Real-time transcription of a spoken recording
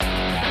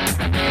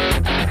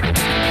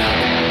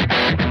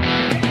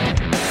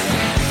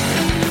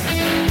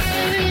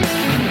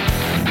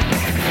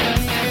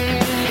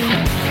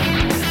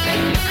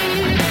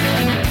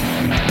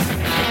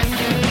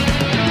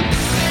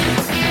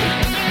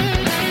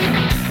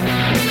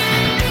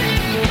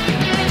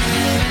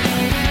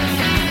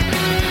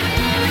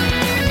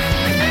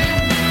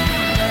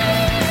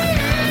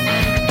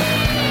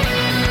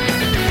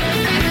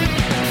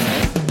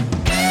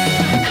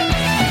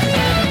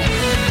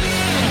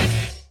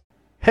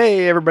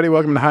Hey, everybody,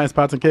 welcome to High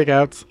Spots and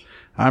Kickouts.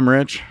 I'm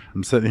Rich.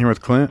 I'm sitting here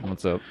with Clint.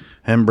 What's up?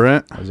 And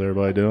Brent. How's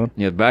everybody doing?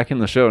 Yeah, back in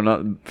the show,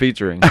 not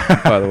featuring,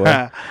 by the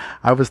way.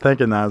 I was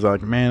thinking that. I was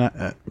like, man,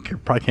 I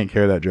probably can't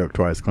carry that joke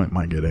twice. Clint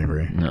might get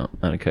angry. No, I'm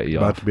going to cut you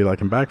About off. to be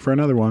like, I'm back for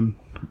another one.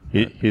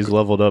 He's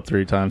leveled up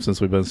 3 times since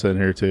we've been sitting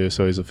here, too,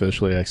 so he's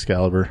officially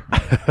Excalibur.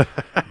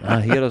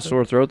 He had a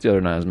sore throat the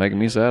other night. It was making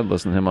me sad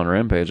listening to him on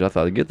Rampage. I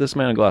thought, get this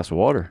man a glass of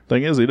water.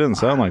 Thing is, he didn't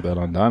sound like that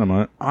on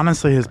Dynamite.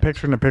 Honestly, his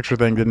picture-in-the-picture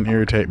thing didn't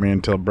irritate me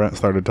until Brent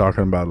started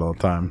talking about it all the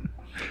time.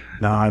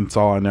 Now that's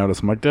all I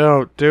noticed. I'm like,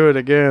 don't do it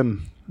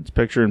again. It's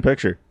picture in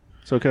picture.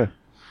 It's okay.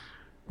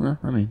 Well,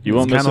 I mean, You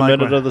won't It's miss a kinda like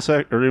minute what- of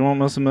the or you won't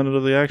miss a minute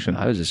of the action.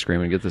 I was just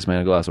screaming, get this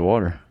man a glass of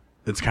water.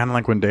 It's kind of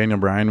like when Daniel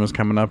Bryan was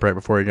coming up right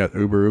before he got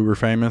uber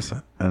famous,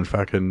 and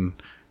fucking,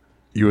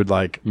 you would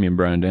like, Me and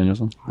Brian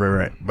Danielson.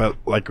 right. But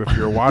like if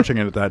you were watching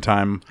it at that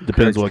time,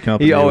 Depends what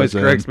company. He always was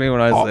in. corrects me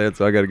when I say it,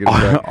 so I got to get it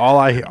back.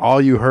 all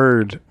you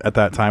heard at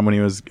that time when he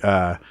was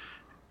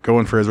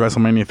going for his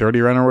WrestleMania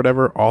 30 run or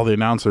whatever, all the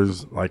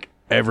announcers, like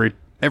every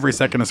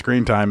second of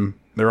screen time,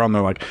 they're on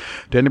there like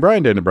Danny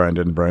Bryan, Danny Bryan,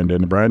 Danny Bryan,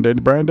 Danny Bryan, Danny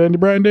Bryan, Danny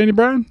Bryan, Danny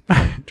Bryan.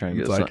 Trying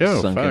to It's get like,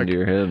 oh, sunk fuck. into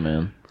your head,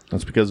 man.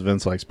 That's because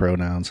Vince likes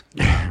pronouns.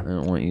 I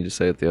don't want you to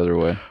say it the other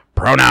way.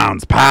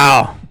 Pronouns,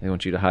 pal. They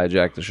want you to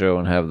hijack the show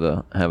and have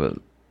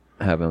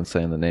him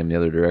saying the name the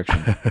other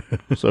direction.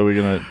 So we're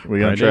gonna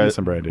Bryan try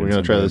Danielson, Bryan we're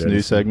gonna Danielson, try Bryan this new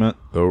Danielson. segment.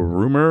 The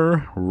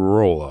rumor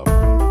roll up.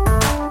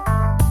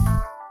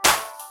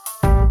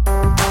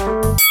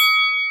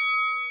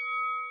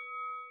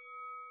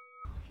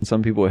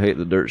 Some people hate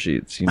the dirt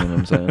sheets, you know what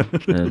I'm saying?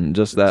 And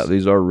just that,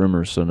 these are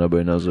rumors, so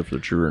nobody knows if they're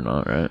true or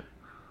not, right?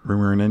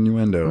 Rumor and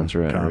innuendo. That's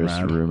right. There's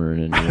comrade. rumor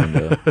and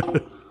innuendo.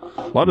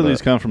 A lot of these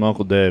come from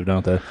Uncle Dave,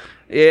 don't they?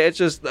 Yeah, it's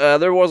just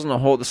there wasn't a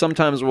whole.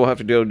 Sometimes we'll have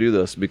to go do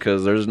this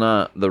because there's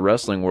not the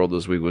wrestling world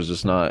this week was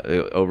just not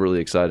overly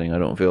exciting. I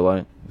don't feel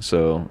like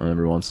so.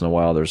 Every once in a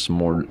while, there's some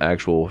more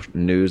actual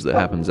news that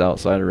happens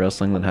outside of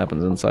wrestling than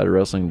happens inside of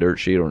wrestling, dirt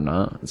sheet or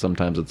not. And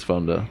sometimes it's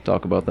fun to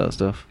talk about that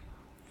stuff.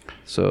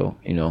 So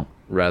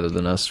rather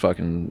than us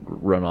fucking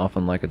run off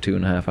on like a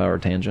 2.5 hour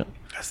tangent.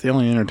 That's the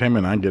only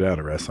entertainment I get out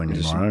of wrestling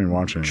Just anymore. I don't even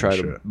watch any Try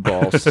shit.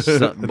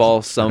 to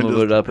ball some of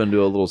it up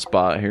into a little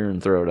spot here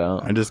and throw it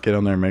out. I just get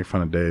on there and make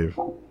fun of Dave.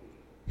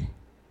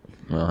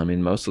 Well, I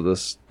mean, most of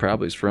this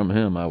probably is from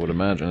him, I would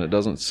imagine. It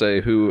doesn't say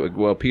who.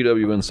 Well,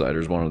 PW Insider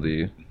is one of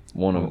the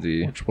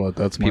Which what?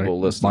 That's people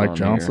listed Mike on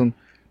Johnson. here.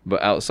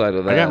 But outside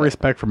of that, I got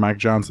respect for Mike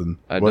Johnson.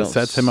 What don't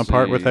sets him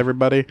apart with see-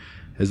 everybody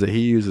is that he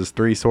uses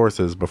 3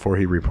 sources before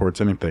he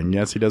reports anything.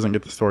 Yes, he doesn't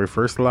get the story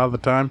first a lot of the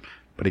time,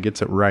 but he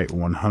gets it right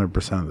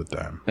 100% of the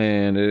time.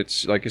 And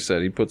it's like I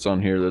said, he puts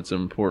on here that's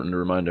important to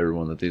remind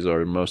everyone that these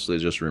are mostly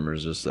just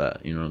rumors, just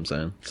that. You know what I'm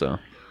saying? So a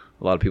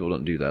lot of people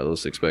don't do that. They'll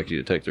just expect you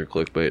to take their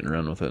clickbait and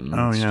run with it. And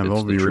Oh, yeah,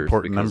 they'll the be truth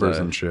reporting because numbers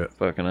and shit.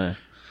 Fucking A.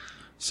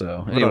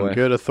 So But anyway, on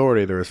good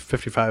authority, there was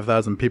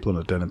 55,000 people in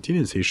attendance. You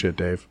didn't see shit,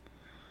 Dave.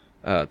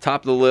 top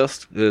of the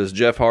list is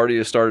Jeff Hardy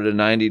has started a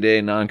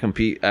 90-day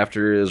non-compete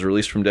after his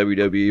release from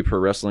WWE per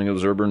Wrestling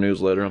Observer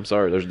newsletter. I'm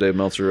sorry, there's Dave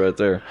Meltzer right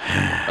there.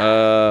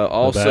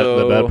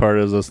 Also, the bad part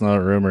is that's not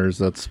rumors.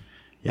 That's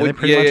Yeah, they Well,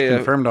 pretty yeah, much yeah, yeah.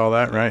 confirmed all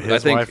that, right?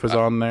 His wife was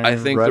on there. I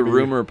think the Rebby.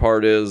 rumor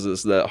part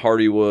is that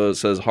Hardy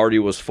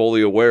was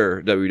fully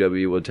aware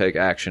WWE would take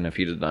action if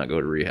he did not go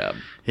to rehab.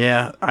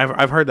 Yeah,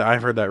 I've heard that.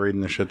 I've heard that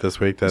reading the shit this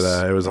week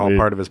that it was all Sweet.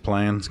 part of his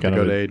plan to kind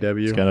go of to a-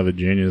 AEW. it's kind of a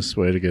genius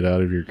way to get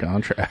out of your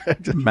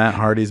contract. Matt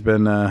Hardy's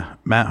been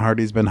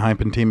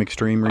hyping Team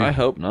Extreme. I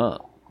hope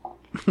not.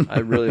 I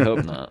really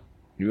hope not.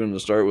 You wanted to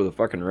start with a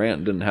fucking rant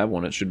and didn't have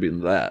one. It should be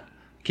that.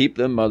 Keep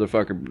them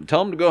motherfucker.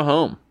 Tell them to go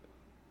home.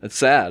 It's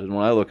sad. And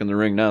when I look in the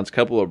ring now, it's a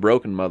couple of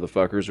broken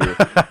motherfuckers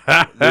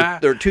who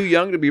they're too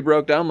young to be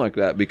broke down like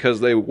that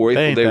because they ain't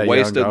wasted that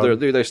young,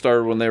 they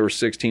started when they were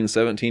 16,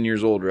 17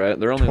 years old, right?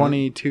 They're only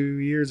 22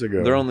 years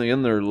ago. they're only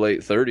in their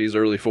late 30s,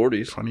 early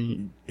 40s.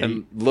 28.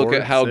 And look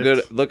at how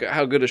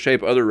good a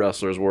shape other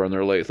wrestlers were in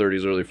their late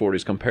 30s, early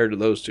 40s compared to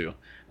those two.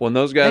 When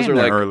those guys are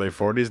like early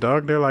 40s,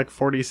 dog. They're like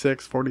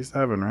 46,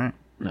 47, right?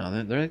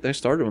 no, they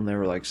started when they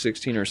were like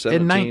 16 or 17.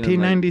 In and, like,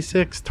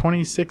 1996,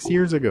 26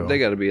 years ago. they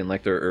got to be in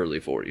like their early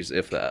 40s,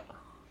 if that.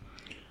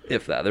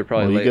 If that, they're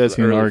probably. Well, late you guys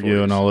can early argue,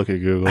 40s. and I'll look at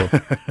Google.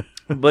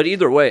 But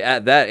either way,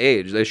 at that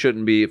age, they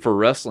shouldn't be, for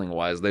wrestling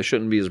wise, they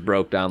shouldn't be as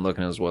broke down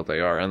looking as what they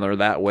are, and they're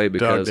that way Dog,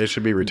 because they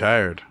should be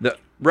retired.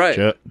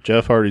 right.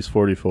 Jeff Hardy's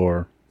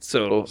 44.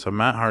 So So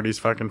Matt Hardy's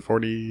fucking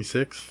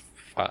 46.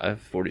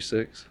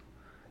 46.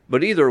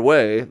 But either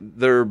way,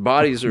 their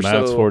bodies are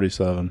Matt's so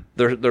 47.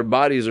 their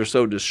bodies are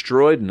so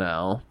destroyed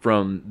now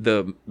from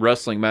the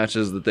wrestling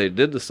matches that they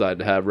did decide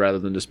to have rather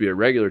than just be a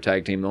regular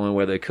tag team. The only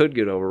way they could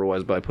get over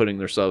was by putting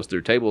themselves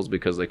through tables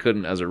because they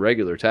couldn't as a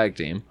regular tag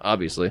team,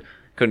 obviously.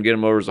 Couldn't get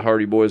them over as the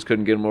Hardy Boys,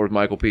 couldn't get them over with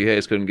Michael P.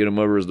 Hayes, couldn't get them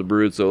over as the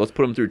Brood, so let's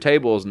put them through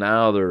tables.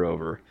 Now they're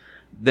over.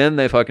 Then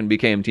they fucking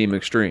became Team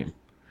Extreme.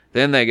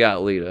 Then they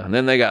got Lita, and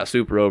then they got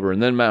Super over,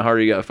 and then Matt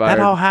Hardy got fired.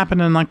 That all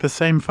happened in like the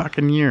same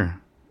fucking year.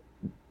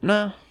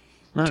 No.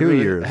 Not 2 really.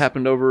 years. It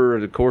happened over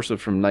the course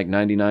of from like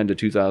 99 to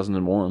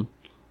 2001.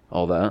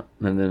 all that,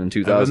 and then in And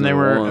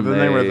 2001 then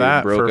they were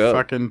that broke for up.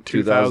 fucking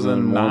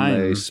 2001 they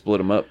 2009. split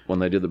them up when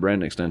they did the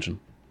brand extension.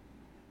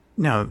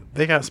 No,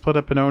 they got split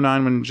up in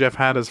 09 when Jeff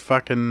had his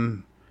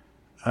fucking.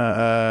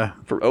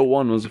 For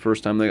 01 was the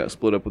first time they got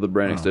split up with the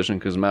brand extension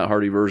because Matt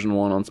Hardy version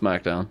 1 on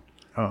SmackDown,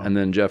 Oh, and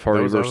then Jeff that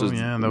Hardy was versus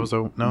that was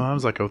no, that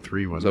was like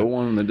 03, was wasn't it?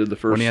 01 when they did the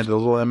first. When he had the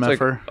little it's like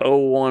MFR.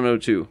 01,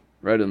 02,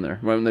 right in there,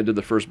 right when they did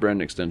the first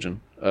brand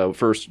extension,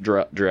 first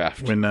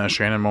draft. When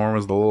Shannon Moore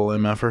was the little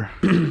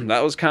MFR.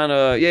 That was kind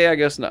of I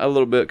guess a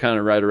little bit kind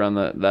of right around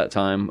that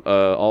time.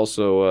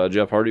 Also,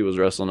 Jeff Hardy was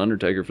wrestling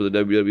Undertaker for the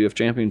WWF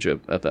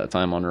Championship at that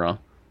time on Raw.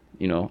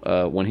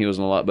 When he was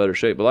in a lot better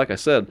shape. But like I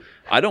said,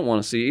 I don't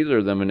want to see either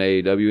of them in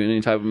AEW in any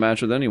type of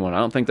match with anyone. I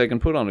don't think they can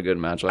put on a good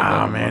match like that.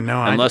 Oh, anymore. man,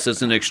 no, unless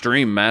it's an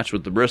extreme match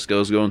with the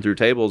Briscoes going through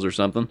tables or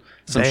something.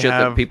 Some They shit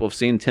that have- people have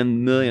seen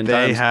 10 million They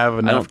times. have I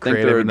enough don't think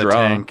creative they're a in the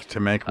draw. tank to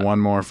make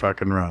one more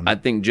fucking run. I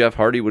think Jeff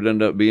Hardy would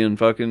end up being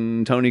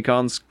fucking Tony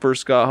Khan's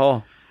first Scott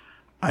Hall.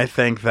 I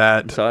think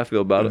that That's how I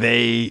feel about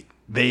it.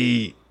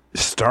 they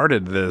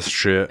started this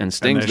shit, And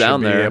Sting's they down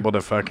should be there. able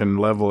to fucking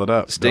level it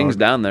up. Sting's dog.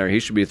 down there. He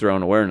should be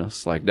throwing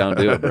awareness. Like, don't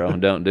do it, bro.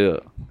 Don't do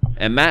it.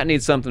 And Matt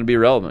needs something to be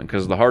relevant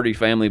because the Hardy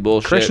family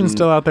bullshit. Christian's and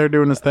still out there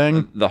doing his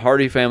thing. the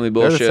Hardy family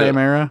They're bullshit. the same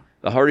era.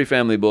 The Hardy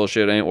family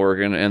bullshit ain't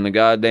working, and the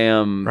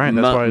goddamn Right,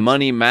 that's why it's-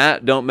 money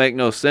Matt don't make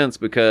no sense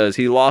because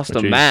he lost But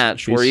a he's-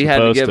 match he's where he had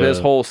to supposed give his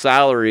to- whole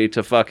salary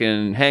to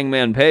fucking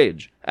Hangman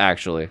Page,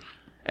 actually.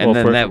 And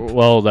what happened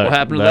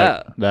to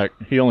that? That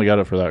he only got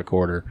it for that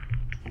quarter,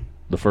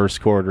 the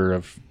first quarter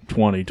of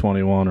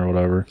 2021 or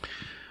whatever.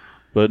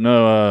 But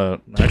no,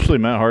 actually,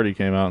 Matt Hardy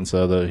came out and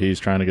said that he's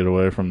trying to get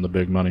away from the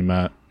big money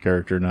Matt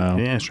character now.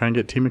 Yeah, he's trying to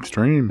get Team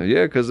Extreme.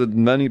 Yeah, because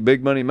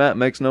big money Matt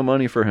makes no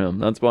money for him.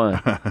 That's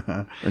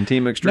why. And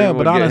Team Extreme No,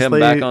 would but get him honestly,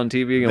 back on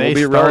TV and they will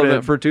be started-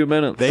 relevant for 2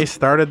 minutes. They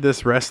started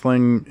this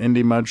wrestling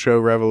indie mud show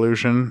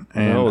revolution,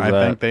 and What was I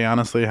that? think they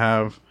honestly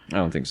have I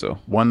don't think so.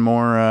 one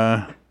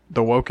more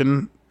the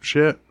woken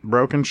shit,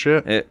 broken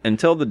shit.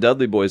 Until the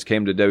Dudley Boys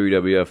came to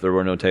WWF, there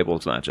were no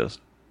tables matches.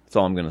 That's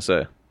all I'm going to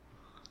say.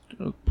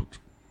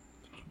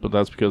 But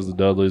that's because the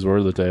Dudleys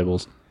were the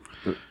tables,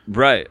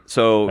 Right.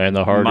 So and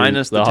the Hardys,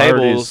 minus the, Hardys-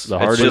 tables, the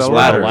it's Hardys just were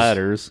ladders. the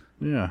ladders.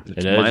 Yeah, And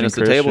Edge Minus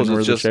and the tables, Christian were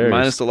it's the just chairs.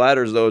 minus the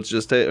ladders though. It's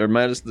just or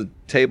minus the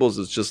tables,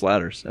 it's just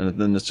ladders, and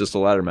then it's just a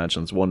ladder match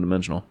and it's one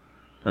dimensional.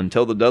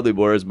 Until the Dudley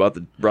Boys brought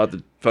the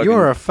fucking. you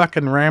are a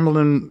fucking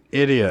rambling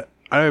idiot.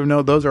 I don't even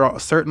know. Those are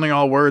certainly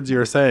all words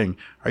you're saying.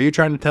 Are you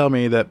trying to tell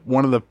me that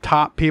one of the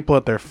top people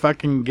at their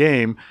fucking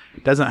game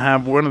doesn't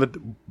have one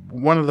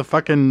of the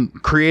fucking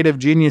creative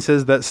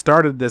geniuses that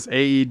started this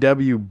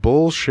AEW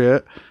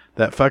bullshit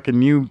that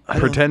fucking you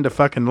pretend to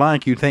fucking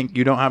like? You think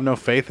you don't have no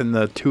faith in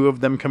the two of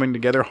them coming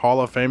together,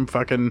 Hall of Fame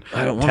fucking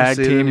I don't wanna tag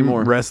see it team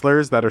anymore.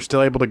 wrestlers that are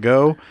still able to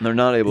go? They're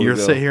not able You're to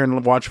go. sit here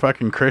and watch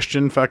fucking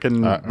Christian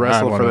fucking I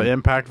wrestle for wanna- the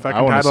Impact I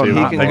fucking wanna title. see And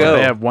what not he think can that they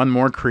go. have one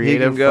more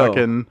creative go.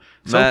 fucking.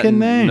 So Matt, can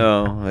they?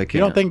 No, they can't. You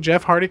don't think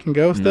Jeff Hardy can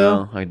go still?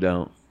 No, I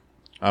don't.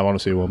 I want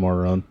to see one more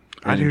run.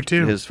 I do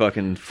too. His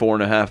fucking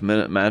 4.5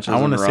 minute matches. I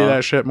want to on see Raw,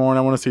 that shit more, and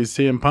I want to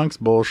see CM Punk's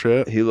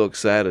bullshit. He looks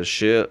sad as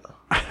shit.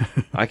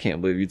 I can't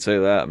believe you'd say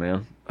that,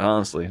 man.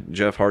 Honestly,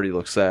 Jeff Hardy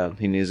looks sad.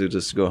 He needs to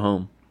just go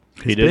home.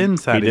 He's been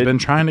sad. He's been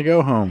trying to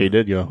go home. He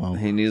did go home.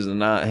 He needs to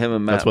not. Him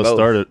and Matt. That's what both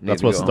started. need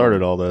That's to what go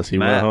started home. all this. He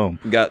Matt went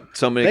home. got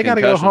so many. They got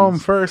to go concussions. home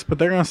first, but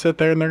they're going to sit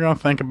there and they're going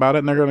to think about it,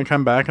 and they're going to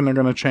come back and they're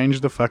going to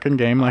change the fucking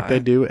game like they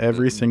do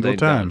every single They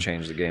time. don't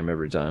change the game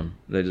every time.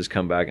 They just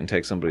come back and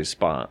take somebody's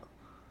spot.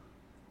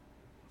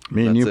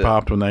 Me and That's you it.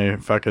 popped when they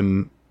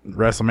fucking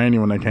WrestleMania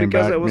when they came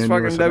Because back. it was Me and you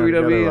were fucking sitting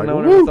there WWE, together and like, no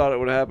one "Woo!" ever thought it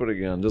would happen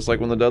again. Just like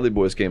when the Dudley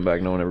Boys came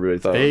back, no one ever really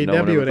thought. AEW, no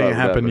one ever it thought ain't would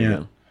happened yet.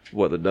 again.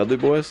 What, the Dudley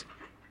Boys?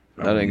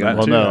 That ain't gonna.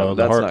 Well, no,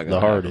 that's not the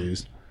gonna happen.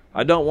 Hardys.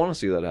 I don't want to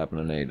see that happen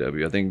in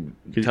AEW. I think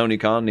Tony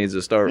Khan needs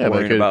to start Yeah, but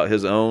worrying could- about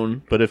his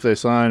own. But if they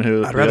sign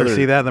who, I'd rather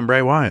see that than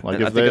Bray Wyatt. Like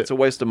And I if think they, it's a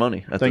waste of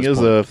money. the thing is,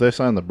 if they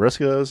sign the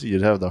Briscoes,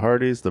 you'd have the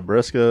Hardys, the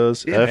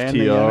Briscoes, Yeah, and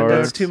the Young FTR,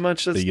 that's too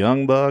much. the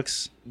Young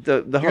Bucks. The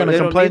You're Hard- going they to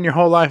don't complain need- your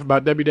whole life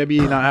about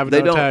WWE not having They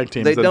no don't- tag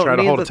teams. they Then don't try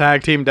to need hold the- a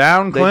tag team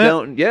down, They Clint.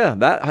 don't. Yeah,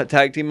 that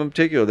tag team in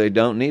particular, they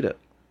don't need it.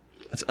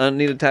 It's an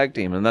unneeded tag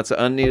team, and that's an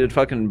unneeded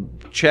fucking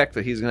check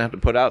that he's gonna have to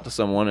put out to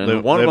someone.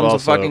 And one of they've them's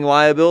also- a fucking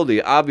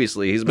liability.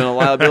 Obviously, he's been a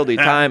liability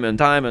time and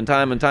time and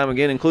time and time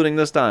again, including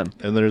this time.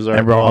 And there's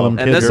And bro, all them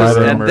And kids this is by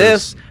the and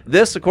rumors.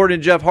 this, according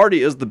to Jeff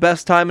Hardy, is the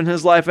best time in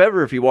his life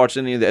ever. If you watch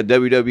any of the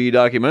WWE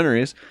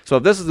documentaries, so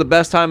if this is the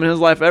best time in his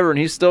life ever, and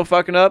he's still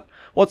fucking up,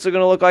 what's it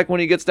gonna look like when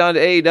he gets down to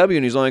AEW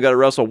and he's only got to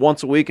wrestle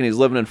once a week and he's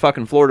living in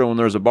fucking Florida when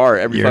there's a bar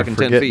every You're fucking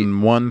 10 forgetting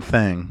feet? one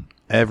thing.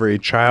 Every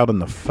child in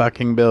the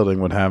fucking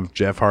building would have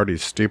Jeff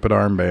Hardy's stupid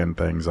armband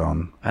things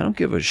on. I don't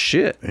give a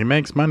shit. He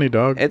makes money,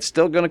 dog. It's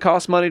still gonna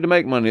cost money to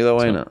make money,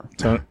 though, ain't it?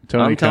 Tony I'm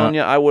telling Khan,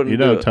 you, I wouldn't You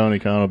know, do it. Tony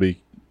Khan will be.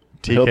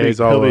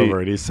 TK's all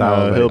over it. He's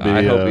solid. he'll be.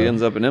 I hope he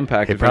ends up in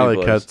Impact. He if probably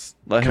any place. cuts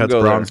Let him cuts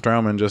go Braun there.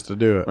 Strowman just to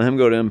do it. Let him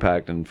go to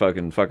Impact and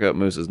fucking fuck up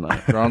Moose's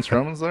night. Braun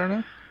Strowman's there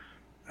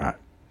now.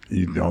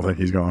 You don't think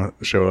he's going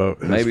to show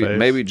up? Maybe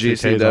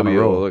TK's on a GCW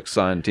roll. will look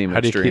sign Team How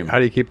do Extreme.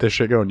 you keep this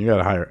shit going? You got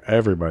to hire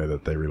everybody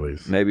that they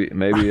release. maybe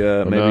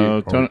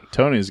No,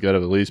 Tony's got to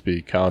at least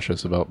be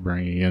cautious about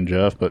bringing in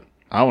Jeff, but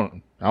I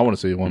want to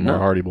see one more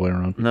Hardy Boy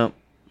run. no.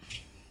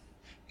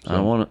 I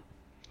don't want it.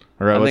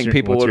 All right, I think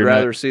people would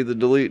rather see the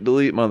delete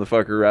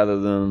motherfucker rather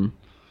than.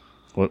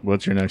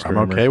 What's your next? I'm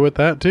rumor? okay with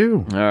that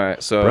too. All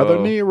right, so Brother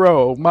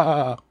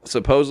Nero,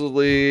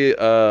 supposedly,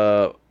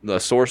 the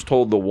source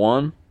told The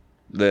One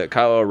that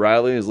Kyle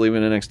O'Reilly is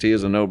leaving NXT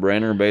as a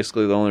no-brainer.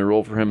 Basically, the only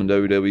role for him in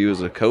WWE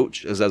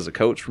is as a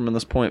coach from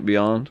this point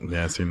beyond.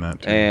 Yeah, I've seen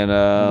that too.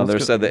 And they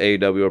said that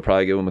AEW will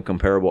probably give him a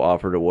comparable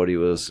offer to what he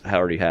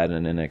already had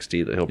in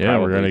NXT that he'll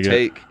probably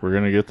take. We're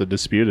gonna get the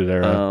disputed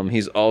era.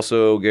 He's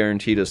also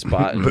guaranteed a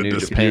spot in the New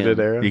disputed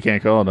Japan. era. You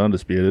can't call it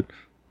undisputed.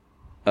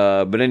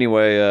 But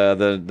anyway,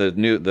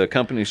 the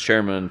company's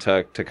chairman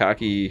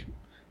Takaki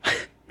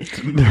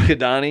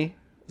Kadani,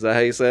 is that how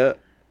you say it?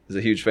 Is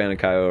a huge fan of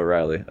Kyle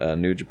O'Reilly,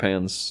 New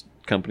Japan's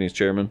company's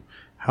chairman.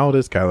 How old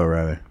is Kyle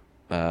O'Reilly?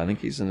 I think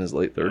he's in his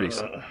late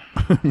 30s.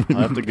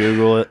 I'll have to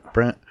Google it.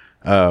 Brent,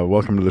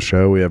 welcome to the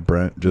show. We have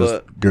Brent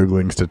just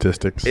Googling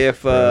statistics. If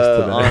for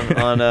us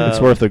today. on It's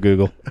worth a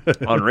Google.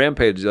 on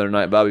Rampage the other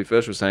night, Bobby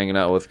Fish was hanging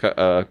out with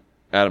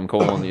Adam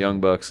Cole and the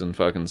Young Bucks, and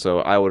fucking. So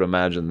I would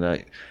imagine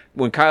that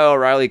when Kyle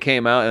O'Reilly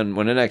came out and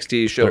when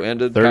NXT's show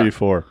ended,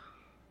 34.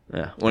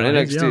 Yeah, when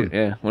he's young.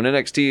 when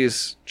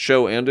NXT's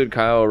show ended,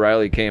 Kyle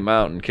O'Reilly came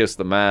out and kissed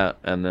the mat,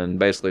 and then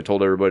basically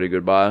told everybody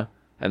goodbye,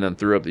 and then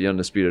threw up the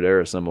Undisputed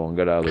Era symbol and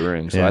got out of the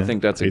ring. So Yeah. I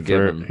think that's a He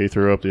given.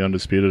 threw up the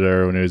Undisputed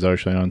Era when he was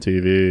actually on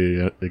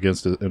TV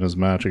in his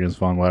match against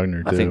Von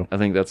Wagner too. I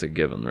think that's a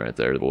given right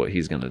there. What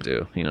he's gonna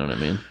do, you know what I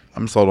mean?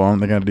 I'm sold on.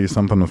 They got to do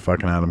something with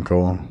fucking Adam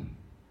Cole.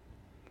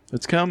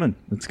 It's coming.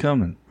 It's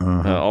coming.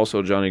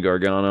 Also, Johnny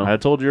Gargano. I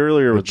told you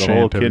earlier with the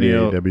whole Chant of the Kenny.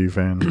 AEW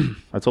fan.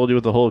 I told you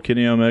with the whole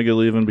Kenny Omega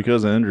leaving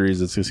because of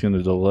injuries, it's just going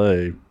to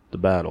delay the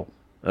battle.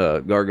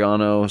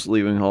 Gargano's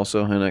leaving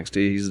also NXT.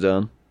 He's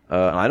done.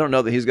 I don't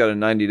know that he's got a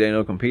 90-day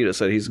no compete. It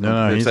said he's he's a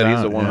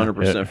out,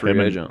 100%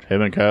 free agent.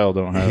 Him and Kyle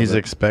don't have. He's it.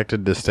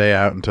 expected to stay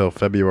out until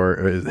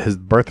February. His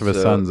birth of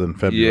his son's in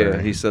February.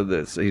 Yeah, he said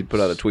that. He put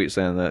out a tweet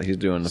saying that he's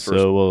doing the first.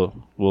 So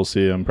we'll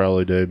see him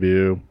probably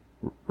debut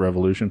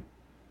Revolution.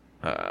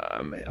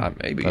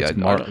 Maybe That's it's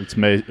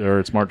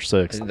March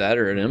 6th. that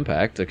or an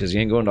Impact because he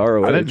ain't going to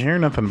ROH. I didn't hear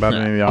nothing about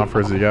any of the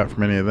offers he got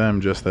from any of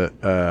them. Just that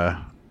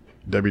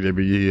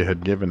WWE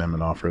had given him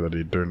an offer that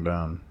he turned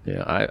down.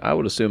 Yeah, I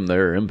would assume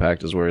their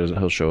Impact is where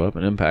he'll show up.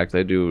 And Impact,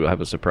 they do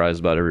have a surprise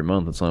about every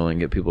month. It's the only way they can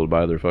get people to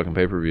buy their fucking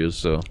pay-per-views.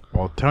 So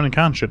Well, Tony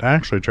Khan should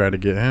actually try to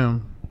get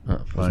him.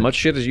 as much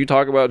shit as you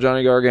talk about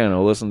Johnny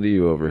Gargano, listen to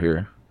you over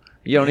here.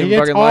 You don't He even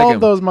gets fucking all like him.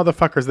 those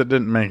motherfuckers that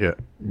didn't make it.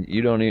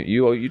 You don't even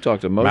you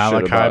talk to most shit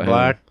Malachi about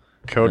Black,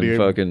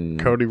 him.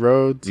 Cody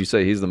Rhodes. You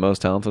say he's the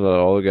most talented out of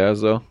all the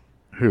guys, though.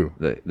 Who?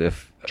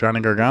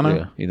 Johnny Gargano?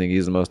 Yeah, you think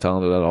he's the most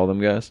talented out of all them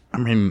guys? I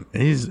mean,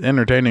 he's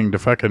entertaining to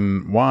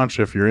fucking watch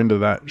if you're into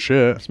that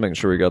shit. Just making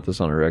sure we got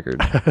this on a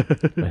record.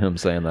 Him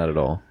saying that at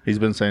all. He's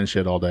been saying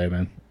shit all day,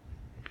 man.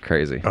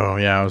 Crazy. Oh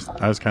yeah,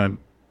 I was kind of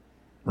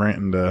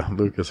ranting to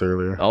Lucas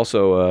earlier.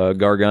 Also,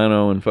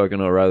 Gargano and fucking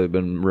O'Reilly have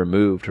been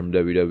removed from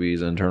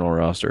WWE's internal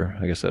roster.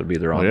 I guess that'd be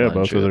their online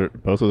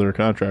both of their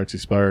contracts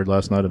expired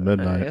last night at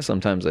midnight. Yeah,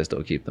 sometimes they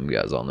still keep them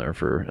guys on there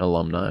for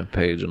alumni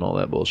page and all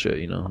that bullshit.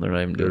 You know, they're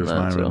not even doing There's that.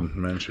 not So.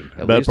 even mentioned.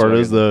 At Bad least part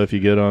fucking- is though, if you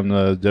get on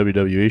the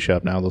WWE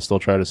shop now, they'll still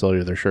try to sell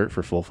you their shirt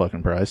for full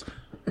fucking price.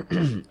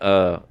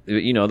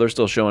 you know, they're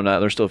still showing that.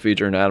 They're still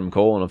featuring Adam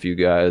Cole and a few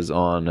guys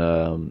on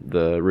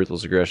the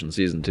Ruthless Aggression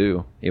Season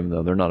 2, even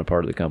though they're not a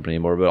part of the company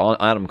anymore. But on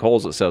Adam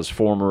Cole's, it says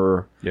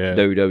former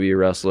WWE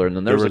wrestler. And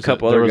then there was a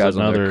couple other guys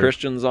on there.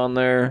 Christian's on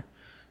there.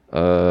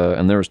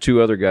 And there was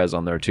two other guys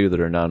on there, too, that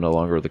are now no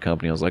longer with the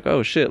company. I was like,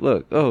 oh, shit,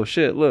 look. Oh,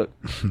 shit, look.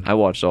 I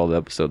watched all the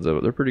episodes of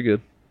it. They're pretty good.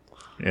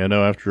 Yeah,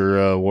 no,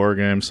 after War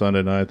Games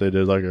Sunday night, they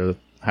did like a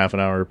half an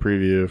hour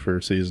preview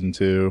for Season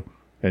 2.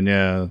 And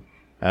yeah,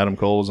 Adam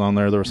Cole was on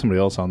there. There was somebody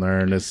else on there,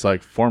 and it's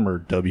like former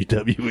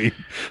WWE.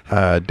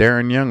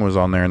 Darren Young was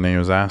on there, and he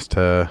was asked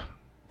to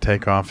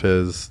take off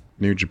his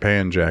New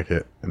Japan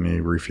jacket, and he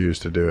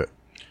refused to do it.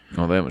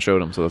 Oh, they haven't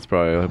showed him, so that's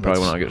probably will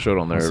not get showed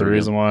on there. That's the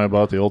reason why I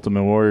bought the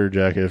Ultimate Warrior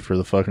jacket for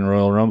the fucking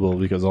Royal Rumble,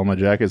 because all my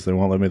jackets, they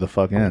won't let me the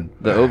fuck in.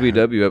 The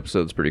OVW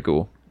episode's pretty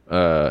cool.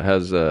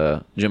 Has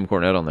Jim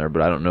Cornette on there,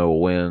 but I don't know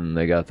when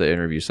they got the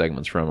interview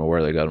segments from or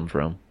where they got them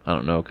from. I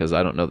don't know, because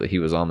I don't know that he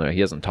was on there. He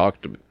hasn't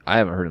talked to... I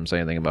haven't heard him say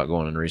anything about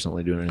going and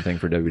recently doing anything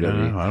for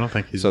WWE. No, I don't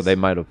think he's... So they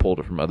might have pulled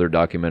it from other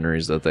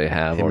documentaries that they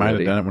have He already. might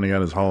have done it when he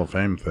got his Hall of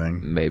Fame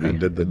thing. Maybe.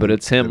 And did the but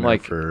it's him,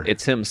 like... for...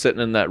 It's him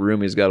sitting in that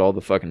room. He's got all the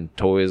fucking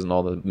toys and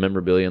all the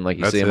memorabilia, and like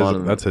you see him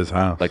on... That's his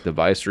house. Like the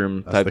Vice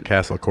room That's type. the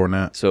Castle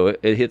Cornet. So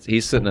it hits...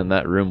 He's sitting in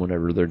that room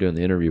whenever they're doing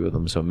the interview with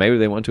him. So maybe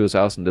they went to his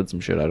house and did some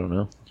shit. I don't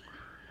know.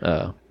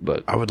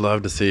 But I would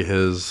love to see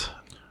his...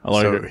 He's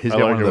I got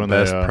like one it of the when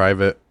best they,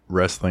 private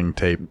wrestling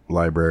tape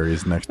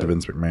libraries next to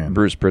Vince McMahon.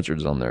 Bruce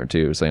Pritchard's on there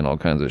too, saying all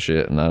kinds of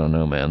shit, and I don't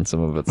know, man.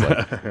 Some of it's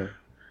like,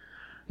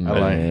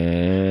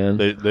 Man.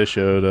 They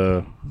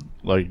showed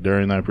like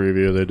during that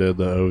preview they did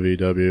the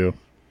OVW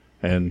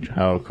and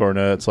how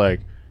Cornette's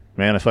like,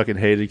 man, I fucking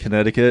hated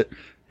Connecticut.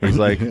 He's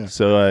like,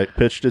 so I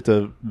pitched it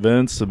to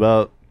Vince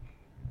about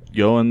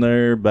going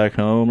there back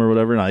home or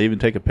whatever, and I even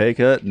take a pay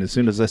cut. And as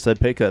soon as I said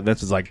pay cut,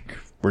 Vince is like,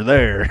 we're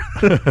there.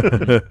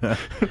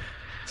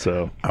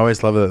 So I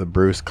always love that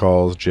Bruce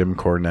calls Jim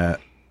Cornette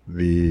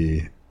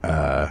the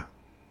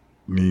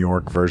New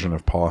York version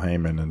of Paul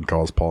Heyman and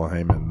calls Paul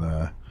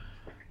Heyman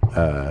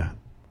the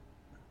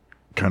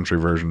country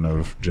version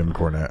of Jim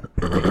Cornette.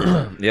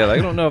 Yeah, I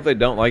don't know if they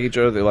don't like each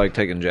other. They like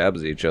taking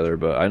jabs at each other,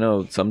 but I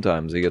know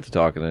sometimes they get to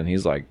talking and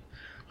he's like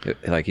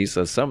he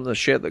says some of the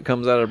shit that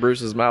comes out of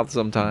Bruce's mouth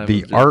sometimes.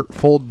 The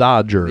Artful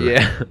Dodger.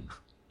 Yeah.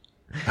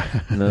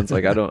 And then it's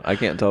like I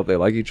can't tell if they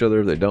like each other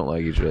or if they don't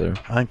like each other.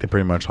 I think they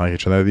pretty much like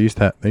each other. They used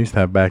to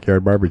have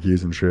backyard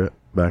barbecues and shit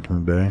back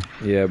in the day.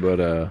 Yeah,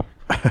 but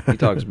he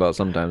talks about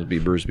sometimes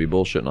Bruce be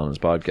bullshitting on his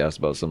podcast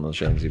about some of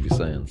the things he'd be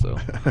saying. So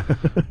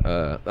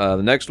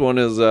the next one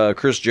is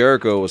Chris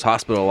Jericho was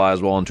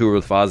hospitalized while on tour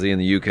with Fozzy in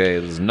the UK.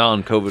 It was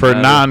non-COVID for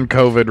matter.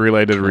 non-COVID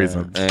related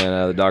reasons.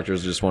 And the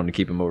doctors just wanted to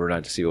keep him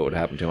overnight to see what would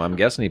happen to him. I'm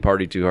guessing he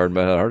partied too hard and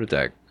had a heart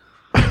attack.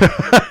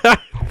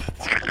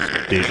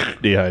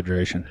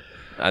 Dehydration.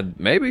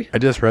 Maybe. I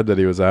just read that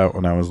he was out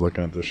when I was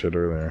looking at this shit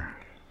earlier.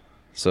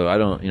 So I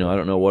don't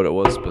know what it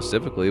was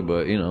specifically,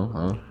 but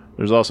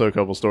There's also a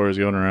couple stories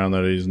going around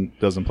that he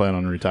doesn't plan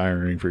on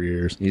retiring for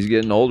years. he's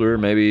getting older.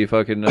 Maybe he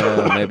fucking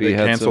maybe They he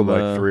had canceled some,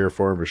 like 3 or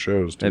 4 of his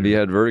shows. Too. maybe he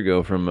had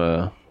vertigo from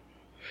the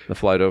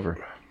flight over.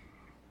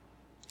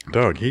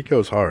 Dog, he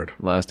goes hard.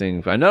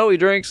 Lasting. I know he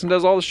drinks and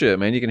does all the shit,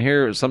 man. You can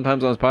hear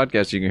sometimes on his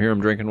podcast. You can hear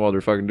him drinking while they're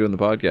fucking doing the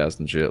podcast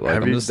and shit. Like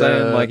I'm just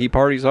saying, like he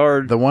parties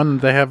hard. The one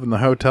they have in the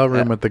hotel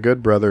room with the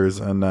Good Brothers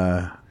and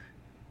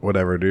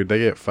whatever, dude. They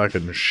get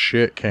fucking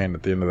shit canned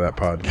at the end of that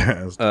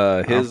podcast.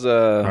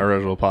 Our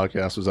original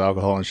podcast was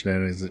alcohol and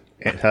shenanigans.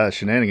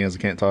 Shenanigans. I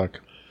can't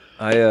talk.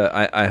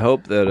 I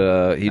hope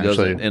that he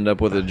doesn't Actually- end up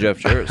with a Jeff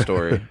Jarrett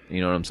story.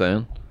 You know what I'm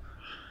saying?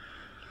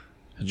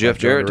 Jeff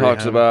Jarrett Rehab.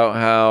 talks about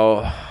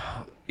how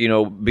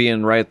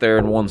being right there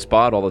in one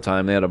spot all the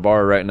time. They had a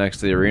bar right next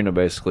to the arena,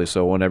 basically.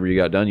 So whenever you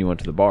got done, you went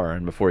to the bar,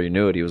 and before you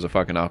knew it, he was a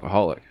fucking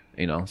alcoholic.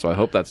 So I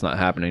hope that's not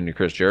happening to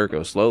Chris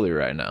Jericho slowly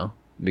right now,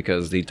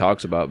 because he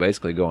talks about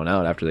basically going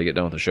out after they get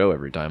done with the show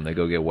every time. They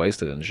go get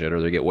wasted and shit,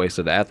 or they get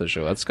wasted at the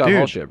show. That's Scott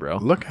Hall shit, bro.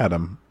 Look at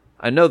him.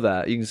 I know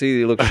that. You can see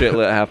he looks shit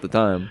lit half the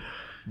time.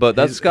 But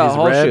that's Scott he's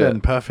Hall red shit.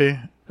 and puffy.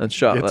 That's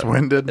shot. Gets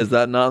winded. Is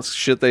that not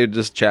shit they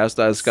just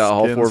chastised Scott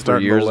Hall Skin's for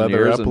starting to years and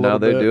leather years, up a and now little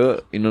they bit. do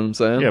it? You know what I'm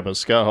saying? Yeah, but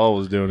Scott Hall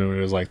was doing it when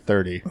he was like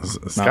 30.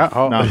 Scott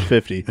Hall- not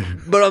 50.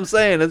 But I'm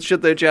saying it's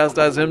shit they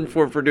chastised him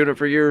for doing it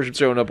for years, and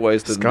showing up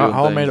wasted. and Scott doing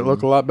Hall things. made it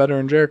look a lot better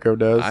than Jericho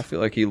does. I feel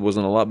like he was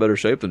in a lot better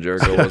shape than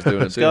Jericho was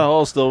doing it Scott too.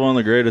 Hall's still one of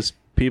the greatest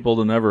people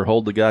to never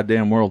hold the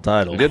goddamn world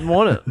title. He didn't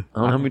want it. I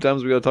don't know how many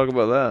times we got to talk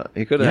about that.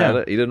 He could have had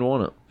it. He didn't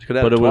want it. He could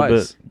have had But it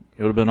twice.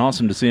 it would have been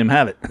awesome to see him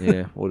have it.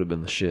 Yeah, would have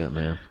been the shit,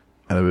 man.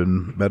 It'd have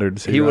been better to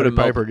see He would Roddy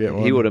have Piper get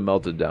one. He would have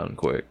melted down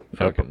quick.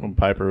 Fucking.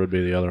 Piper would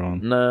be the other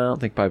one. No, I don't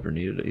think Piper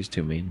needed it. He's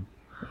too mean.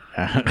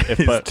 If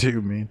He's Pi-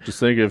 too mean. just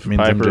think if Means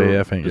Piper,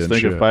 MJF ain't just getting think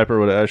shit. if Piper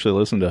would have actually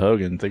listened to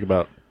Hogan. Think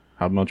about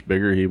how much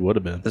bigger he would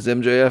have been. Does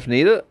MJF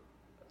need it?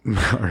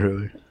 Not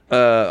really.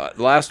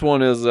 Last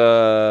one is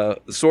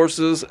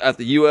sources at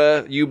the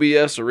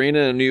UBS Arena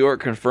in New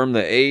York confirmed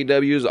that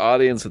AEW's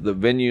audience at the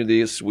venue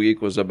this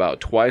week was about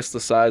twice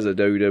the size of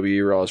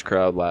WWE Raw's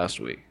crowd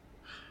last week.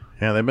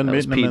 Yeah, they've been That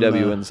was beating him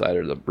PW in the,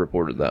 Insider that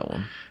reported that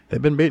one, They've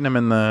been beating him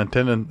in the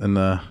attendance in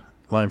the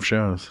live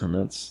shows. and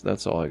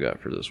that's all I got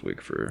for this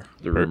week for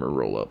the rumor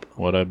roll up.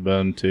 What I've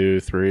been to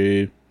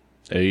 3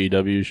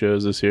 AEW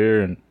shows this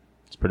year, and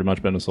it's pretty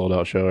much been a sold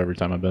out show every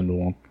time I've been to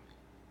one.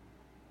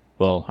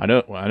 Well, I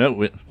know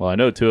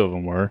 2 of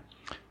them were.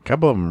 A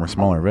couple of them were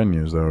smaller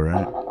venues, though,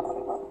 right?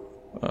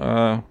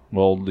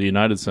 Well, the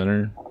United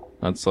Center,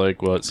 that's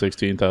like what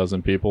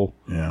 16,000 people,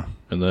 Yeah.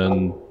 and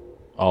then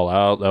All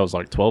Out, that was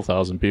like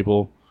 12,000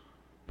 people.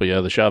 But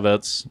yeah, the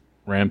Chavettes,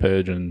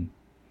 Rampage, and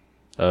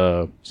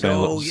St.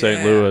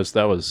 Louis,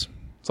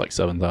 it's like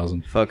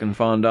 7,000. Fucking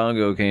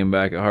Fandango came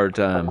back at hard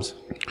times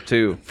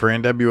too. For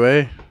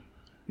NWA,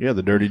 Yeah,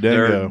 the Dirty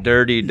Dango.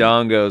 Dirty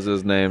Dongo's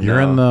his name.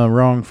 you're now. in the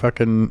wrong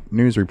fucking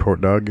news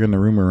report, dog. You're in the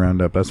rumor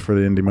roundup. That's for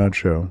the Indie Mud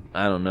Show.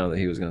 I don't know that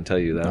he was going to tell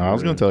you that. I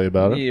was going to tell you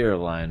about it. You're a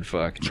lying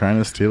fuck. Trying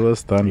to steal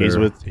his thunder.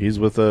 He's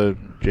with a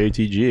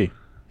JTG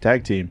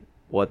tag team.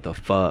 What the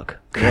fuck?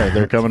 Yeah,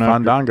 they're coming after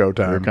Fandango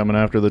They're time. coming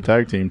after the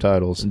tag team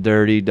titles.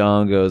 Dirty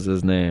Dongo's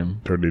his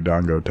name. Dirty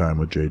Dongo time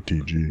with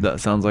JTG.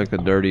 That sounds like a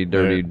dirty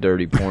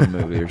porn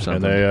movie or And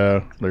something.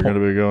 they're going to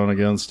be going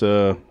against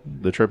the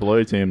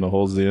AAA team that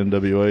holds the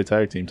NWA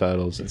tag team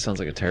titles. It sounds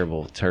like a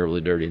terribly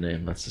dirty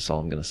name. That's just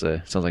all I'm going to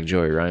say. Sounds like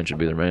Joey Ryan should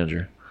be their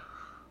manager.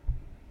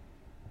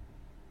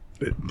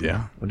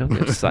 Yeah. We don't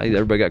get excited.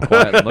 Everybody got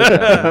quiet and looked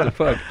at me. What the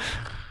fuck?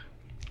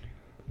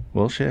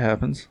 Well, shit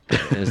happens.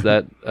 Is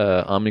that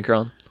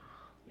Omnicron?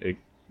 We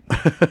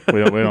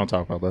don't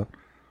talk about that.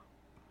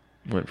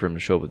 Went for him to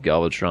show up with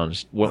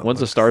Galvatron. When's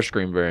the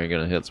Starscream variant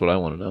going to hit? That's what I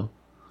want to know.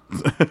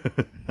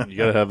 You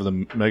got to have the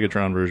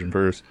Megatron version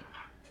first.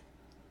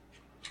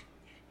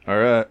 All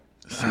right.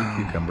 Sea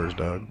cucumbers,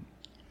 dog.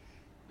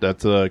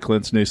 That's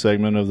Clint's new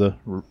segment of the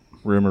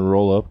rumor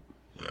roll-up.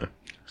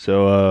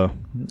 So,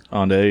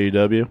 on to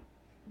AEW.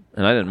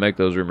 And I didn't make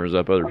those rumors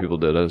up. Other people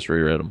did. I just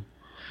reread them.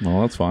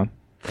 Well, that's fine.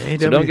 AEW.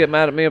 So don't get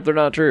mad at me if they're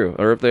not true.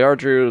 Or if they are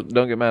true,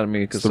 don't get mad at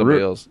me because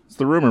somebody else. It's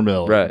the rumor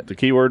mill. Right. The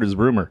key word is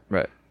rumor.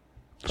 Right.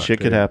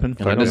 Shit could happen.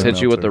 And I just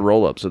hit you with the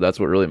roll-up, so that's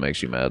what really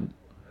makes you mad.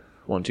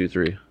 1, 2,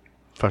 3.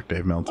 Fuck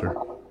Dave Meltzer.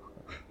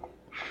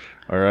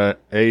 All right.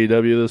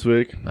 AEW this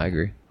week. I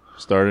agree.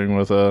 Starting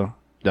with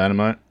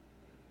Dynamite.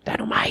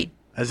 Dynamite.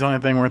 That's the only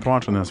thing worth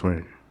watching this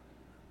week.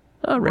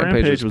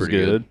 Rampage was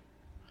pretty good.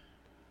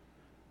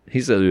 He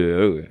said,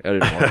 "Oh, I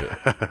didn't watch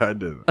it." I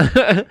didn't.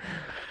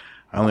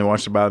 I only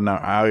watched about an hour.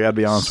 I gotta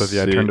be honest with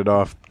you. I See. turned it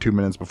off 2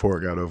 minutes before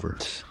it got over.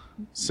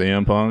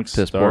 CM Punk Piss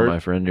poor, starts. my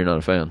friend. You're not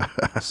a fan.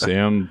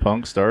 CM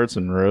Punk starts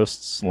and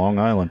roasts Long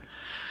Island.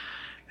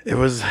 It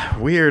was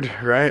weird,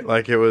 right?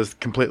 Like it was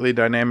completely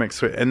dynamic,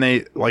 and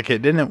they like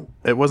it didn't.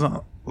 It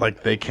wasn't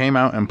like they came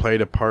out and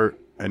played a part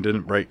and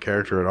didn't break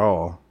character at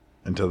all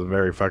until the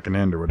very fucking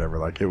end or whatever.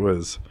 Like it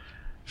was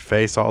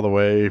face all the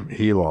way,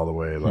 heel all the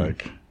way.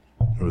 Like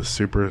it was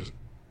super,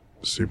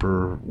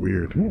 super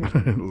weird.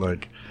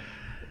 Like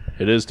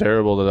It is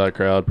terrible that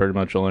crowd pretty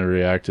much only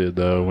reacted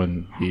though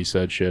when he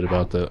said shit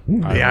about the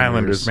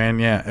Islanders, man.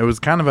 Yeah, it was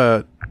kind of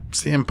a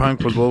CM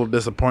Punk was a little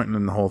disappointing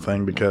in the whole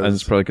thing because And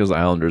it's probably because the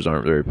Islanders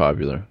aren't very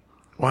popular.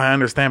 well, I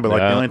understand, but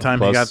like Yeah, the only time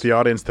he plus- got the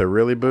audience to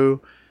really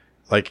boo,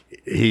 like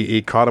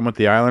he caught him with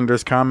the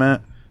Islanders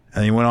comment,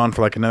 and he went on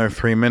for like another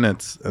 3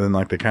 minutes, and then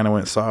like they kind of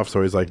went soft.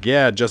 So he's like,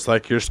 "Yeah, just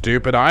like your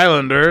stupid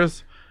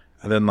Islanders,"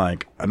 and then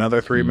like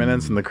another 3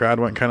 minutes, and the crowd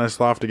went kind of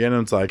soft again.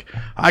 And it's like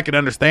I could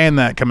understand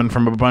that coming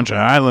from a bunch of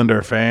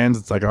Islander fans.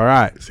 It's like, all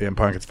right, CM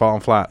Punk, it's falling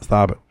flat.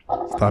 Stop it.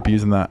 Stop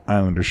using that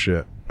Islander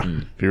shit.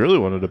 If you really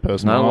wanted to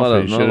piss him Not a off, lot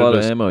of- he not a should lot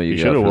have of ammo you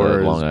got should have for wore that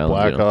his Long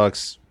Island deal.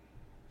 Blackhawks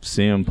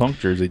CM Punk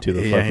jersey to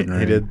the Yeah, fucking he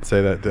ring. did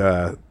say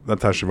that.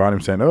 That's how Shivani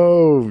was saying,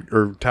 oh,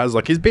 or Taz was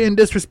like, he's being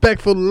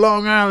disrespectful to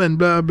Long Island,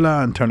 blah,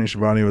 blah. And Tony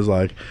Schiavone was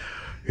like,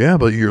 yeah,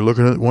 but you're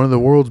looking at one of the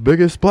world's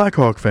biggest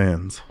Blackhawk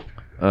fans.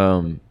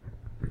 The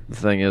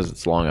thing is,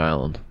 it's Long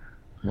Island.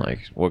 Like,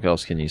 what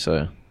else can you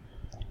say?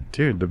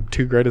 Dude, the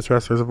two greatest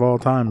wrestlers of all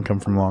time come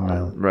from Long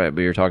Island. Right,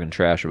 but you're talking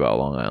trash about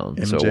Long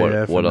Island. So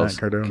MJF what and else Matt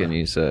Cardona. can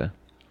you say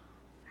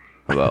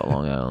about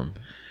Long Island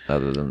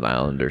other than the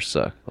Islanders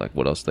suck? Like,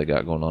 what else they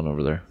got going on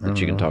over there that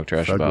you can talk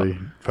trash about?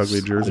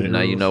 Fugly jersey.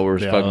 Now you know where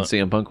Yeah. fucking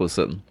CM Punk was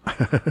sitting.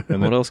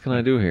 And what else can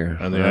I do here?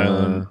 And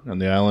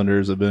the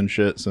Islanders have been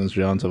shit since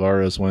John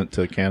Tavares went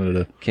to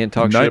Canada. Can't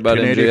talk shit about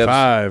MJF's.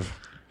 1985.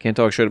 Can't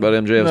talk shit about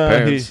MJF's No,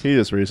 parents. he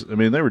just I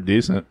mean, they were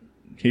decent.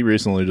 He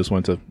recently just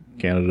went to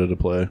Canada to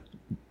play.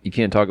 You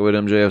can't talk about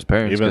MJF's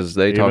parents because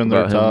they talk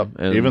their about top, him.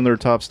 And, even their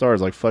top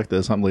stars, like fuck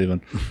this, I'm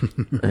leaving.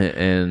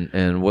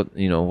 and what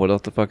what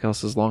else the fuck else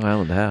does Long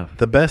Island have?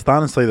 The best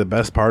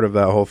part of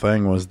that whole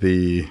thing was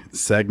the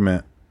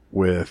segment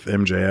with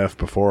MJF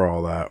before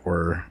all that,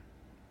 where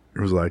it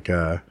was like,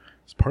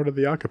 it's part of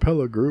the a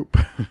cappella group.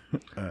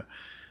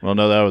 Well,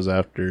 no, that was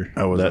after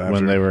Oh, was it when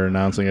after? they were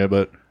announcing it.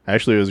 But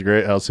actually, it was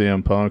great how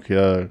CM Punk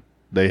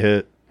they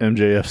hit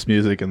MJF's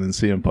music and then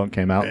CM Punk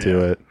came out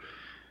to it.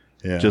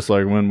 Yeah. Just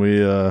like when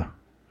we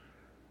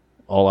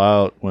All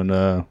Out when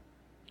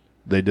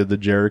they did the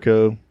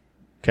Jericho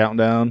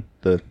countdown,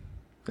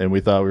 and we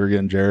thought we were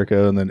getting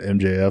Jericho, and then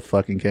MJF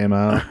fucking came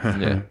out.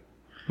 Yeah.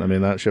 I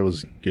mean, that shit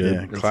was good.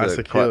 Yeah. Classic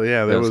That's heel,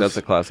 yeah, that that's was-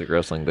 a classic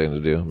wrestling thing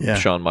to do. Yeah.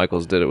 Shawn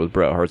Michaels did it with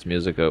Bret Hart's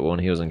music when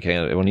he was in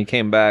Canada. When he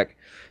came back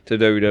to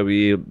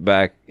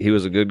WWE, he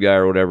was a good guy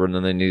or whatever, and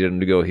then they needed him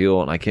to go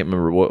heel, and I can't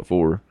remember what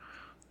for.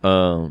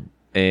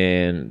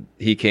 And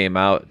he came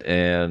out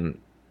and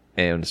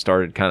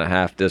started kind of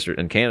half disrespect.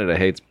 And Canada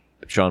hates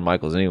Shawn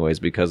Michaels anyways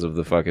because of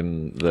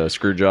the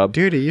screw job.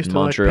 Dude, he used in to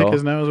like Montreal. pick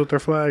his nose with their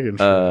flag and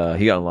shit.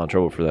 He got in a lot of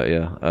trouble for that.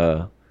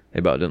 Yeah, they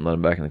about didn't let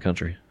him back in the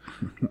country.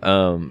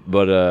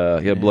 But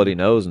he had bloody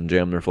nose and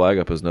jammed their flag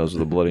up his nose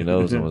with a bloody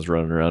nose and was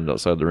running around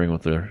outside the ring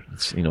with their.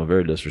 It's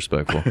very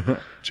disrespectful.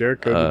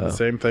 Jericho did the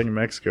same thing in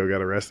Mexico,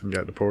 got arrested and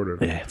got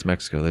deported. Yeah, it's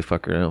Mexico. They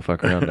don't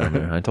fuck around down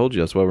there. I told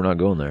you that's why we're not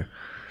going there.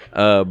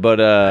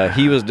 But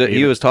he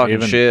was talking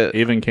shit.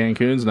 Even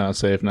Cancun's not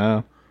safe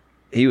now.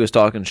 He was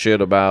talking shit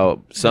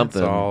about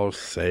something, It's all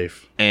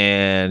safe.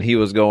 and he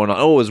was going on.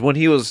 Oh, it was when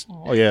he was.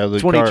 Oh yeah,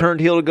 It's when he turned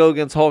heel to go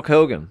against Hulk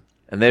Hogan.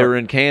 And they were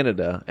in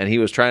Canada, and he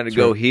was trying to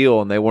go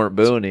heel, and they weren't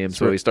booing him,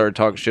 so he started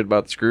talking shit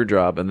about the screw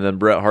job, and then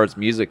Bret Hart's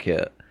music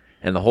hit,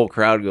 and the whole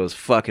crowd goes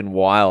fucking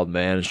wild,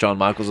 man, and Shawn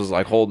Michaels is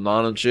like holding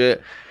on and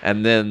shit,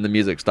 and then the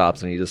music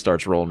stops, and he just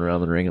starts rolling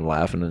around the ring and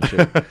laughing and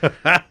shit.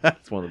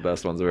 It's one of the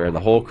best ones I've ever heard. The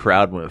whole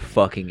crowd went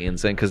fucking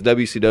insane, because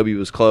WCW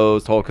was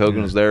closed, Hulk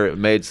Hogan was there, it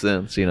made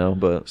sense,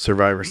 but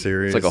Survivor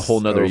Series. it's like a whole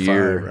nother 05,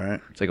 year.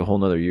 right? It's like a whole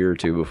nother year or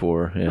two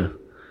before, yeah.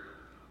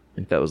 I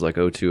think that was like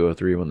 02,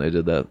 03 when they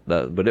did that.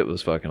 But it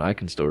was fucking. I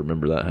can still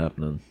remember that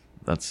happening.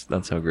 That's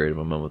how great of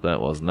a moment that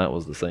was, and that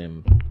was the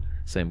same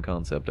Same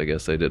concept, I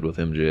guess they did with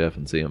MJF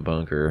and CM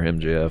Punk, or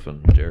MJF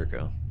and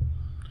Jericho.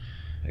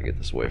 I get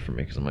this away from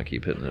me because I'm going to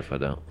keep hitting it if I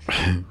don't.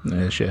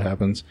 Yeah, shit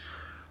happens.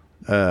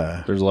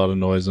 There's a lot of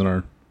noise in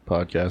our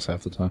podcast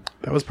half the time.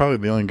 That was probably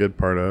the only good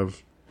part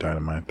of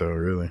Dynamite, though,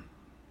 really.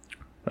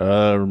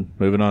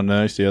 Moving on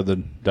next, you have the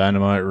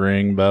Dynamite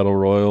Ring Battle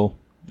Royal.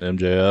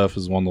 MJF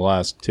has won the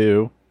last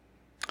two.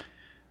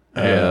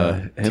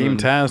 Team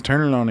Taz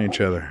turning on each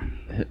other.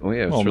 Well,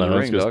 yeah, it's Well, for the no,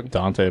 it's ring, just dog.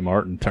 Dante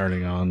Martin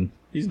turning on.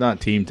 He's not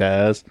Team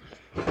Taz.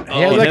 He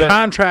has a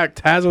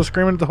contract. Taz was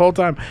screaming the whole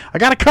time, I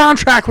got a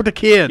contract with the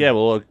kid. Yeah,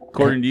 well,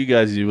 according to you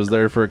guys, he was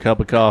there for a cup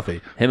of coffee.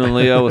 Him and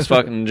Leo was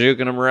fucking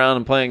juking him around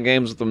and playing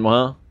games with them,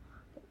 huh?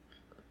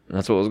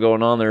 That's what was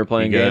going on. They were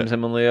playing You got games,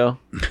 him and Leo.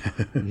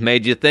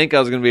 Made you think I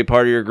was going to be a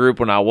part of your group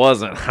when I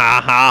wasn't.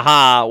 Ha ha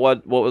ha.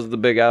 What was the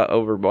big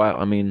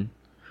I mean,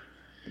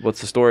 what's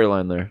the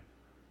storyline there?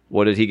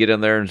 What did he get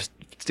in there and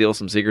steal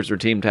some secrets for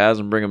Team Taz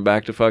and bring him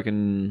back to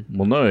fucking...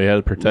 Well, no, he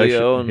had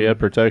protection. He had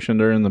protection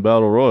during the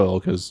Battle Royal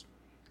because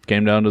it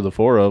came down to the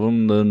four of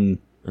them. Then,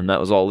 and that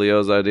was all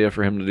Leo's idea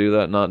for him to do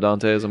that, not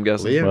Dante's, I'm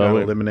guessing. Leo Well,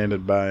 got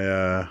eliminated by...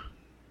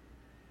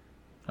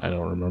 I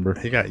don't remember.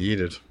 he got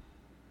yeeted.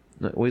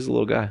 No, he's a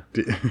little guy.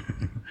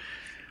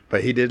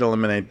 But he did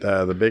eliminate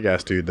the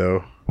big-ass dude,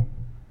 though.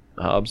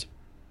 Hobbs.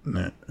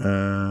 Yeah,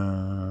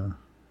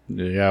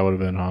 it would have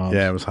been Hobbs.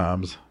 Yeah, it was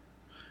Hobbs.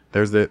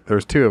 There's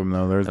two of them,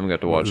 though. I haven't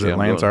got to watch was the it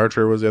Lance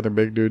Archer was the other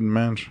big dude in the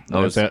match?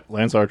 Oh,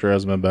 Lance Archer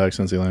hasn't been back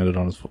since he landed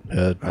on his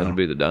head. That'd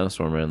be the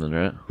Dinosaur Man then,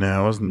 right?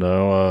 No, it wasn't.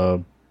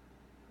 No,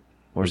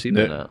 Where's he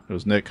Nick, been at? it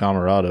was Nick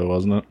Camarado,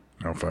 wasn't it?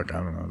 Oh, fuck, I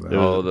don't know. It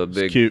was- the it was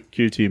big...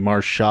 QT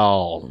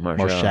Marshall.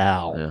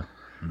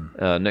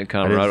 Yeah. Nick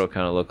Camarado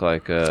kind of looked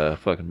like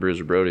fucking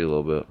Bruiser Brody a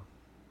little bit.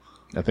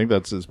 I think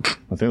that's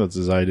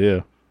his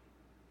idea.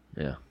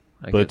 Yeah.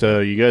 But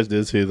you guys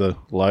did see the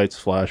lights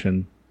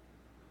flashing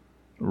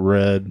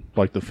red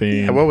like the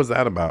Fiend. Yeah, what was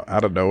that about?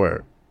 Out of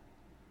nowhere.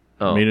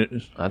 Oh, I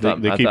mean,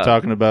 they keep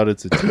talking about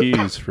it's a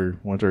tease for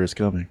Winter is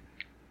Coming.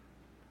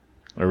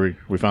 Are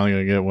we finally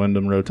gonna get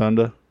Wyndham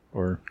Rotunda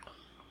or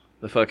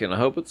the fucking... I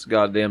hope it's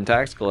goddamn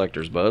tax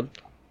collectors, bud.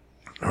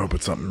 I hope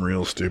it's something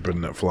real stupid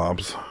and it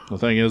flops. the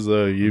thing is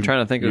you? I'm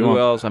trying to think of who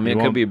else. I mean,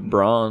 it could be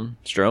Braun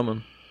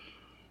Strowman.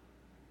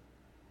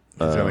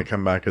 He's gonna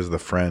come back as the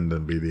friend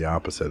and be the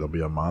opposite. It'll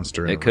be a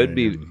monster. in It the could ring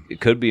be. and- It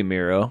could be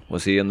Miro.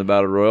 Was he in the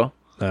Battle Royal?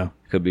 No.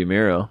 Could be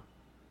Miro.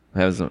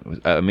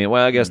 I mean,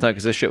 well, I guess not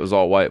because this shit was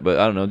all white. But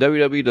I don't know.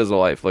 WWE does a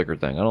light flicker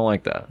thing. I don't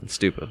like that. It's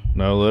stupid.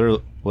 No,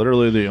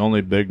 literally the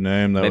only big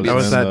name that Maybe That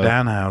was was in that the,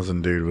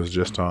 Danhausen dude was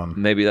just on.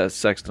 Maybe that's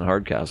Sexton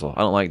Hardcastle. I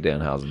don't like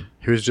Danhausen.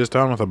 He was just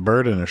on with a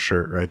bird in his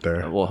shirt right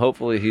there. Well,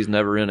 hopefully he's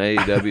never in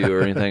AEW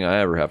or anything I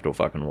ever have to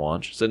fucking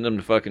watch. Send him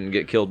to fucking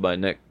get killed by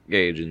Nick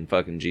Gage in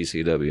fucking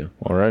GCW.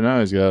 Well, right now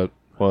he's got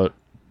what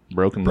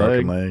broken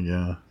Broken leg, leg,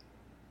 yeah.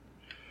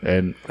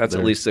 and That's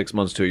at least 6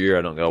 months to a year.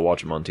 I don't gotta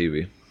watch him on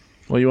TV.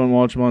 Well, you wouldn't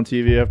watch him on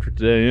TV after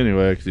today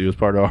anyway because he was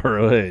part of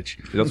ROH.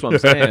 That's what I'm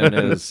saying.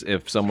 Is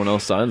if someone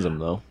else signs him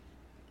though.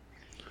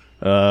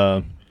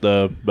 The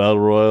Battle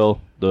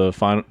Royal, the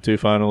two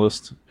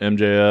finalists,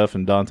 MJF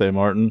and Dante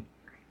Martin,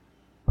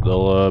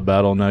 they'll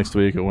battle next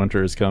week at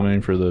Winter is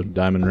Coming for the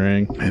Diamond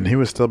Ring. And he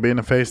was still being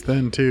a face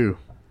then too.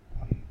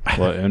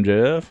 What,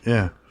 MJF?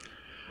 Yeah.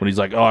 When he's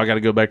like, oh, I got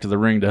to go back to the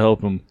ring to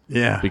help him.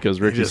 Yeah. Because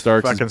He Ricky just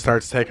Starks fucking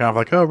starts taking off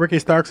like, oh, Ricky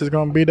Starks is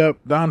gonna beat up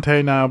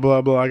Dante now,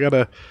 blah blah. I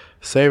gotta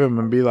save him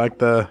and be like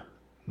the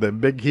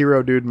big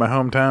hero dude in my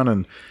hometown.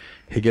 And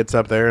he gets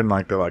up there and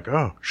like they're like,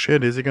 oh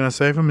shit, is he gonna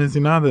save him? Is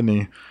he not? Then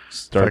he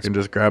starts fucking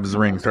just grabs his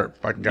ring, start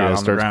fucking on the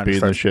starts ground,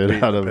 beating the starts shit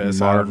beating out the of piss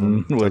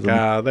Martin It's with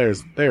like,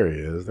 him. there he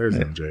is. There's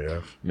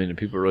MJF. I mean, did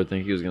people really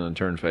think he was going to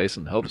turn face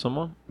and help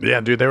someone?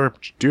 Yeah, dude,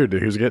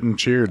 he was getting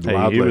cheered Hey,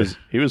 loudly.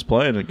 he was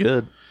playing it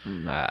good.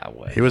 Nah,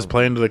 way. He was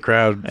playing to the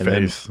crowd And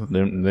face.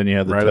 then you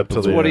had the Right up to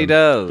typical, the That's what he end.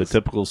 does. the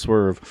typical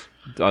swerve.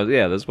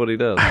 Yeah, that's what he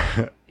does.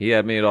 He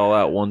had me at all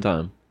out one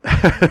time.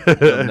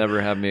 He'll never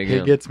have me He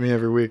again. gets me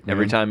every week.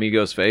 Every man. time he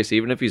goes face,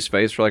 even if he's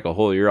face for like a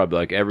whole year, I'll be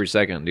like, every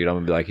second, dude, I'm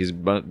going to be like, he's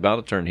about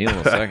to turn heel in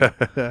a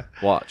second.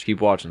 Watch.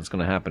 Keep watching. It's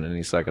going to happen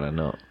any second, I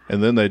know it.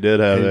 And then they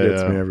did have He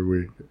gets me a every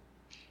week.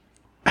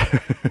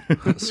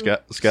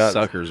 Scott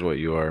Sucker's what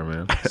you are,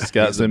 man.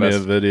 Scott He's the sent me a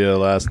best. video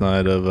last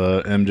night of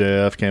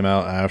MJF came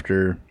out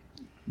after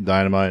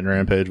Dynamite and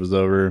Rampage was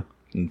over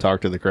and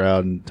talked to the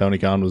crowd, and Tony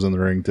Khan was in the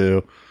ring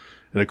too.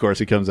 And of course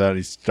he comes out and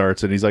he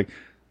starts and he's like,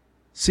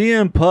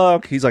 CM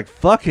Punk. He's like,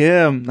 fuck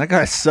him. That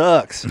guy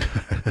sucks.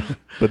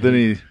 But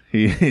then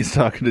he's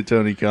talking to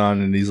Tony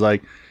Khan and he's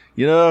like,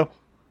 you know,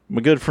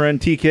 my good friend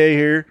TK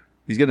here,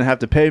 he's going to have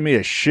to pay me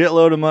a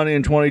shitload of money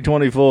in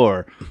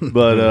 2024.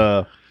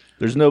 But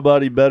there's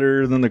nobody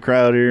better than the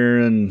crowd here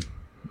in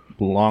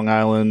Long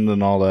Island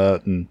and all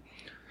that. And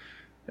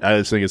I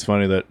just think it's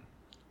funny that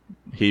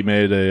he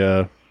made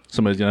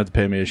somebody's going to have to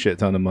pay me a shit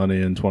ton of money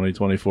in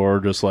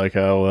 2024, just like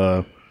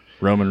how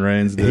Roman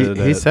Reigns did.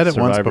 He at said it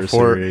once Survivor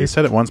before. Series. He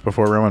said it once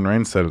before Roman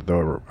Reigns said it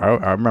though.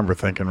 I remember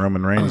thinking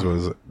Roman Reigns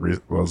was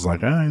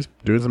like, he's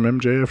doing some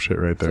MJF shit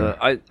right there.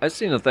 So I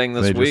seen a thing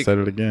this They week, just said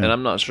it again. and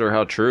I'm not sure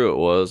how true it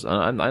was.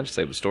 I just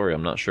saved the story.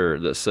 I'm not sure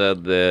that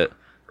said that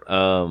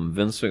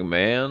Vince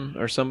McMahon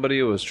or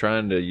somebody was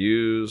trying to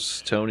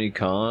use Tony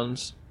Khan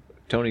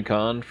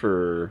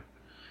for.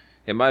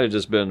 It might have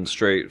just been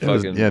straight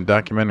fucking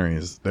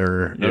documentaries.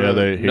 They're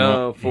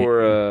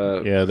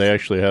they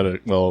actually had a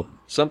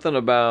something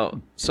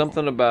about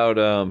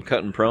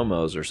cutting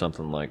promos or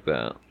something like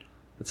that.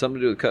 It's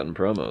something to do with cutting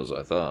promos,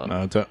 I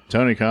thought.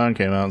 Tony Khan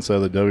came out and said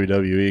that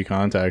WWE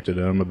contacted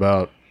him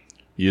about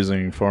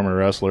using former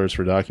wrestlers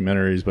for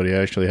documentaries, but he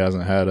actually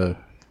hasn't had a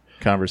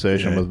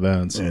conversation with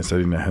Vince. Yeah, he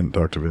said he hadn't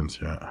talked to Vince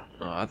yet.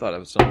 Oh, I thought it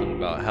was something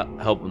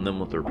about helping them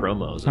with their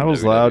promos. That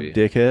was loud,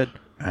 dickhead.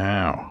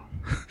 Ow.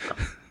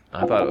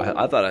 I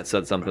thought I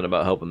said something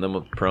about helping them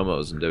with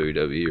promos in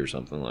WWE or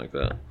something like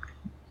that.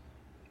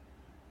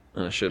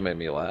 And it should have made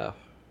me laugh.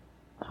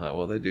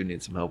 Well, they do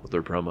need some help with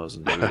their promos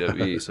in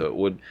WWE,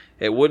 so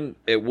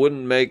it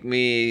wouldn't make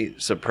me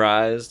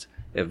surprised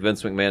if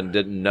Vince McMahon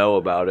didn't know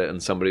about it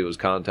and somebody was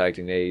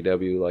contacting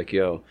AEW like,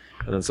 yo,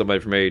 and then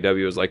somebody from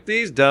AEW was like,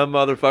 these dumb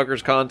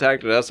motherfuckers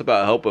contacted us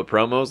about help with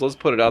promos. Let's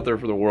put it out there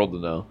for the world to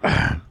know.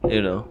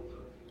 You know.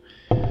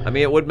 I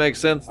mean, it would make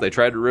sense. They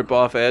tried to rip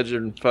off Edge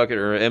and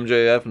or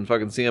MJF and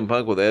fucking CM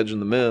Punk with Edge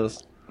and The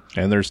Miz.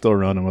 And they're still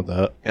running with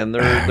that. And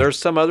there's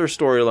some other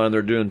storyline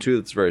they're doing too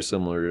that's very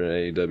similar to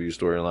an AEW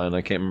storyline.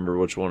 I can't remember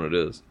which one it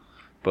is.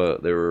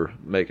 But they were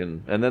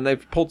making... And then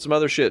they've pulled some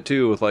other shit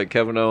too with like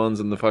Kevin Owens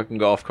and the fucking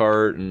golf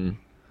cart and...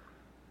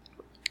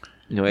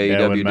 You know,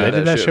 AEW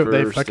did that shit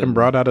They first, fucking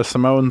brought out a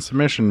Samoan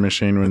submission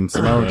machine when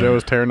Samoa Joe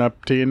was tearing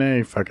up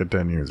TNA fucking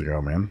 10 years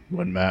ago, man.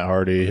 When Matt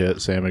Hardy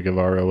hit Sammy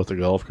Guevara with the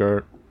golf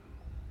cart.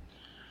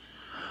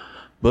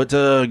 But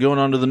going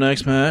on to the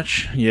next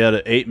match, you had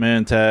an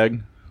 8-man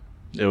tag.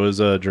 It was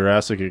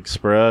Jurassic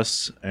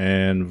Express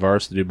and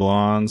Varsity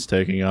Blondes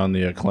taking on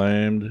the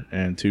Acclaimed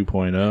and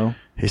 2.0.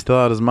 He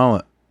still had his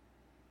mullet.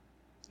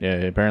 Yeah,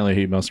 apparently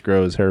he must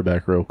grow his hair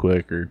back real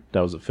quick, or that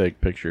was a fake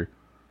picture.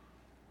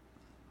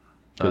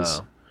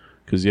 Because,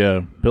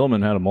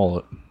 Pillman had a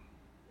mullet.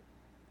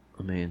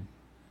 I mean,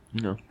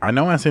 you know. I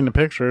know I seen the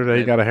picture that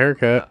he got a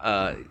haircut.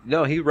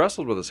 No, he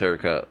wrestled with his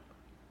haircut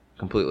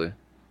completely.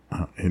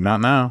 Not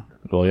now.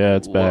 Well, yeah,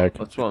 it's back.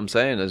 That's what I'm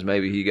saying is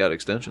maybe he got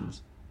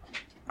extensions.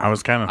 I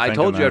was kind of I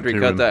told you after he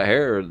cut that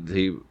hair,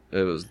 dude,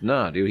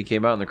 he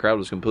came out and the crowd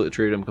was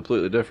treated him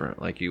completely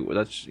different. Like, what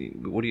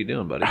are you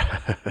doing, buddy?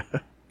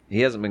 He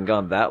hasn't been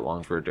gone that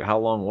long how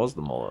long was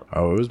the mullet?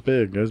 Oh, it was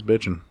big. It was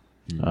bitching.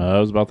 It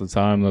was about the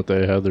time that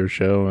they had their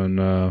show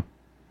in,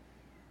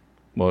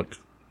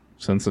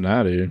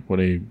 Cincinnati, when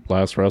he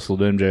last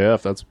wrestled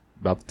MJF. That's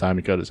about the time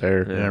he cut his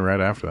hair. Yeah,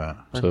 right after that.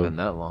 It's been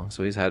that long.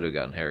 So he's had to have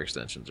gotten hair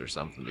extensions or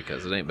something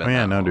because it ain't been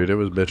that long. long. Dude, it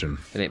was bitching.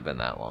 It ain't been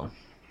that long.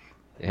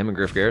 Him and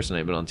Griff Garrison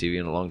ain't been on TV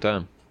in a long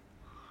time.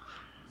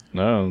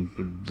 No,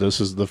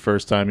 this is the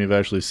first time you've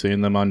actually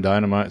seen them on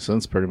Dynamite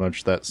since pretty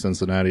much that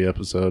Cincinnati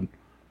episode.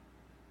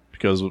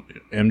 Because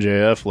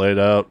MJF laid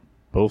out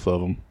both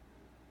of them.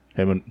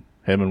 Him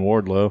and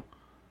Wardlow.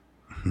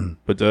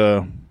 But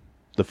the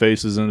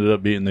faces ended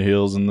up beating the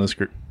heels in this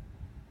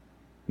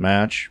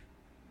match.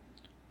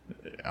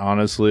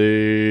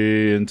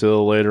 Honestly,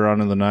 until later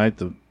on in the night,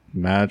 the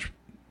match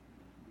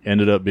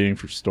ended up being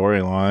for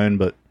storyline,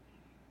 but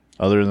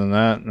other than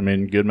that, I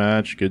mean, good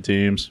match, good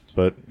teams,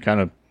 but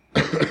kind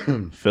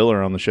of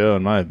filler on the show,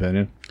 in my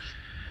opinion.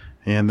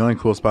 Yeah, and the only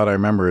cool spot I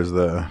remember is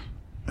the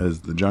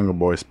Jungle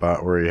Boy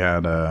spot where he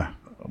had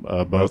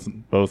both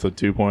a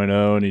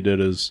 2.0 and he did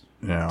his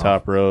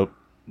top rope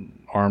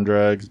arm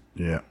drags.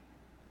 Yeah,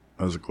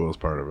 that was the coolest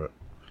part of it.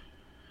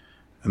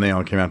 And they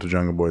all came out to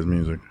Jungle Boy's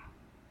music.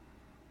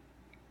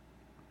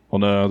 Well,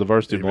 no, the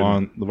Varsity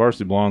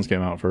Blondes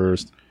came out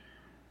first.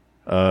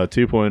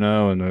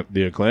 2.0 and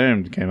the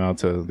Acclaimed came out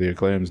to the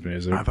Acclaimed's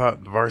music. I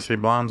thought the Varsity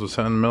Blondes was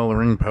sitting in the middle of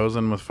the ring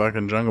posing with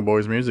fucking Jungle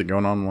Boy's music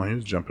going on while he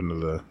was jumping to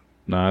the...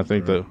 No, I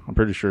think I'm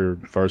pretty sure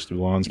Varsity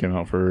Blondes came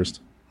out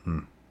first.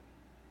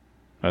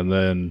 And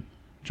then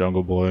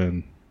Jungle Boy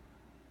and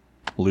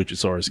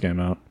Luchasaurus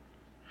came out.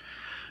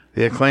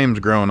 The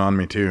Acclaimed's growing on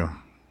me, too.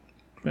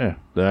 Yeah,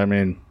 I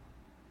mean...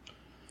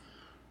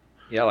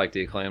 Yeah, I like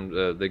the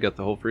Acclaimed. They got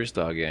the whole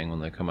freestyle gang when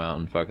they come out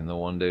and fucking the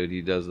one dude,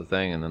 he does the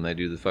thing, and then they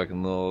do the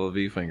fucking little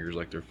V fingers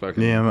like they're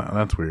fucking... Yeah,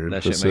 that's weird.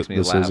 That shit makes me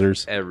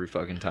laugh every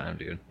fucking time,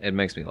 dude. It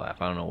makes me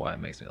laugh. I don't know why it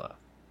makes me laugh.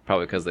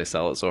 Probably because they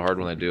sell it so hard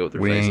when they do it with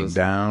their faces. We ain't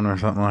down or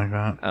something like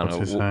that. I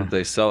don't know.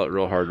 They sell it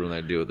real hard when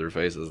they do it with their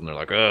faces, and they're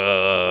like,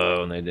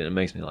 oh, and it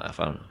makes me laugh.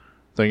 I don't know.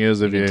 Thing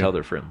is, if you tell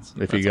their friends,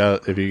 if you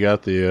got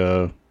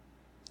the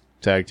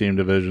tag team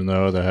division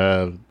though, that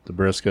have the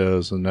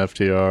Briscoes and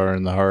FTR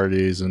and the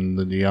Hardys and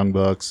the Young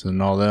Bucks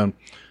and all them,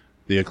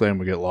 the Acclaim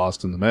would get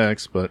lost in the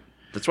mix. But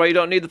that's why you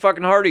don't need the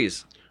fucking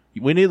Hardys.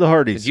 We need the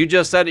Hardys. You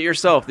just said it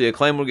yourself. The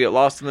Acclaim will get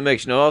lost in the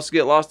mix. You know who else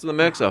get lost in the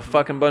mix? A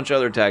fucking bunch of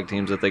other tag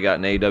teams that they got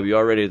in AEW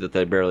already that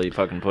they barely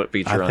fucking feature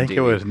on TV. I think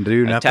it would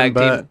do nothing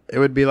but it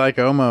would be like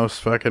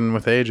almost fucking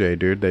with AJ,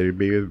 dude. They'd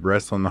be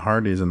wrestling the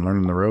Hardys and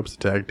learning the ropes of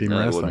tag team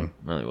wrestling.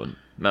 No, they wouldn't.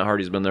 Matt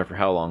Hardy's been there for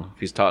how long? If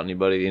he's taught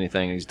anybody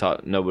anything, he's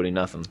taught nobody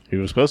nothing. He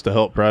was supposed to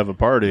help Private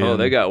Party. Oh,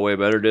 they got way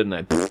better,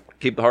 didn't they?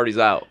 Keep the Hardys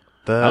out.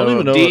 I don't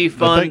even know.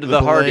 Defund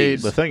the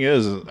Hardys. The thing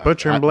is,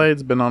 Butcher and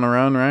Blade's been on a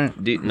run, right?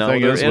 The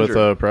thing is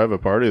with Private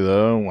Party,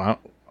 though, wow,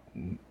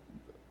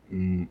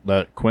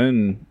 that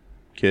Quinn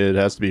kid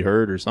has to be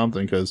hurt or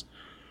something because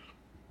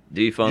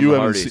defund the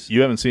Hardys.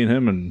 You haven't seen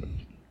him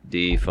in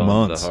defund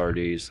months. The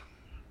Hardys.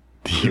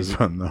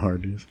 Defund the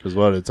Hardys. Because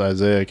what? It's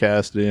Isaiah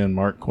Cassidy and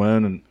Mark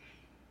Quinn, and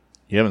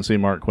you haven't seen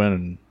Mark Quinn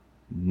in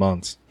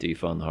months.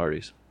 Defund the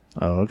Hardys.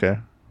 Oh, okay.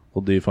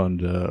 We'll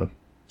defund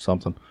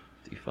something.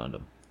 Defund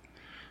them.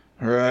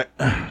 All right.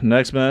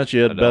 Next match,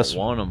 you had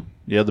want them.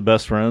 You had the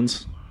best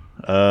friends.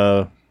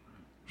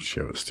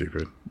 Shit was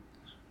stupid.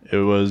 It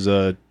was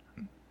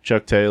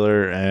Chuck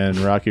Taylor and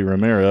Rocky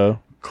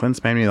Romero.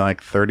 Clint's made me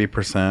like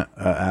 30%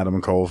 Adam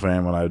Cole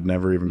fan when I'd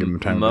never even given him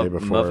time the day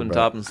before. Muffin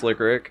Top and Slick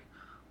Rick.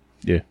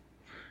 Yeah.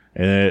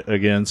 And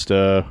against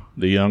the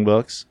Young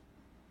Bucks.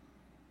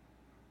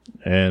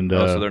 And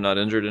so they're not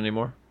injured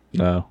anymore?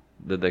 No.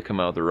 Did they come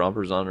out with their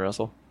rompers on and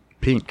wrestle?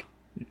 Pink.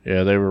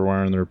 Yeah, they were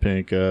wearing their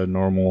pink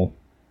normal.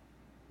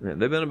 Yeah,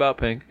 they've been about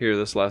pink here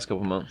this last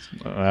couple months.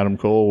 Adam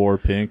Cole wore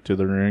pink to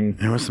the ring.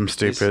 It was some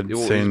stupid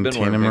he's saying been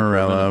Tina wearing pink for a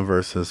Morella minute.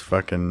 versus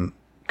fucking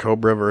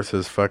Cobra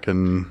versus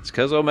fucking. It's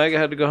because Omega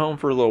had to go home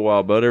for a little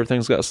while, but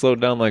everything's got slowed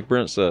down like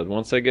Brent said.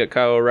 Once they get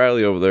Kyle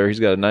O'Reilly over there,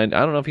 he's got a 90. I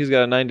don't know if he's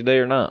got a 90-day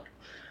or not.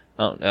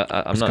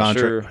 I'm not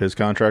sure. His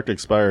contract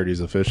expired. He's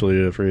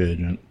officially a free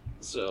agent.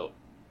 So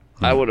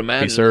I would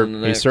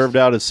imagine He served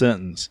out his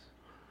sentence.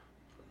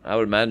 I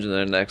would imagine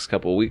in the next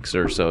couple of weeks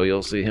or so,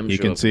 you'll see him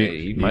show up.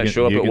 He might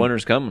show up at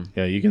Winter's Coming.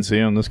 Yeah, you can see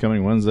him this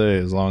coming Wednesday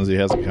as long as he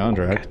has a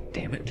contract. God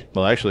damn it.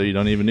 Well, actually, you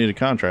don't even need a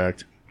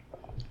contract.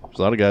 There's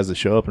a lot of guys that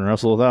show up and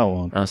wrestle without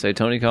one. I'll say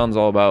Tony Khan's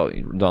all about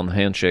on the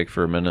handshake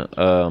for a minute.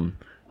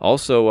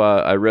 Also,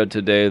 I read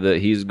today that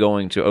he's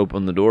going to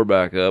open the door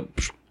back up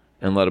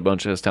and let a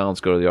bunch of his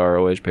talents go to the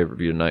ROH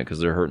pay-per-view tonight because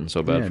they're hurting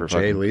so bad for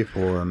Jay fucking...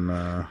 Lethal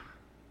and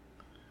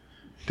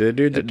the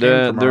dude that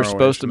came from There's ROH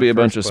supposed to in be the a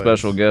bunch first of place.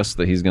 special guests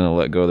that he's going to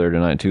let go there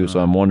tonight too.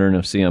 So I'm wondering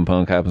if CM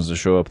Punk happens to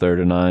show up there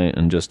tonight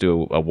and just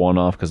do a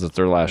one-off because it's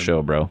their last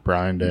show, bro.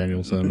 Brian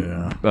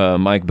Danielson. Yeah.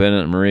 Mike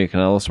Bennett and Maria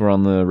Kanellis were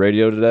on the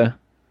radio today,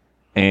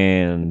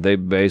 and they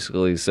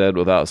basically said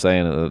without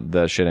saying it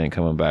that shit ain't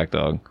coming back,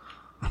 dog.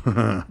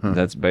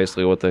 That's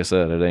basically what they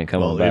said. It ain't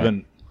coming back.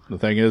 Even the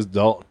thing is,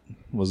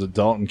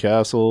 Dalton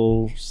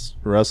Castle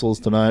wrestles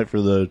tonight for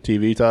the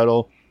TV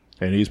title,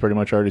 and he's pretty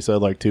much already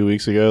said like 2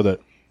 weeks ago that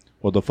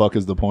what the fuck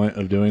is the point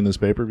of doing this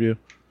pay-per-view?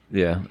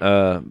 Yeah,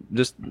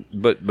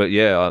 but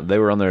yeah, they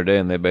were on there today,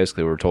 and they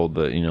basically were told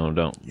that You don't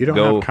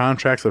go, have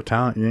contracts of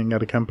talent. You ain't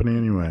got a company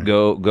anyway.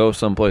 go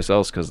someplace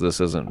else because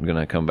this isn't going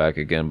to come back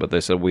again. But they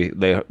said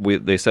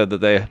they said that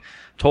they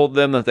told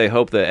them that they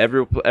hope that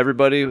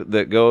everybody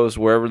that goes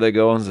wherever they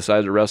go and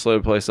decides to wrestle at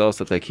a place else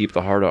that they keep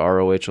the heart of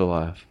ROH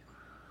alive.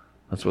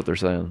 That's what they're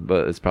saying,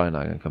 but it's probably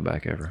not going to come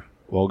back ever.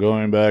 Well,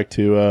 going back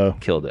to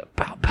Killed it.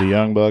 Pow, pow. the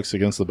Young Bucks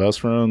against the Best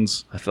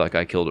Friends. I feel like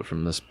I killed it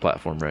from this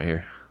platform right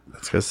here.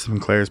 That's because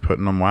Sinclair's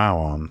putting them WoW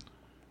on.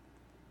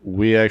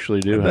 We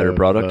actually do A better have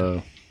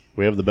product?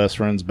 We have the Best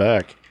Friends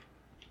back.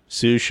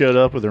 Sue showed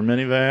up with her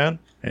minivan,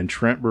 and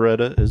Trent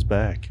Beretta is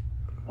back.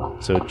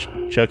 So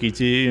Chucky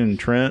T and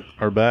Trent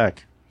are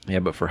back. Yeah,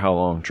 but for how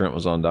long? Trent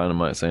was on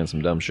Dynamite saying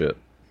some dumb shit.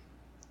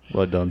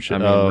 What dumb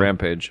shit? I mean,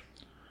 Rampage.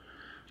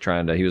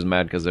 He was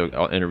mad because the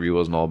interview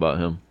wasn't all about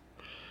him.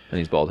 And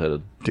he's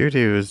bald-headed. Dude,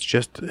 he was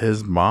just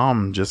his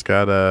mom just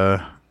got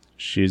a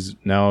She's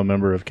now a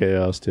member of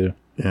Chaos too.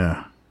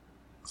 yeah.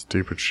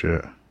 Stupid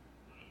shit.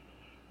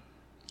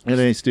 It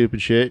ain't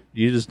stupid shit.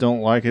 You just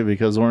don't like it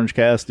because Orange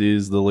Cassidy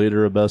is the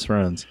leader of Best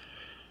Friends.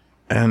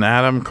 And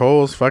Adam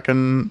Cole's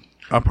fucking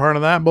a part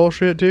of that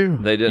bullshit too.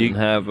 They didn't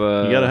have...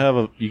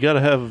 You gotta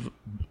have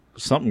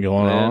something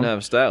going They on. didn't have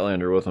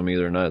Statlander with them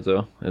either night,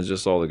 though. It's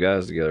just all the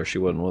guys together. She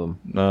wasn't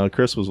with them.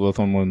 Chris was with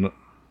them when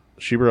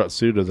she brought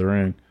Sue to the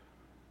ring.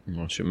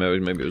 Well,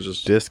 maybe it was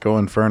just... Disco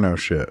Inferno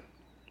shit.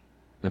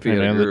 If you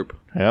had a group.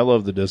 Hey, I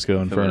love the Disco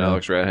Him and Inferno.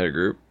 Alex Rat had a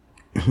group.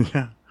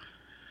 Yeah.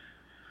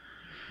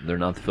 They're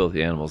not the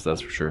filthy animals,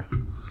 that's for sure.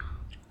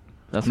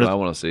 That's what I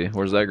want to see.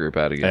 Where's that group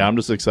at again? Hey, I'm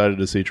just excited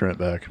to see Trent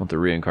back. I want the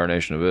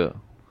reincarnation of it.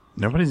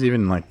 Nobody's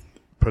even like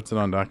puts it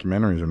on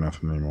documentaries or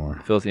nothing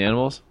anymore. Filthy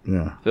animals?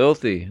 Yeah.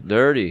 Filthy,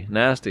 dirty,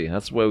 nasty.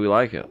 That's the way we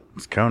like it.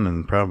 It's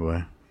Conan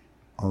probably.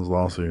 All those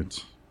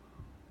lawsuits.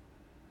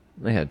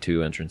 They had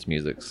 2 entrance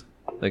musics.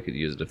 They could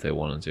use it if they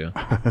wanted to.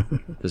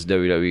 This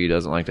WWE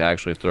doesn't like to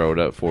actually throw it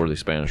up for the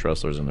Spanish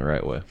wrestlers in the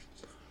right way.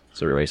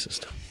 It's a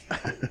racist.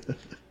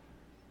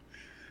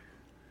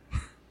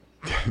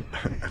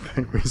 I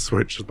think we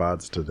switched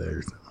spots today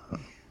or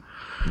something.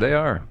 They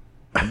are.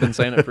 I've been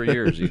saying it for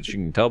years. You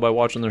can tell by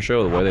watching their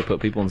show the way they put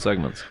people in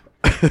segments.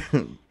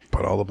 Put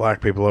Put all the black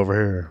people over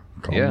here.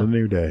 Call Yeah. them the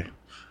New Day.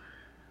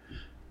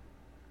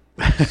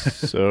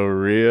 So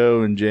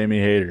Rio and Jamie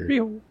Hayter.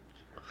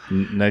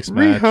 Next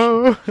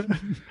match.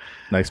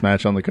 Next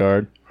match on the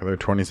card. For their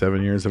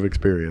 27 years of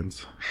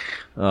experience.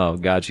 Oh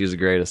God, she's the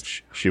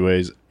greatest. She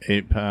weighs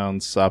 8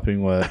 pounds,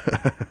 sopping wet.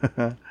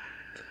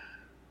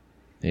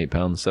 8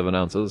 pounds 7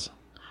 ounces.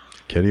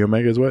 Kenny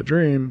Omega's wet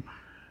dream.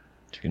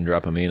 She can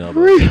drop a mean elbow.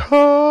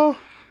 Rio.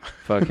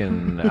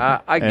 Fucking, I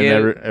And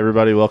get it.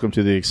 everybody, welcome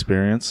to the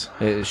experience.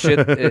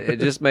 It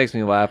just makes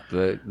me laugh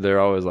that they're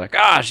always like,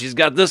 she's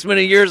got this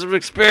many years of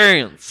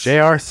experience.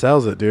 JR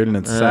sells it, dude, and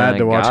it's sad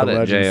to watch a got it,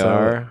 legend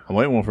sell it. JR. I'm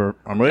waiting for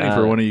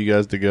one of you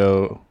guys to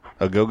go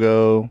a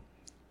go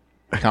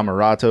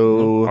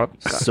Camarato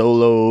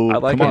solo. I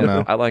like Come on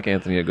now. I like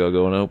Anthony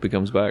Ogogo, and I hope he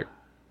comes back.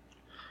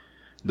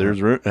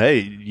 There's room. Hey,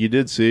 you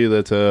did see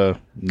that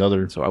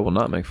another. So I will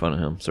not make fun of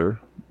him, sir.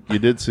 You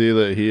did see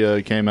that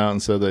he came out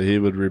and said that he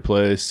would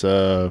replace.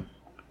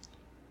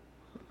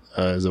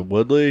 Is it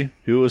Woodley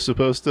who was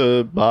supposed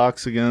to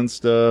box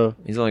against?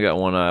 He's only got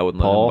one eye. I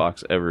wouldn't let Paul? him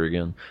box ever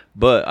again.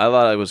 But I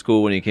thought it was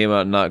cool when he came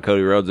out and knocked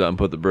Cody Rhodes out and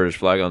put the British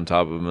flag on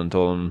top of him and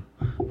told him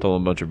a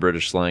bunch of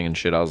British slang and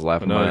shit. I was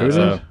laughing my ass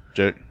off.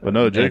 Jake.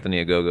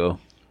 Anthony Ogogo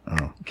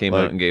Oh. came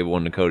out and gave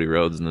one to Cody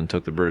Rhodes and then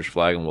took the British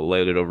flag and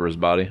laid it over his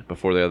body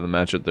before they had the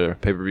match at their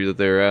pay-per-view that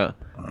they were at,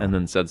 and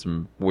then said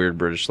some weird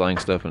British slang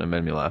stuff, and it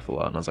made me laugh a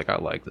lot. And I was like, I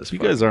like this. You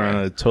guys are on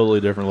a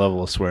totally different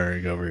level of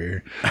swearing over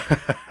here.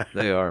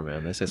 They are,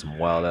 man. They say some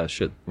wild-ass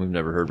shit we've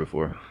never heard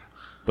before.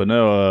 But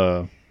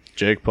no,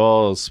 Jake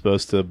Paul is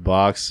supposed to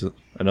box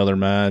another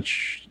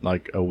match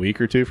like a week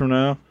or two from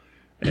now,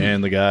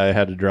 and the guy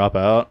had to drop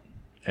out,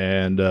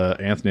 and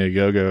Anthony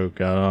Ogogo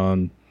got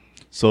on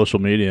social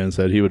media and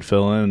said he would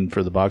fill in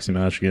for the boxing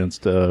match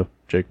against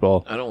Jake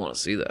Paul. I don't want to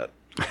see that.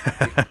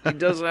 He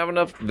doesn't have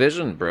enough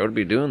vision, bro, to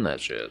be doing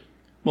that shit.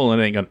 Well,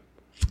 it ain't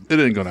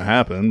gonna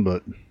happen,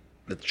 but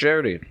It's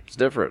charity. It's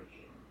different.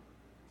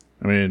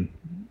 I mean,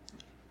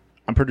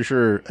 I'm pretty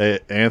sure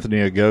Anthony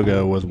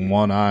Ogogo with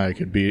one eye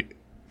could beat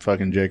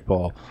fucking Jake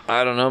Paul.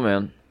 I don't know,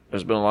 man.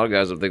 There's been a lot of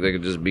guys that think they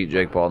could just beat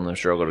Jake Paul and then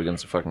struggled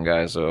against a fucking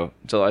guy. So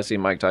until I see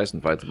Mike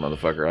Tyson fight the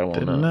motherfucker, I don't want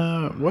to Didn't,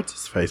 know. what's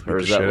his face beat Or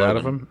the is that shit out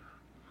of Logan? him?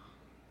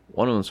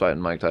 One of them's fighting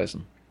Mike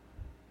Tyson.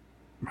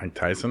 Mike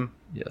Tyson?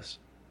 Yes.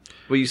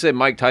 Well, you say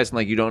Mike Tyson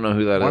like you don't know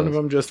who that is. One of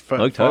them just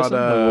Mike fought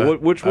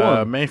Tyson? Which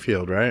one?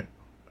 Mayfield, right?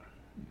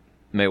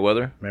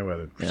 Mayweather?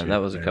 Mayweather. Yeah, Shit, that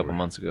was a couple Mayweather.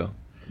 months ago.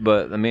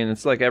 But, I mean,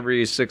 it's like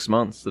every 6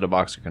 months that a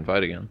boxer can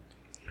fight again.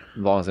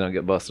 As long as they don't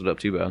get busted up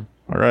too bad.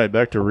 All right,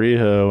 back to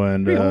Riho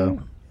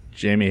and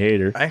Jamie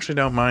Hayter. I actually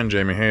don't mind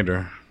Jamie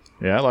Hayter.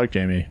 Yeah, I like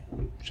Jamie.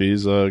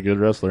 She's a good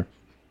wrestler.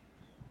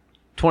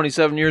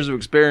 27 years of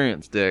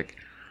experience, Dick.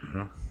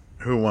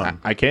 Who won?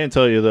 I can't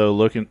tell you though.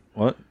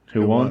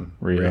 Who won?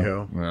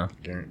 Riho.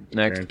 Yeah.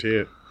 Next. Guarantee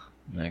it.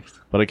 Next.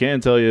 But I can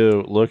tell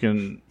you,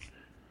 looking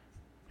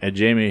at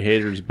Jamie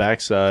Hayter's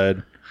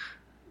backside,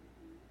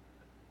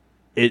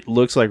 it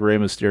looks like Rey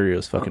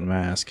Mysterio's fucking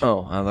mask.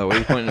 Oh, I thought, what are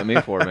you pointing at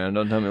me for, man?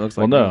 Don't tell me it looks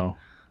Well, like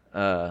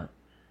no. me.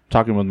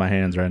 Talking with my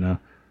hands right now.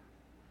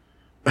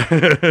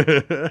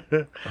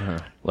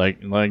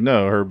 Like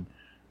no,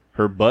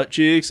 her butt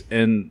cheeks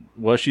and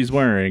what she's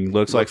wearing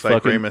looks like Rey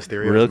fucking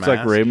Mysterio's looks like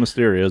mask. Rey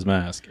Mysterio's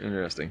mask.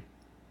 Interesting.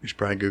 You should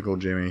probably Google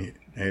Jamie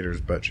Hayter's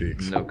butt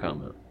cheeks. No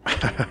comment.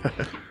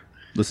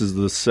 This is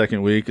the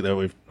second week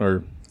that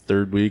or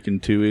third week in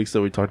 2 weeks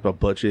that we talked about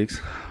butt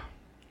cheeks.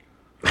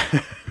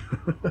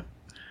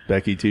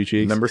 Becky two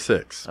cheeks. Number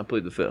 6. I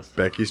plead the fifth.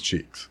 Becky's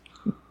cheeks.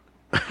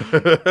 And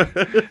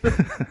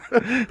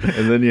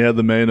then you had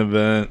the main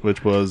event,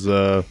 which was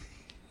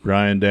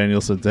Bryan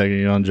Danielson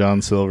taking on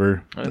John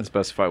Silver. I didn't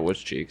specify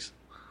which cheeks.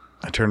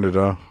 I turned it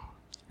off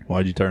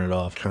Why'd you turn it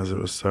off? because it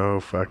was so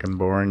fucking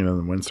boring. And then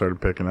the wind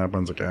started picking up. I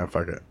was like,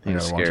 fuck it. He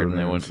was gotta watch scared and the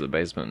they went news. to the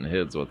basement and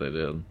hid's what they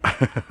did.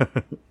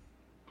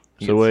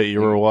 So wait,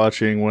 you were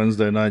watching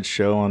Wednesday night's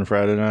show on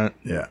Friday night?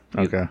 Yeah.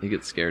 Okay. He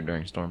gets scared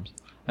during storms.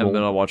 I haven't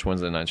been able to watch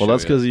Wednesday night show Well,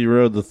 that's yet. because he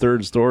rode the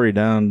third story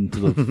down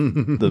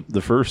to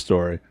the first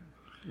story.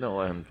 No,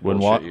 I'm When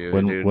bullshit Wa- you,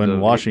 when- dude. when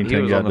Washington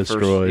he was got on the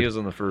destroyed. he was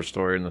on the first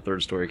story, and the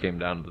third story came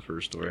down to the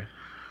first story.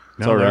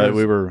 It's all right.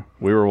 We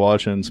were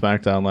watching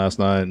SmackDown last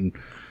night, and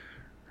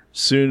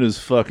soon as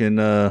fucking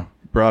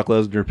Brock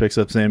Lesnar picks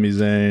up Sami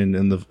Zayn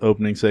in the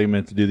opening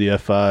segment to do the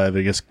F5,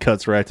 it just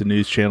cuts right to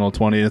News Channel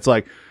 20. And it's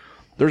like,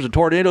 there's a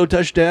tornado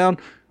touchdown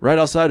right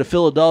outside of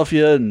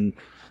Philadelphia and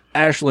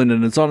Ashland,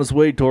 and it's on its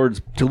way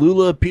towards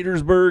Tallulah,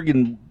 Petersburg,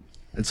 and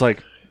it's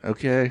like,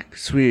 okay,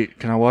 sweet.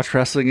 Can I watch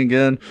wrestling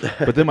again?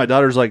 But then my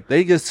daughter's like,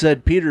 they just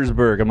said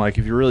Petersburg. I'm like,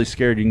 if you're really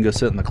scared, you can go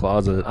sit in the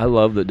closet. I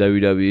love that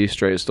WWE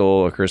straight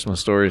stole a Christmas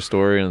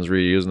story and is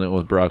reusing it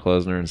with Brock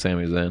Lesnar and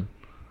Sami Zayn.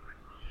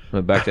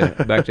 But back to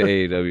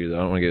AEW. Though. I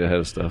don't want to get ahead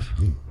of stuff.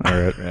 All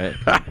right.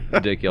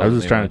 Right? Dick yells I was at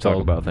just me trying when to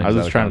talk about things. I was out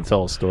just of trying to context.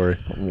 tell a story.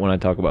 When I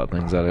talk about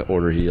things out of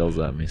order, he yells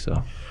at me.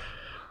 So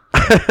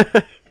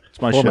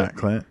It's my Format, show.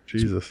 Clint.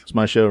 Jesus. It's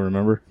my show.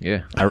 Remember,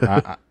 yeah,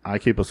 I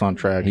keep us on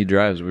track. he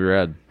drives. We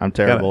rad. I'm You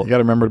gotta terrible.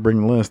 remember to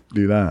bring the list.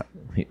 Do that.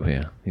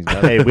 He's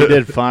got Hey, we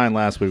did fine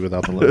last week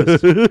without the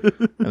list.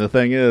 And the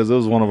thing is, it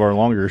was one of our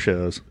longer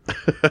shows.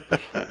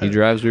 He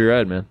drives we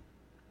ride, man.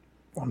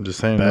 I'm just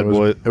saying, Bad it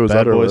was bad boys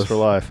Utterless. for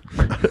life.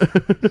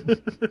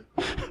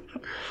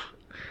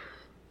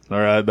 All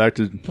right, back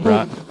to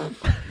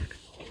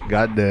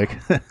got dick.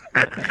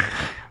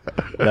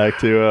 Back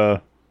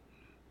to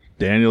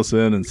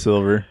Danielson and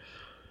Silver.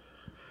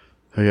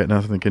 I got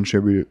nothing to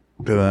contribute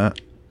to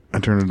that. I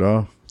turned it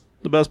off.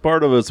 The best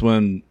part of it's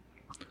when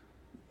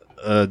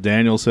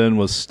Danielson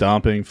was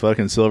stomping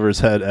fucking Silver's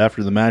head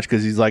after the match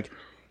because he's like,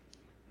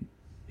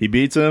 he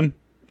beats him,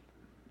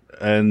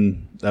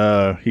 and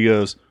he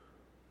goes,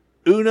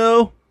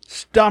 Uno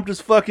stomped his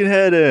fucking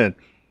head in.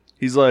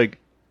 He's like,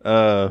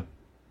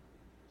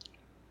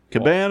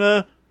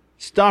 Cabana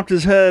stomped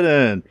his head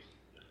in.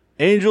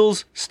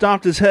 Angels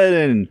stomped his head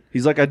in.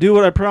 He's like, I do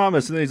what I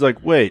promised. And then he's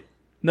like, wait,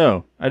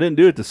 no, I didn't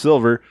do it to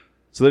Silver.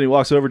 So then he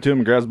walks over to him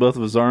and grabs both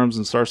of his arms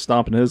and starts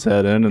stomping his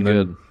head in. And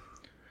Good.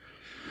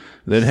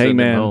 then Send him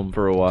Hangman home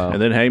for a while.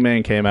 and then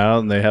Hangman came out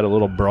and they had a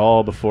little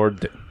brawl before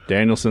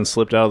Danielson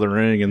slipped out of the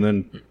ring. And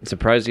then,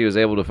 Surprised he was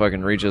able to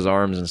fucking reach his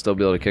arms and still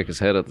be able to kick his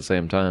head at the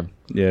same time.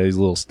 yeah, he's a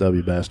little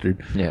stubby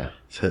bastard. Yeah.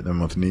 It's hitting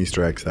him with knee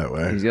strikes that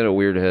way. He's got a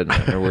weird head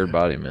and a weird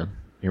body, man.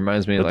 He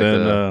reminds me of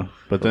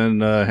But then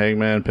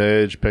Hangman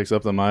Page picks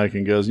up the mic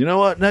and goes, you know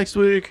what, next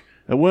week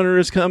a winter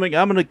is coming.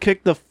 I'm going to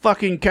kick the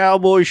fucking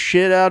cowboy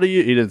shit out of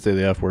you. He didn't say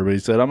the F word, but he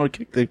said, I'm going to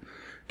kick the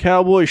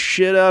cowboy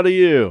shit out of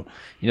you.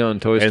 You know, in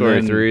Toy And Story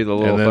then- 3, the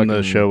little and then fucking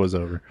the show was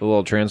over. the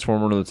little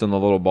transformer that's in the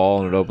little ball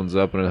and it opens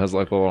up and it has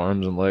like little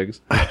arms and legs.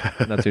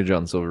 That's who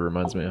John Silver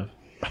reminds me of.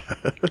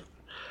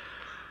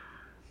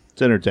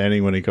 It's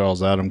entertaining when he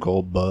calls Adam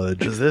Cole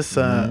Budge. Is this,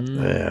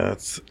 yeah,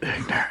 it's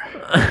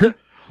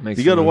Makes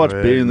You got to him- watch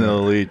Being the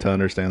Elite to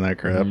understand that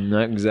crap.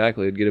 Not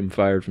exactly. It'd get him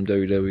fired from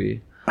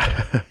WWE.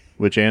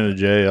 Which Anna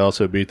Jay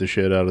also beat the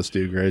shit out of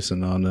Stu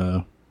Grayson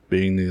on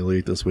Being the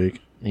Elite this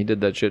week. He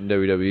did that shit in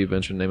WWE.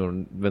 Vince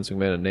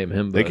McMahon and name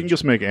him. They Budge. can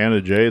just make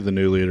Anna Jay the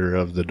new leader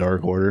of the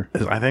Dark Order.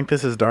 I think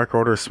this is Dark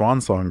Order's swan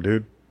song,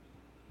 dude.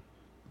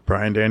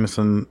 Brian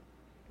Danielson.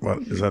 What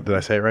is that? Did I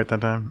say it right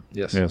that time?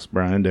 Yes. Yes,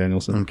 Brian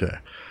Danielson.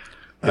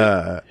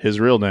 Okay. His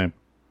real name.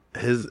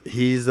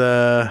 He's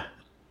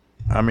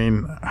I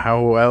mean,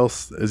 how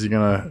else is he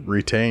gonna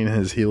retain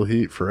his heel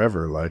heat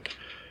forever? Like,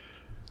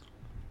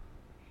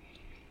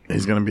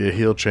 he's gonna be a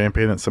heel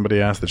champion that somebody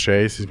has to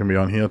chase. He's gonna be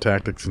on heel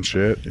tactics and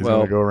shit. He's Well-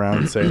 gonna go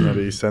around saying that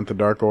he sent the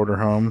Dark Order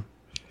home.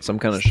 Some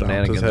kind of Stomped his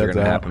shenanigans are heads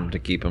going to out. happen to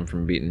keep him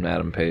from beating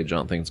Adam Page. I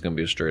don't think it's going to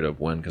be a straight up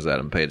win because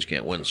Adam Page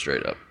can't win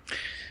straight up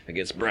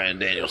against Bryan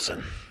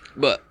Danielson.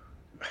 But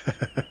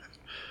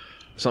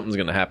something's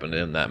going to happen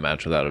in that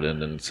match without it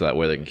ending, so that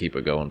way they can keep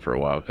it going for a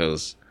while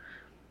because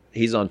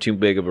he's on too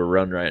big of a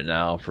run right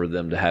now for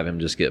them to have him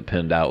just get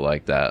pinned out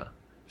like that.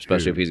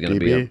 Especially if he's going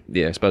to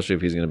be especially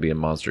if he's going to be a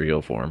monster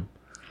heel for him.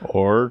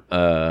 Or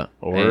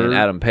And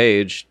Adam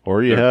Page,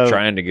 or you they're have-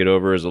 trying to get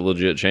over as a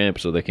legit champ,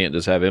 so they can't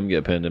just have him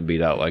get pinned and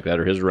beat out like that,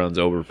 or his run's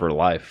over for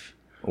life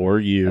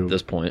at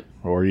this point.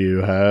 Or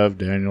you have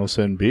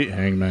Danielson beat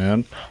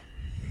Hangman.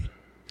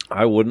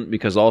 I wouldn't,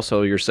 because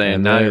also you're saying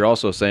And now then- you're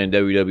also saying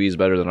WWE is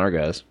better than our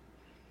guys.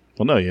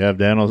 Well, no, you have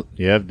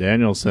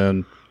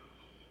Danielson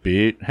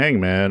beat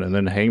Hangman, and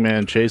then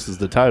Hangman chases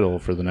the title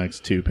for the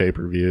next 2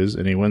 pay-per-views,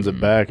 and he wins it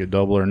back at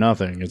Double or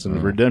Nothing. It's a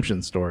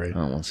redemption story. I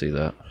don't want to see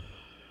that.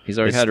 He's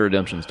already had a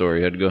redemption story.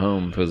 He had to go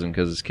home because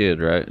his kid,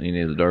 right? And he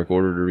needed the Dark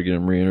Order to get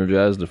him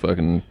re-energized to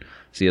fucking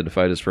see he had to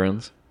fight his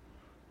friends.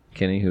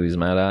 Kenny, who he's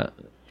mad at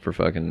for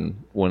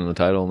fucking winning the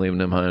title and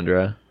leaving him high and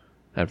dry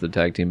after the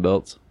tag team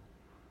belts.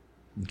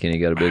 And Kenny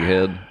got a big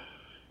head.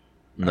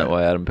 And that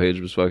why Adam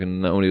Page was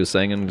fucking not when he was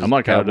singing. Just I'm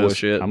like how I cowboy just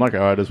shit.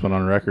 went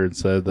on record and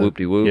said that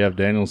Whoop-de-whoop. you have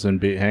Danielson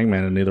beat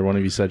Hangman, and neither one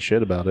of you said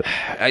shit about it.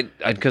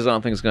 Because I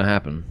don't think it's gonna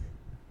happen.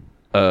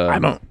 I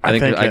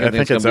think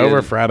it's gonna be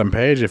over for Adam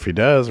Page if he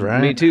does, right?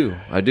 Me too.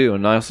 I do.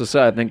 And I also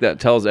say I think that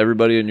tells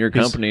everybody in your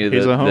company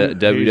he's a home- that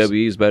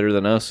WWE is better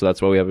than us. So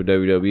that's why we have a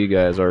WWE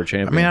guy as our I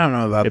champion. mean, I don't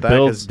know about It that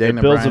builds- because Daniel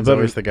it builds a Bryan's better-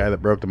 always the guy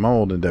that broke the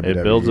mold in WWE.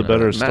 It builds a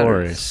better Doesn't matter.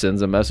 story.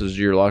 Sends a message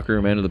to your locker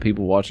room and to the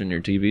people watching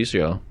your TV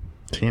show.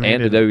 Team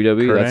And to hated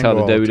WWE. Kurt That's how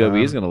the Angle all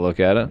WWE is time. going to look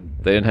at it.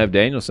 If they didn't have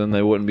Danielson,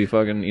 they wouldn't be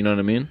fucking, you know what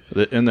I mean?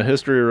 In the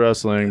history of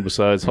wrestling,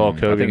 besides Hulk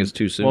Hogan, I think it's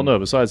too soon. Well, no,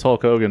 besides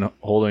Hulk Hogan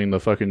holding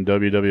the fucking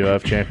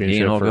WWF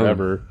championship Hulk Hogan.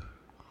 forever,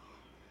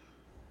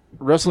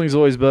 wrestling's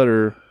always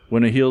better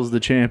when a heel's the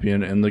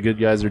champion and the good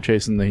guys are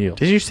chasing the heel.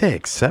 Did you say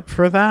except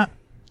for that?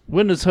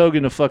 When is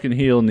Hogan a fucking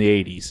heel in the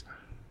 80s?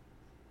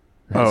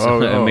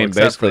 I mean,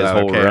 except for basically his that.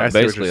 whole Okay, I run. see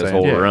what Basically you're his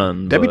saying. whole Yeah.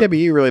 run. but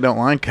WWE really don't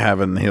like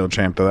having the heel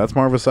champ though. That's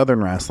more of a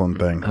Southern wrestling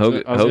thing.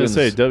 Hogan, I was going to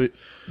say,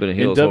 been a In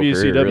heel his whole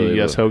career, WCW, really,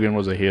 yes, but Hogan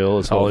was a heel.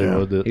 It's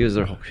Hollywood. he was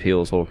their heel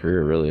his whole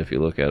career, really, if you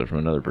look at it from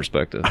another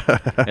perspective.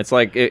 It's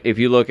like if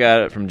you look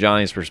at it from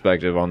Johnny's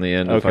perspective on the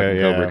end of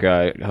fucking Cobra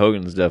Kai,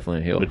 Hogan's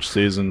definitely a heel. Which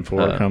season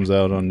 4 comes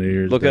out on New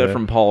Year's Look Day. at it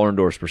from Paul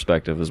Orndorff's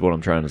perspective is what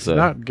I'm trying to say.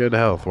 Not good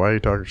health. Why are you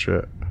talking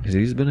shit? 'Cause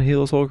he's been a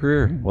heel his whole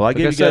career. Well, I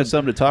gave you guys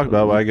something to talk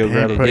about while I go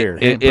grab a beer.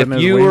 If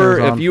you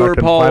were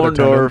Paul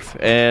Orndorff,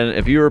 and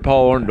if you were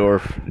Paul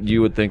Orndorff,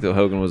 you would think that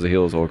Hogan was a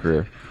heel his whole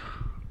career.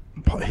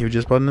 He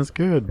just wasn't as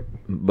good.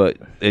 But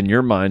in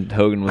your mind,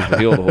 Hogan was the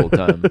heel the whole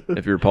time.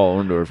 If you're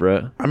Paul Orndorff,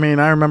 right? I mean,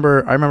 I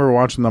remember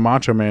watching the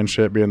Macho Man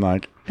shit, being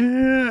like,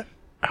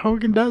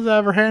 Hogan does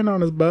have her hand on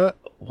his butt.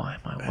 Why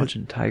am I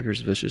watching tigers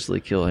viciously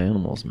kill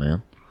animals,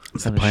 man?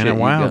 It's the Planet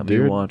Wild,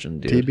 dude. Watching,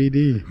 dude.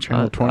 TBD,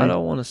 channel 20. I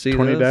don't want to see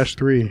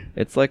 20-3.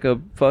 It's like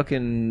a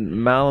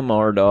fucking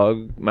Malamute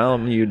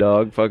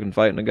dog, fucking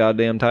fighting a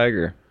goddamn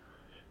tiger.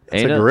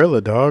 It's a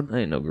gorilla, dog.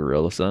 Ain't no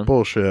gorilla, son.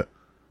 Bullshit.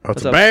 Oh,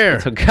 it's a bear.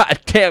 It's a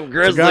goddamn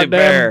grizzly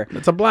bear.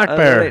 It's a black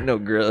bear. Ain't no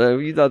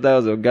gorilla. You thought that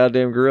was a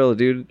goddamn gorilla,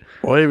 dude.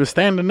 Well, he was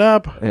standing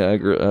up.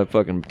 Yeah,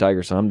 fucking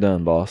tiger, so I'm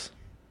done, boss.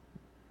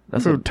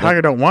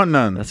 Tiger don't want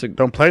none.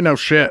 Don't play no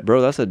shit.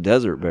 Bro, that's a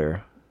desert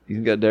bear. You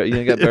ain't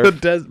got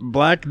bear.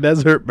 Black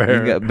desert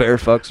bear. You got bear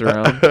fucks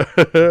around.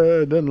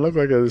 It doesn't look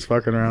like it was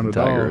fucking around at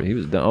Tiger, all. he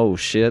was done. Oh,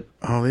 shit.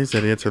 Oh, these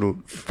idiots are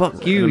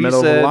fuck you. in the middle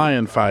of a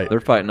lion fight. They're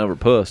fighting over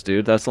puss,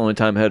 dude. That's the only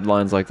time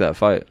headlines like that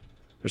fight.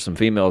 There's some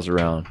females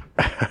around.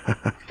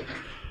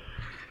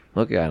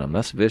 Look at them.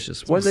 That's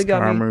vicious. What they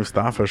got me?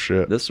 Mustafa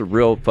shit. This is a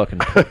real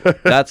fucking.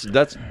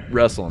 That's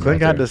wrestling. They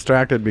got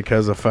distracted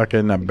because of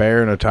fucking a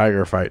bear and a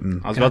tiger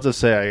fighting. I was about to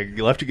say,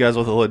 I left you guys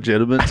with a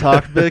legitimate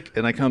topic,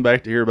 and I come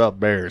back to hear about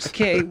bears.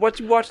 Okay, what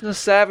you watching the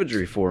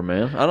savagery for,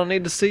 man? I don't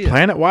need to see it.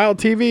 Planet Wild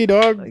TV,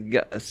 dog.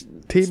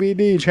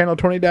 TBD, channel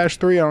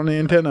 20-3 on the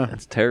antenna.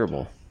 That's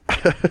terrible.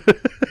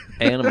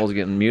 Animals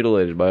getting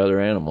mutilated by other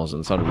animals,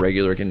 and it's on a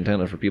regular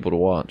antenna for people to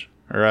watch.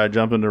 All right,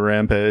 jump into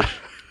Rampage.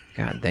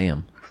 God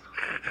damn.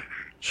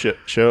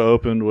 Show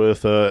opened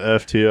with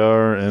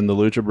FTR and the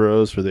Lucha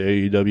Bros for the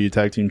AEW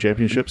Tag Team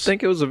Championships. I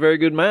think it was a very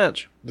good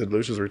match. Did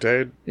Lucius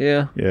retain?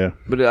 Yeah. Yeah.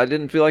 But I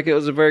didn't feel like it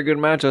was a very good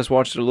match. I just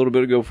watched it a little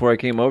bit ago before I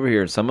came over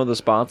here. Some of the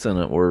spots in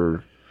it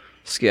were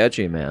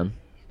sketchy, man.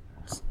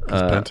 Is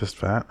Penta's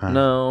fat?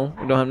 No,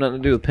 we don't have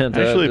nothing to do with Penta.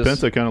 Actually,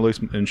 Penta kind of looks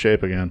in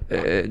shape again.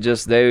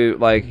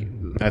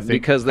 I think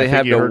because they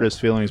have he hurt his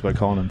feelings by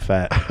calling him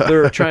fat.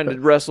 They're trying to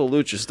wrestle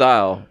lucha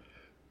style.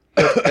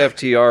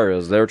 FTR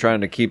is. They're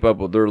trying to keep up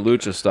with their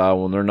lucha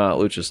style when they're not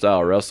lucha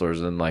style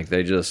wrestlers, and like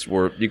they just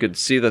were. You could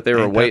see that they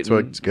were waiting.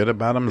 That's what's good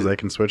about them is they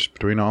can switch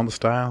between all the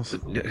styles.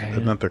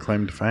 Isn't that their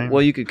claim to fame?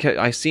 Well, you could.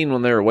 I seen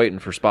when they were waiting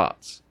for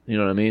spots. You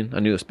know what I mean?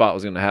 I knew the spot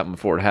was going to happen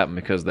before it happened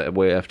because the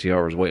way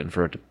FTR was waiting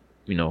for it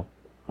to,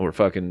 or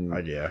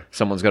fucking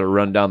someone's got to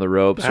run down the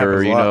ropes,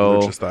 or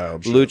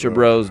Lucha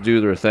Bros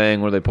do their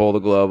thing where they pull the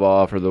glove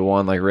off, or the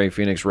one like Ray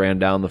Phoenix ran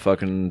down the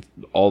fucking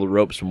all the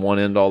ropes from one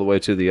end all the way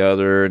to the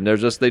other, and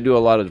they do a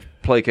lot of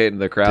placating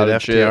the crowd. Did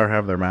and FTR shit.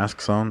 have their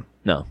masks on?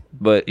 No,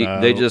 but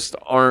they just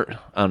aren't.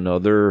 I don't know.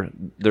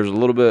 There's a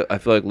little bit. I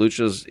feel like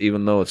Lucha's,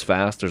 even though it's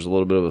fast, there's a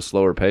little bit of a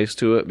slower pace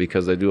to it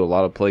because they do a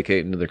lot of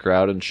placating to the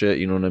crowd and shit.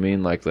 You know what I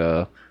mean? Like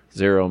the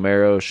Zero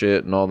Mero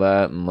shit and all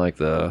that, and like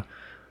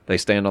they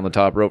stand on the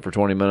top rope for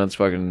 20 minutes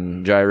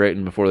fucking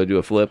gyrating before they do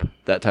a flip.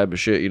 That type of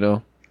shit,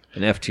 And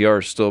FTR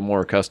is still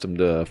more accustomed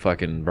to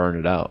fucking burn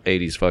it out.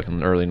 80s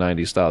fucking early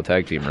 90s style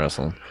tag team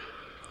wrestling.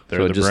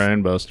 They're the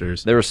brain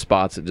busters. There were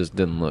spots that just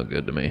didn't look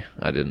good to me.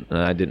 I didn't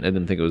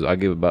think it was. I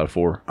give it about a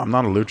 4. I'm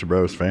not a Lucha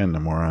Bros fan no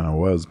more than I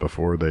was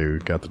before they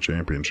got the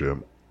championship.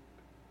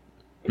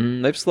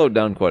 They've slowed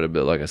down quite a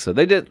bit. Like I said,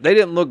 they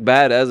didn't look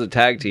bad as a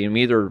tag team.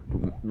 Either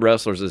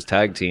wrestlers as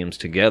tag teams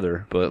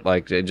together, but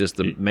like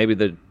maybe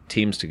the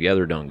teams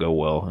together don't go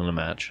well in a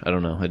match. I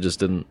don't know. It just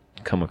didn't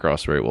come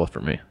across very well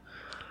for me.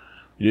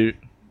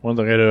 One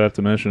thing I do have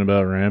to mention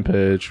about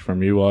Rampage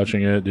from you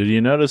watching it, did you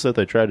notice that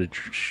they tried to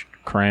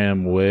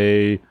cram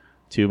way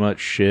too much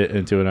shit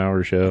into an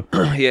hour show?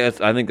 Yeah,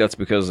 I think that's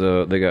because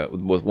they got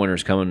with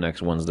winners coming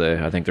next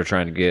Wednesday. I think they're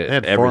trying to get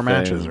they had 4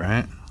 matches,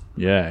 right?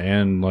 Yeah,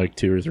 and like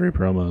 2 or 3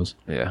 promos.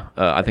 Yeah,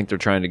 I think they're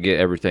trying to get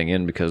everything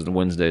in because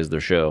Wednesday is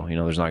their show.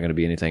 There's not going to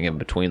be anything in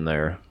between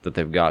there that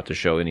they've got to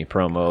show any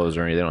promos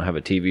or any. They don't have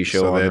a TV show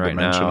so on they had right to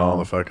mention now. all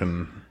the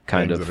fucking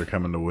things that are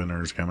coming to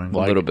winners coming. A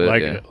little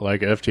bit,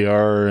 like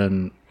FTR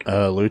and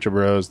Lucha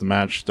Bros. The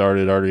match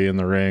started already in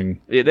the ring.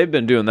 Yeah, they've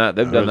been doing that.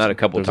 They've done that a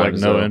couple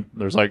times.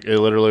 It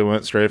literally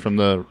went straight from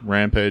the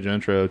Rampage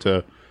intro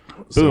to.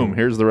 Boom!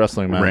 Here's the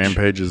wrestling match.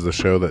 Rampage is the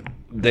show that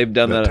they've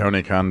done that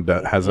Tony Khan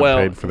hasn't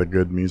paid for the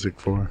good music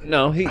for.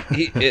 No,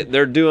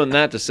 they're doing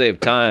that to save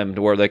time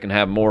to where they can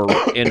have more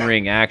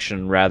in-ring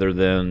action rather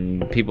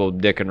than people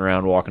dicking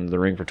around walking to the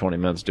ring for 20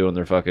 minutes doing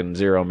their fucking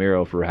Zero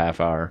Mero for a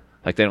half hour.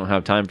 Like they don't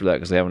have time for that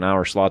because they have an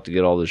hour slot to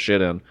get all this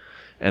shit in,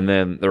 and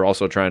then they're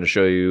also trying to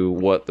show you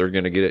what they're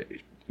going to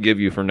give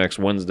you for next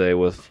Wednesday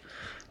with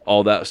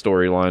all that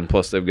storyline,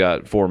 plus they've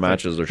got 4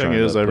 matches they're trying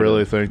to I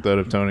really think that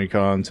if Tony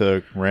Khan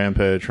took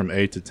Rampage from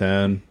 8 to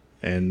 10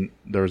 and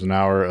there was an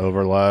hour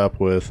overlap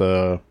with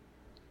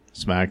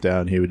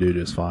SmackDown, he would do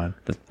just fine.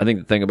 I think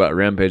the thing about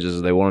Rampage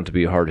is they want it to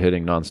be hard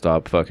hitting,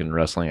 nonstop fucking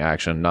wrestling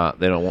action.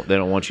 They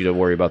don't want you to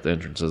worry about the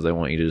entrances. They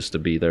want you just to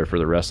be there for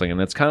the wrestling.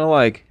 And it's kind of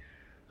like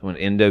when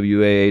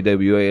NWA,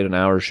 AWA had an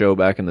hour show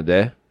back in the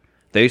day.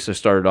 They used to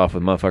start it off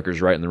with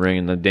motherfuckers right in the ring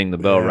and then ding the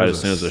bell right as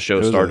soon as the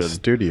show started. It was a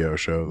studio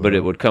show, though. But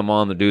it would come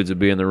on, the dudes would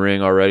be in the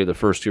ring already. The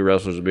first two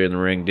wrestlers would be in the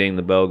ring, ding,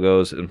 the bell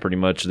goes, and pretty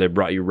much they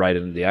brought you right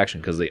into the action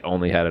because they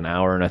only had an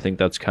hour. And I think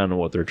that's kind of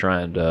what they're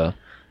trying to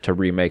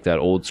remake, that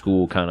old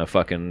school kind of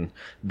fucking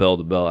bell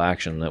to bell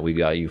action that we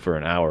got you for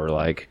an hour.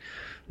 Like,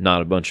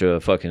 not a bunch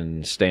of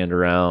fucking stand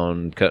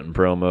around cutting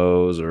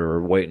promos or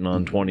waiting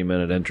on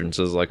 20-minute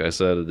entrances. Like I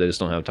said, they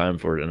just don't have time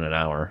for it in an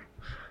hour.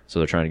 So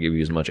they're trying to give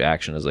you as much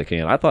action as they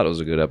can. I thought it was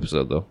a good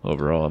episode, though,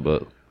 overall.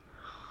 But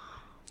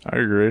I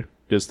agree.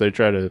 Just they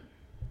try to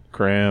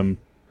cram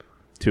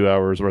 2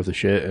 hours worth of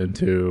shit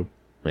into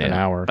an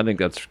hour. I think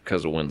that's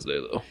because of Wednesday,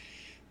 though,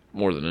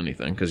 more than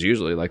anything. Because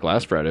usually, like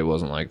last Friday,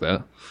 wasn't like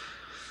that.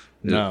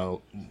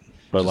 No,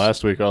 but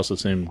last week also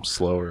seemed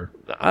slower.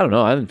 I don't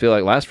know. I didn't feel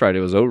like last Friday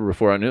was over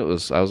before I knew it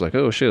was. I was like,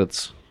 oh shit,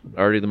 it's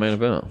already the main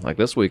event. Like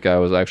this week, I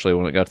was actually,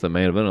 when it got to the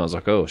main event, I was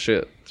like, oh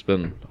shit, it's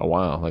been a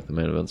while. Like the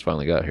main event's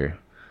finally got here.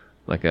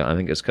 Like I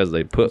think it's because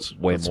they put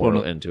way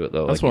more into it,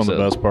 though. That's like one of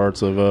the best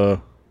parts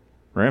of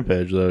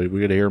Rampage, though.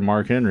 We get to hear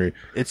Mark Henry.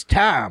 It's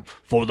time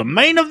for the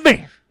main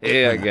event.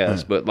 Yeah, I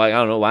guess. But like I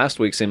don't know. Last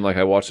week seemed like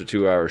I watched a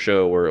 2-hour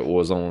show where it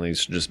was only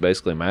just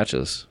basically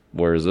matches.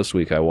 Whereas this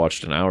week I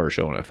watched an hour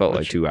show and it felt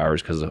like 2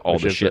 hours because of all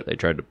the shit they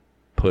tried to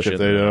push in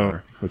an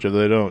hour. Which if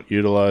they don't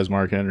utilize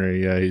Mark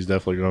Henry, yeah, he's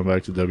definitely going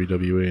back to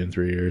WWE in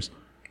 3 years.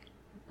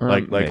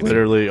 Like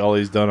literally all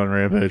he's done on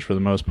Rampage for the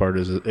most part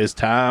is it's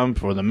time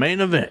for the main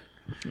event.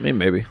 I mean,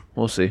 maybe.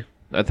 We'll see.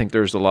 I think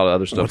there's a lot of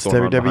other stuff What's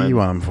going on WWE behind.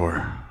 want him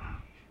for?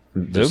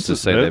 Just to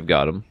say they've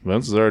got him.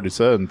 Vince has already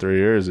said in 3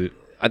 years.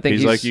 I think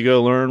he's like, you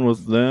go learn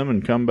with them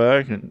and come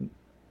back, and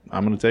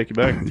I'm going to take you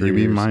back in 3 You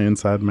years. be my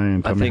inside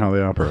man. Tell me how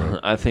they operate.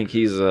 I think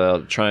he's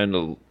trying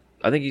to.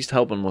 I think he's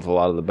helping with a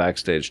lot of the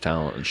backstage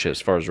talent and shit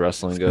as far as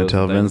wrestling goes.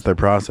 Tell Vince their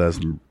process,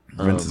 and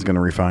Vince is going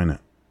to refine it.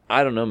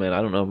 I don't know, man.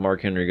 I don't know if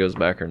Mark Henry goes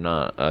back or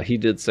not. He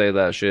did say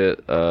that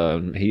shit.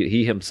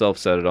 He himself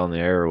said it on the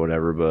air or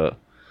whatever, but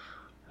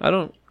I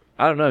don't know.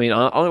 I mean,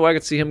 only way I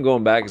could see him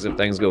going back is if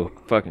things go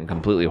fucking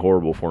completely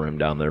horrible for him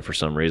down there for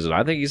some reason.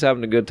 I think he's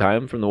having a good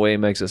time from the way he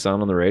makes it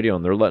sound on the radio,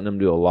 and they're letting him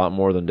do a lot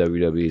more than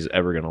WWE's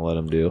ever going to let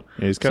him do.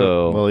 Yeah, he's kind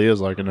of, well, he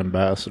is like an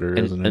ambassador,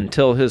 isn't he?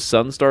 Until his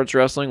son starts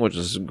wrestling, which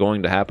is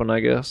going to happen,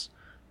 I guess.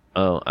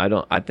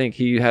 I think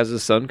he has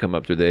his son come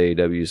up through the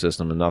AEW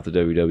system and not the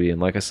WWE. And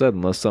like I said,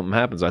 unless something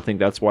happens, I think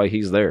that's why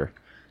he's there,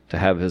 to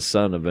have his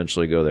son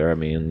eventually go there. I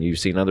mean, you've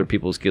seen other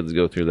people's kids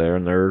go through there,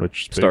 and they're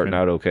starting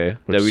out okay.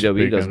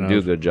 WWE doesn't do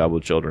a good job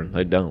with children.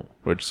 They don't.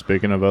 Which,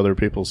 speaking of other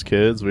people's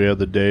kids, we had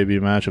the debut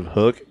match of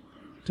Hook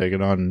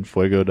taking on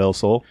Fuego del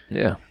Sol.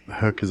 Yeah.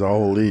 Hook is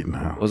all elite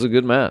now. It was a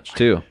good match,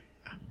 too.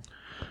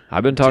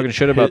 I've been talking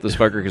shit about this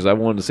fucker because I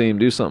wanted to see him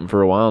do something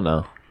for a while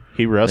now.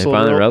 He wrestled. They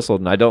finally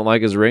wrestled, and I don't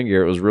like his ring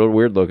gear. It was real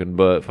weird looking,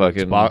 but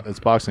fucking... It's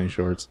boxing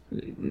shorts.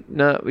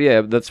 No,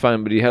 yeah, that's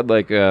fine, but he had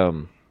like...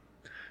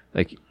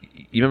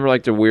 You remember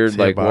like the weird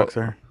like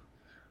boxer?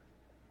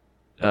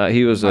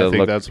 He was. I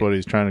think that's what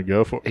he's trying to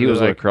go for. He was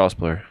like a cross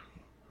player.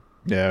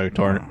 Yeah,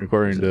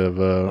 according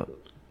to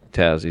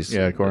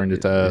Taz. According to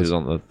Taz, he's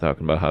on the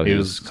talking about how he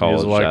was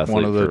college like athlete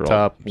one of the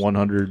top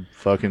 100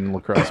 fucking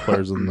lacrosse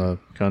players in the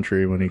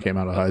country when he came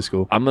out of high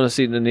school. I'm gonna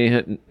see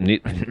the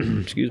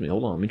excuse me,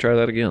 hold on, let me try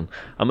that again.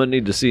 I'm gonna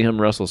need to see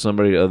him wrestle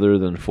somebody other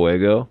than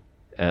Fuego,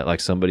 at like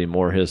somebody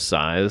more his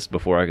size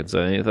before I can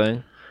say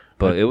anything.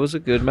 But it was a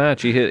good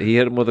match. He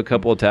hit him with a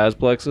couple of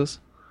Tazplexes.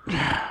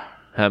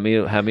 Had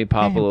me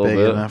pop a little big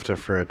bit. Enough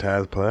for a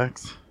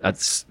Tazplex.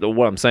 That's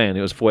what I'm saying.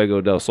 It was Fuego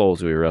del Sol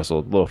who he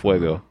wrestled, little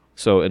Fuego.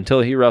 So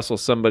until he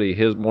wrestles somebody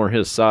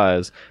his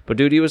size, but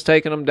dude, he was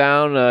taking him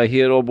down. He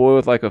hit old boy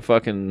with like a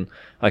fucking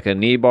a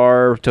knee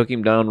bar, took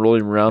him down,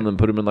 rolled him around, then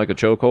put him in like a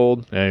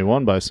chokehold. Yeah, he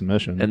won by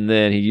submission. And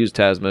then he used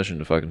Taz Mission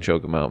to fucking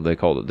choke him out. They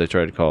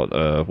tried to call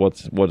it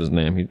what's his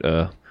name?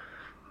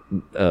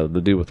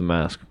 The dude with the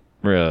mask.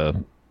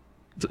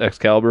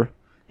 Excalibur.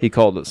 He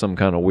called it some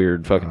kind of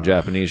weird fucking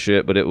Japanese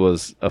shit, but it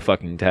was a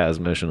fucking Taz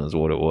mission is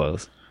what it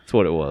was. That's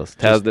what it was.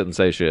 Taz didn't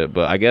say shit,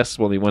 but I guess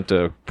when he went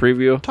to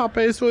preview... Top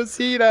ace with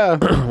Cena.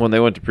 When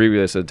they went to preview,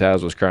 they said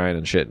Taz was crying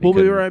and shit. And we'll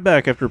be right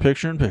back after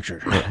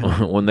picture-in-picture.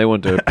 When they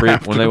went to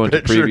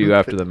preview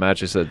after the match,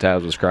 they said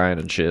Taz was crying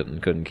and shit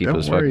and couldn't keep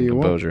his fucking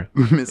composure.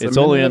 It's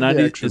only a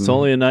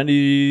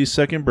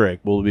 90-second break.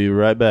 We'll be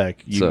right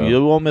back.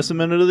 You won't miss a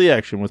minute of the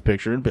action with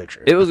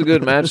picture-in-picture. It was a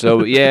good match, though.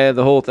 But yeah,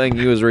 the whole thing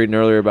you was reading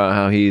earlier about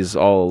how he's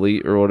all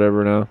elite or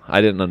whatever now, I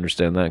didn't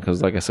understand that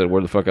because, like I said,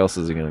 where the fuck else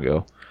is he going to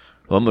go?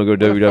 Well, I'm going to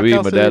go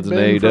WWE. My dad's in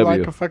AEW. For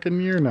like a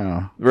fucking year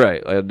now.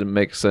 Right. It didn't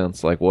make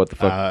sense. Like, what the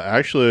fuck?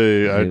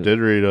 Actually, I did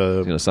read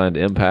he's going to sign to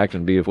Impact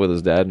and be with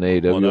his dad in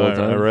AEW all the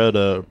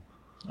time?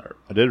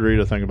 I did read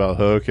a thing about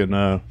Hook,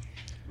 and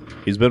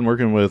he's been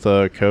working with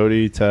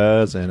Cody,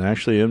 Taz, and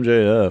actually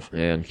MJF.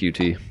 Yeah, and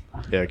QT.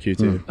 Yeah,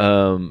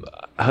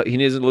 Q2. He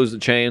needs to lose the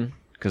chain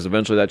because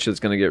eventually that shit's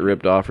going to get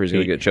ripped off or he's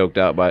going to get choked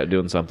out by it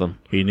doing something.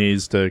 He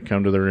needs to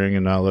come to the ring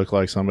and not look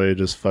like somebody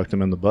just fucked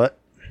him in the butt.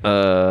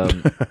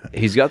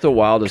 He's got the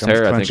wildest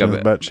hair I think Clenching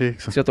his butt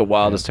cheeks. He's got the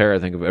wildest hair I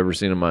think I've ever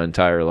seen in my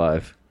entire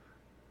life.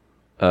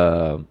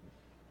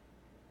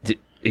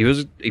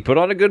 He put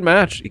on a good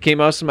match. He came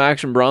out with some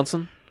Action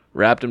Bronson,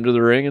 wrapped him to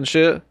the ring and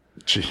shit.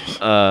 Jeez.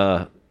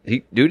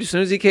 As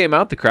soon as he came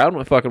out, the crowd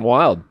went fucking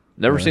wild.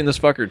 Never seen this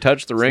fucker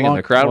touch the ring and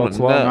the crowd went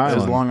nuts.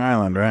 It's Long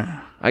Island,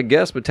 right? I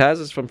guess, but Taz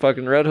is from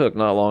fucking Red Hook,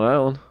 not Long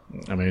Island.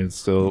 I mean, it's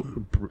still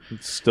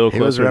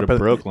closer to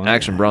Brooklyn.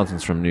 Action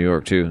Bronson's from New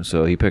York too,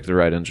 so he picked the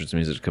right entrance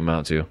music to come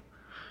out to.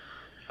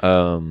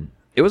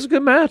 It was a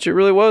good match. It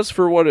really was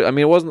for what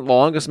it wasn't the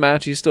longest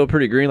match. He's still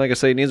pretty green. Like I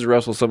say, he needs to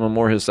wrestle someone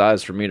more his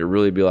size for me to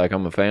really be like,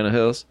 I'm a fan of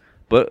his.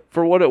 But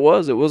for what it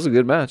was a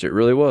good match. It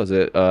really was.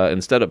 It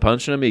instead of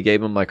punching him, he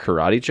gave him like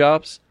karate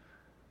chops.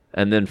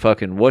 And then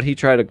fucking what he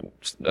tried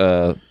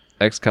to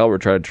Excalibur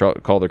tried to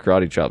call the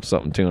karate chop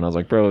something too, and I was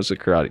like, bro, it's a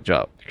karate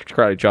chop.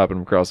 Karate chopping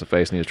him across the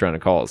face, and he was trying to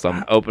call it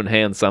some open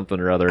hand something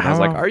or other. And I was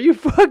like, are you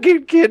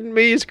fucking kidding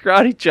me? He's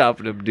karate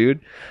chopping him, dude.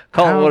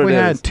 Call it what it is. We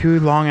had 2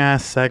 long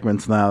ass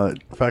segments now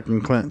that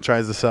fucking Clint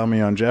tries to sell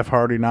me on Jeff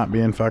Hardy not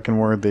being fucking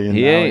worthy, and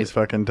he's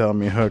fucking telling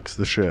me Hook's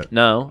the shit.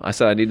 No, I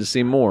said I need to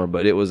see more,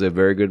 but it was a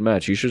very good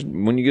match. You should,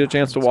 when you get a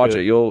chance to watch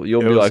it, you'll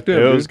be like,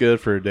 dude, it was good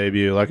for a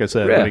debut. Like I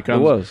said,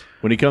 yeah,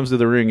 when he comes to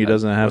the ring, he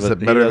doesn't have it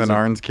better than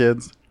Arn's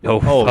kids. Oh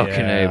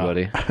fucking A,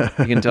 buddy.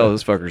 You can tell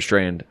this fucker's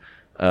trained.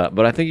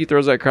 But I think he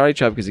throws that karate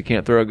chop because he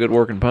can't throw a good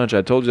working punch.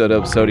 I told you that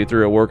episode he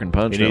threw a working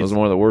punch, and it was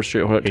one of the worst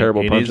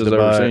terrible punches I've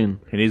ever seen.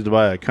 He needs to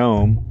buy a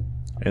comb,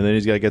 and then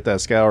he's got to get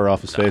that scour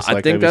off his face. I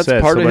think that's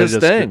part of his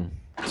thing.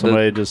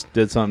 Somebody just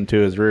did something to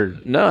his rear.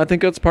 No, I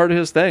think that's part of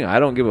his thing. I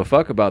don't give a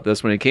fuck about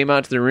this. When he came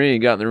out to the ring, he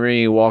got in the ring,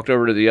 he walked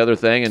over to the other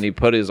thing, and he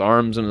put his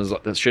arms and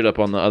his shit up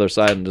on the other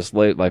side and just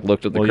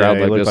looked at the crowd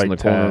like this in the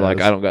corner,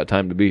 like, I don't got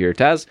time to be here.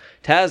 Taz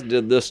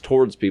did this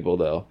towards people,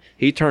 though.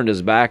 He turned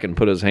his back and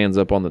put his hands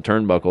up on the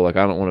turnbuckle like,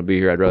 I don't want to be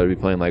here. I'd rather be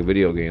playing like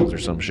video games or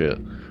some shit.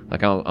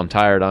 Like, I'm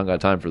tired. I don't got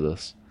time for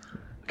this.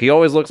 He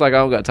always looks like I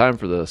don't got time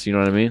for this. You know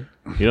what I mean?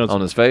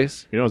 On his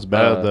face. You know what's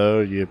bad, though?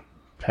 You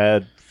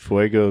had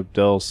Fuego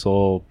del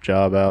Sol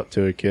job out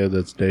to a kid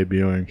that's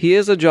debuting. He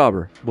is a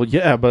jobber. Well,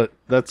 yeah, but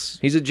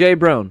he's a J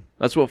Brown.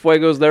 That's what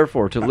Fuego's there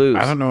for, to lose.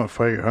 I don't know what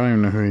Fuego. I don't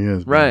even know who he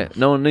is. Right.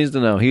 No one needs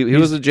to know. He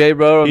was a J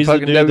Bro in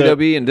fucking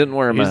WWE and didn't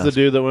wear a mask. He's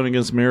the dude that went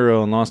against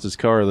Miro and lost his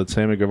car. That's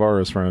Sammy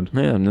Guevara's friend.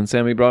 Yeah, and then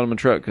Sammy brought him a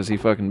truck because he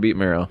fucking beat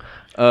Miro.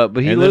 But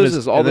he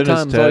loses all the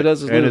time. So all he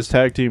does is lose. And his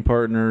tag team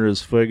partner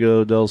is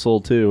Fuego del Sol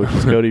too, which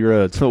is Cody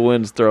Rhodes. The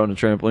wind's throwing a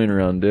trampoline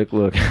around, Dick.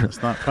 Look.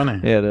 It's not funny.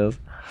 Yeah, it is.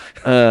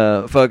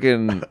 We'll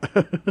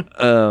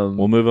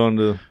move on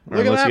to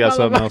unless you got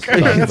something else to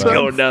talk It's about.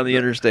 going down the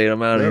interstate.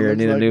 I'm out of here. I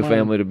need a new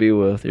family to be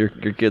with. Your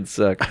kids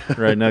suck.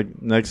 Right,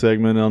 next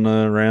segment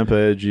on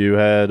Rampage, you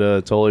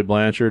had Tully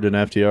Blanchard and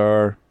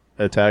FTR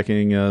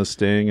attacking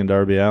Sting and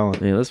Darby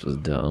Allin. Yeah, this was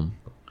dumb.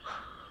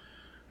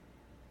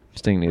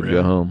 Sting needs to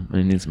go home.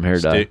 He needs some hair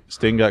dye.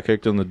 Sting got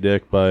kicked in the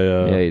dick by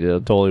he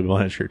did. Tully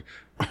Blanchard.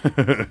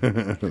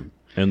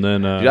 And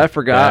then Dude, I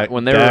forgot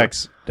when they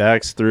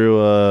Dax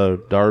threw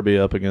Darby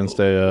up against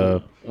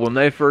a when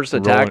they first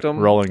attacked him,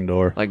 rolling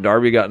door. Like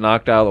Darby got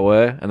knocked out of the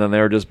way, and then they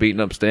were just beating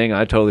up Sting.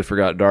 I totally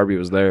forgot Darby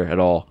was there at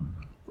all.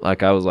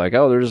 Like I was like,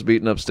 oh, they're just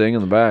beating up Sting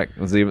in the back.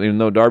 Even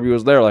though Darby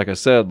was there, like I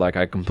said, like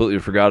I completely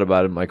forgot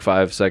about him. Like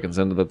 5 seconds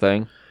into the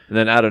thing, and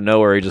then out of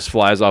nowhere, he just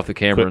flies off the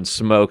camera and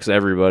smokes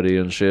everybody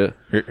and shit.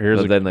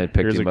 Then they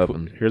picked him up.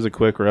 Here's a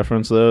quick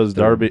reference though: is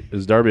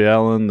Darby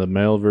Allin the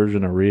male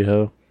version of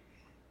Riho?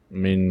 I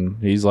mean,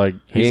 he's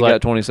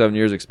got 27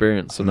 years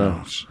experience, so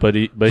no. But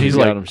he's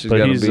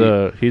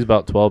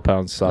about 12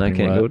 pounds sopping wet.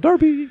 I can't go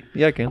Darby.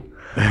 Yeah, I can.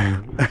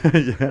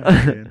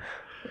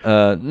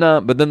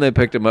 No, but then they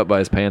picked him up by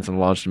his pants and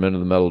launched him into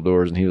the metal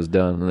doors, and he was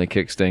done. And they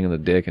kicked Sting in the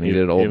dick, and he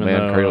did an old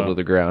man cradle to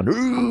the ground.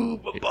 Ooh,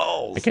 my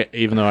balls!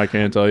 Even though I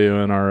can't tell you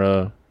in our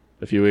a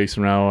few weeks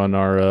from now on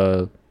our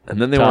and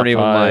then they weren't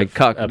even like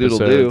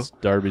cock-a-doodle-doo.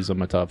 Darby's on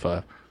my top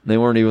 5. They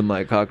weren't even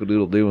like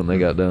cock-a-doodle-doo when they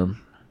got done.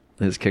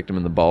 They just kicked him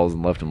in the balls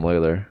and left him lay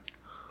there.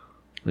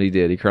 He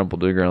did. He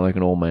crumpled to the ground like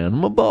an old man.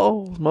 My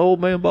balls. My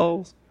old man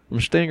balls. I'm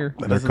Stinger.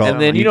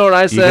 And then you know what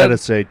I said? You gotta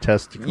say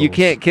testicles. You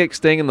can't kick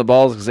Sting in the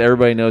balls because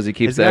everybody knows he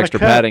keeps the extra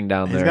padding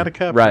down there. He's got a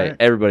cup. Right.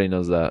 Everybody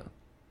knows that.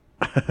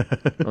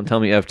 Don't tell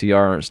me FTR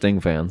aren't Sting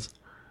fans.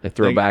 They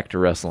throw back to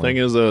wrestling. Thing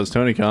is, though, is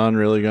Tony Khan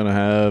really going to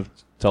have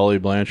Tully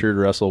Blanchard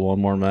wrestle one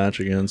more match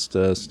against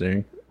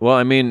Sting? Well,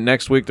 I mean,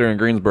 next week they're in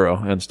Greensboro,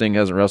 and Sting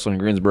hasn't wrestled in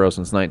Greensboro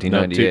since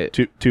 1998.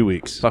 No, 2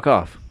 weeks. Fuck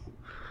off.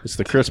 It's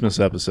the Christmas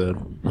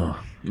episode. But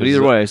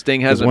either way,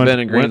 Sting hasn't been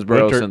in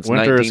Greensboro since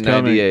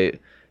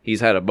 1998. He's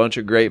had a bunch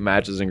of great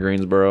matches in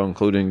Greensboro,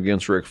 including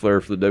against Ric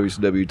Flair for the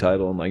WCW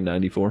title in like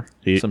 94.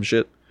 Some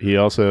shit. He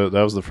also,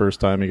 that was the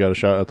first time he got a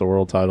shot at the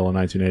world title in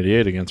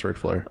 1988 against Ric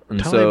Flair. And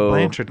Tully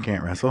Blanchard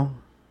can't wrestle.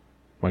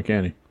 Why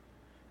can't he?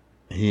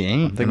 He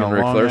ain't. I'm thinking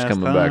Ric Flair's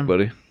coming back,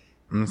 buddy.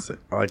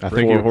 Like I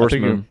think Four you,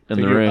 horsemen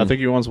in the ring. I think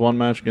he wants one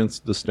match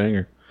against the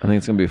Stinger. I think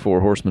it's going to be 4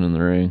 horsemen in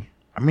the ring.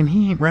 I mean,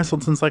 he ain't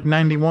wrestled since like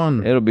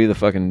 '91. It'll be the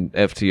fucking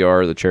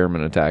FTR, the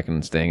chairman,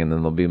 attacking Sting, and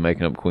then they'll be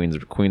making up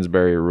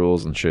Queensberry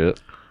rules and shit.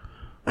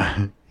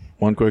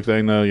 One quick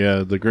thing, though,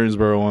 yeah, the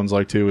Greensboro one's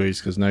like 2 weeks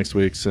because next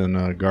week's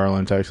in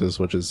Garland, Texas,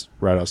 which is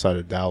right outside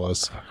of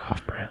Dallas. Fuck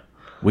off, Brad.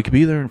 We could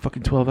be there in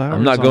fucking 12 hours.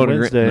 I'm not on going to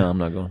Wednesday. No, I'm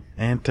not going.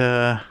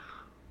 Aunt,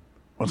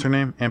 what's her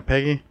name? Aunt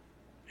Peggy?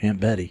 Aunt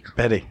Betty.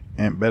 Betty.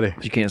 Aunt Betty.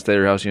 If you can't stay at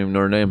her house, you don't even know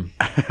her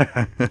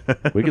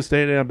name. We could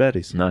stay at Aunt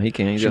Betty's. No, he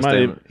can't. She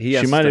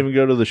might even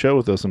go to the show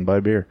with us and buy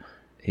beer.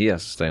 He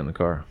has to stay in the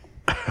car.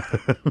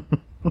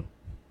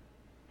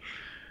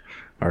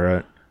 All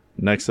right.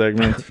 Next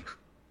segment.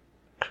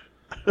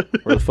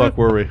 Where the fuck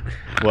were we?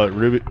 What,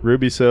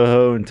 Ruby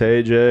Soho and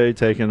Tay J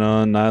taking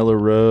on Nyla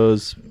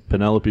Rose,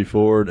 Penelope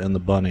Ford, and the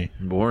Bunny.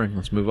 Boring.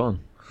 Let's move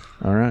on.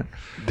 All right.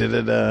 Did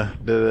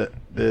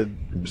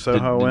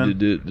Soho win?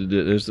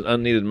 There's an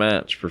unneeded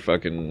match for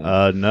fucking...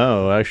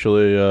 No,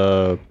 actually,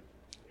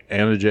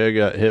 Anna Jay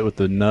got hit with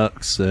the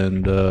Nux,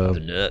 and the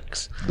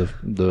Nux.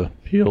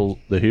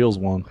 the heels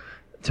won.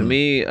 To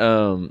me,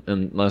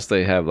 unless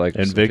they have like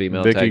And some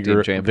female tag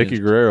team champions. Vicky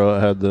Guerrero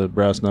had the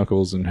brass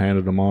knuckles and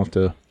handed them off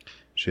to...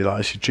 She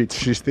lies, she cheats,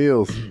 she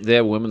steals. They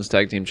have women's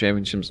tag team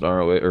championships in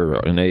ROH or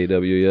in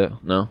AEW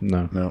yet? No?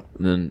 No.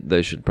 Then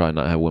they should probably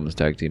not have women's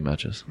tag team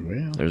matches.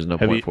 Well, There's no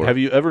Have point for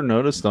you it. ever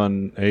noticed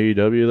on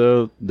AEW,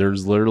 though,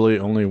 there's literally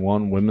only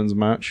one women's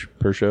match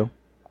per show?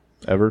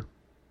 Ever?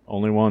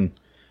 Only one.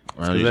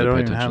 I don't they usually don't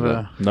pay even attention have to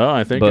that. a. No,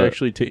 I think But-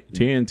 actually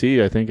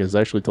TNT, I think, has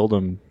actually told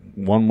them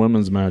one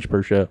women's match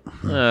per show.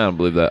 I don't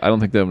believe that. I don't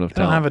think they have enough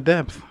They don't have talent. a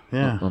depth. I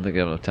Yeah. don't think they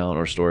have enough talent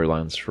or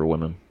storylines for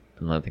women.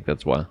 And I think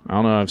that's why. I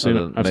don't know. I've seen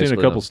a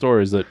basically couple the-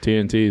 stories that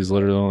TNT is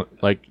literally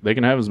like they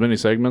can have as many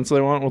segments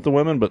they want with the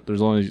women, but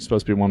there's only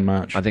supposed to be one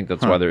match. I think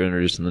that's why they're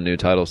introducing the new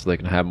title so they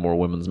can have more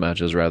women's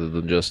matches rather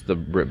than just the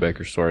Britt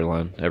Baker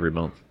storyline every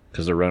month.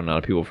 Because they're running out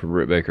of people for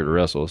Britt Baker to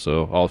wrestle.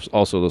 So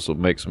also this will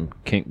make some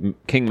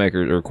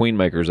kingmakers or queen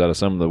makers out of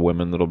some of the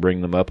women that'll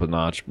bring them up a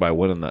notch by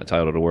winning that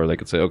title to where they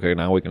could say, okay,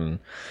 now we can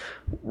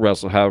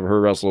have her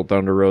wrestle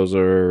Thunder Rosa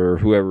or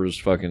whoever's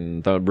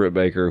fucking Britt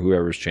Baker,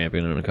 whoever's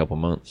champion in a couple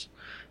months.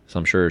 So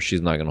I'm sure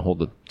she's not going to hold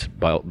the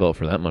belt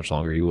for that much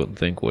longer. You wouldn't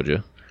think, would you?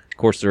 Of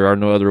course, there are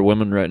no other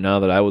women right now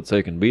that I would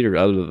say can beat her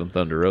other than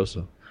Thunder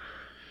Rosa.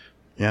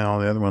 Yeah, all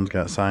the other ones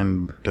got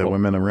signed to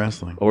Women in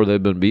Wrestling. Or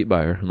they've been beat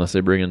by her, unless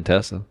they bring in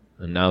Tessa.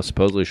 And now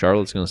supposedly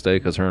Charlotte's going to stay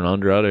because her and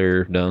Andrade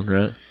are done,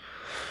 right?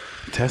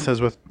 Tessa's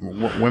with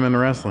Women in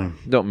Wrestling.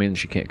 Don't mean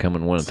she can't come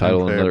and win a Sinclair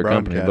title in another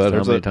company, Broadcast. but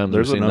how many times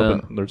have we seen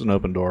that? There's an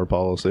open door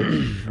policy,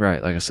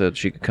 Right, like I said,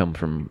 she could come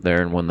from there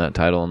and win that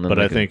title. And then but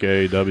they I could- think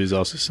AEW's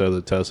also said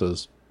that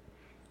Tessa's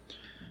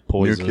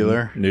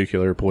poison,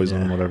 nuclear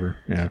poison, whatever.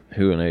 Yeah,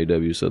 Who in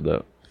AEW said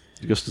that?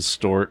 just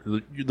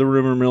the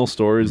rumor mill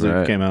stories that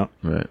Right. came out.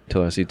 Right.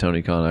 Till I see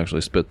Tony Khan actually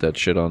spit that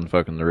shit on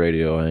fucking the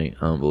radio, I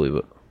don't believe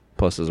it.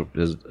 Plus,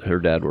 her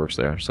dad works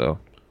there, so.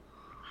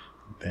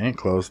 They ain't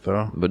close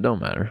though. But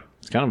don't matter.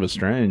 It's kind of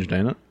estranged,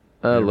 ain't it?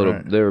 A little.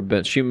 right. They were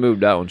bent. She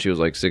moved out when she was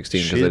like 16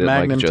 because they She's didn't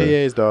like Magnum each other.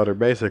 TA's daughter,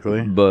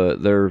 basically.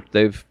 But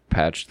they've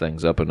patched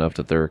things up enough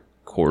that they're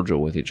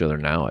cordial with each other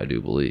now. I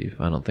do believe.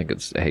 I don't think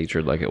it's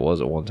hatred like it was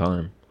at one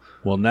time.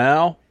 Well,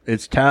 now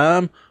it's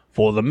time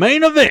for the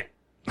main event.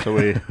 So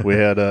we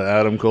had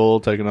Adam Cole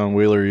taking on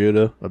Wheeler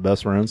Yuta, the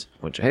best friends.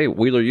 Which, hey,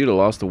 Wheeler Yuta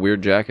lost the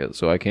weird jacket,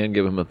 so I can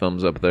give him a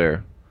thumbs up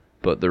there.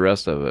 But the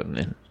rest of it,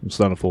 man, It's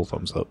not a full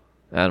thumbs up.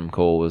 Adam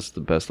Cole was the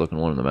best looking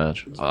one in the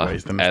match,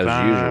 Wasting as his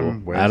time,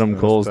 usual. wasting Adam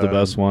his Cole's the time.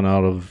 best one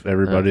out of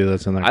everybody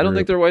that's in that. I don't group.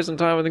 think they're wasting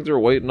time. I think they're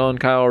waiting on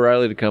Kyle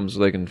O'Reilly to come so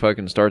they can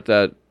fucking start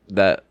that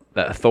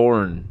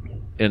thorn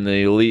in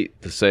the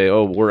elite to say,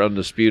 oh, we're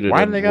undisputed. Why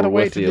do and they gotta we're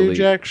wait with to the do elite.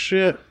 jack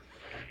shit?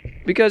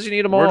 Because you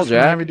need them We're all, just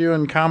gonna Jack. have you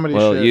doing comedy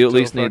Well, shit. you at till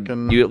least need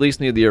fucking- you at least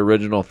need the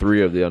original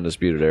 3 of the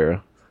Undisputed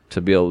Era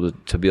to be able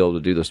to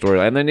do the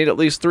storyline. And they need at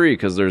least 3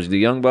 because there's the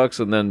Young Bucks,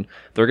 and then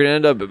they're going to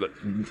end up.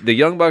 The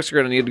Young Bucks are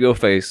going to need to go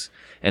face,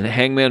 and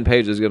Hangman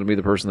Page is going to be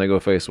the person they go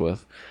face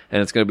with,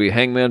 and it's going to be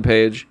Hangman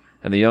Page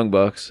and the Young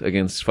Bucks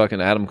against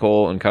fucking Adam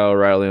Cole and Kyle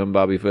O'Reilly and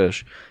Bobby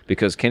Fish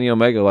because Kenny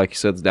Omega, like you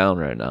said, is down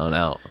right now and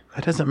out.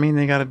 That doesn't mean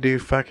they gotta do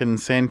fucking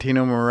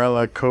Santino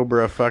Marella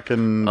Cobra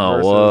fucking. Oh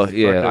versus well,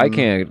 yeah.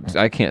 fucking-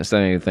 I can't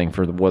say anything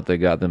for what they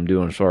got them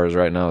doing as far as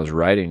right now as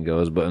writing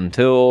goes. But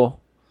until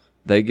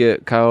they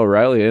get Kyle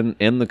O'Reilly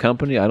in the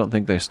company, I don't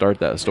think they start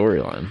that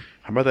storyline.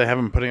 How about they have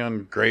him putting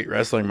on great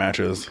wrestling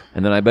matches?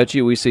 And then I bet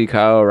you we see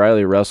Kyle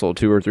O'Reilly wrestle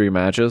 2 or 3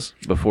 matches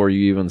before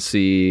you even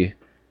see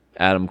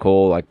Adam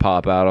Cole like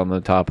pop out on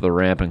the top of the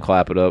ramp and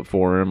clap it up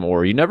for him.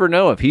 Or you never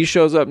know, if he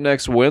shows up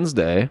next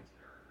Wednesday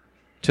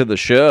to the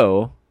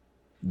show,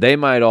 they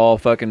might all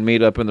fucking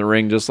meet up in the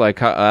ring just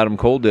like Adam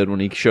Cole did when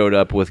he showed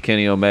up with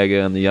Kenny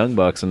Omega and the Young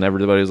Bucks, and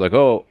everybody's like,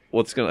 "Oh,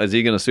 is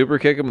he gonna super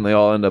kick him?" And they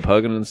all end up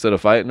hugging instead of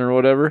fighting or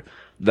whatever.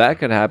 That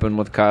could happen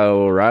with Kyle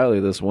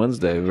O'Reilly this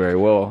Wednesday very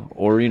well.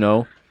 Or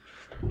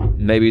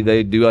maybe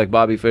they do like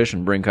Bobby Fish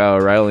and bring Kyle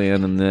O'Reilly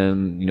in, and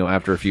then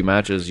after a few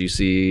matches you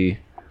see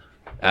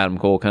Adam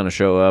Cole kind of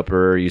show up,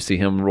 or you see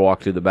him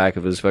walk through the back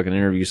of his fucking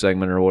interview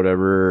segment or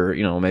whatever. Or,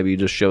 you know, maybe he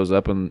just shows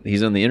up and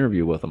he's in the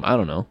interview with them. I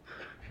don't know.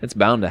 It's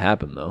bound to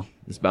happen, though.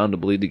 It's bound to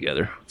bleed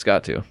together. It's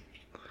got to.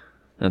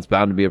 And it's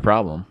bound to be a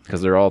problem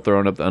because they're all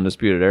throwing up the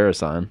Undisputed Era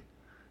sign.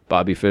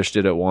 Bobby Fish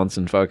did it once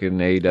in fucking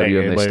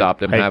AEW, and they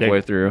stopped him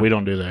halfway through. We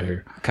don't do that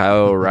here.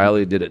 Kyle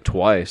O'Reilly did it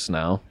twice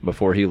now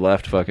before he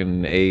left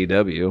fucking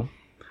AEW.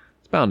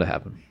 It's bound to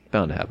happen.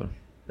 Bound to happen.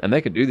 And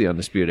they could do the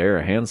Undisputed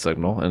Era hand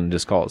signal and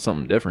just call it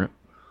something different.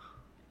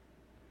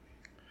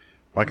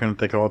 Why couldn't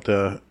they call it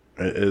the?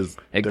 Is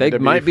They WWE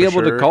might be for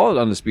able to sure? call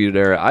it Undisputed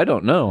Era. I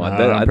don't know. I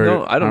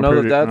don't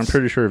know that that's... I'm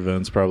pretty sure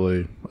Vince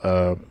probably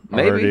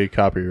Maybe. already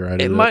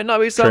copyrighted it. It might not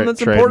be something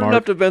that's important trademark.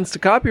 enough to Vince to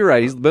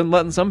copyright. He's been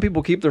letting some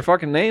people keep their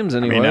fucking names I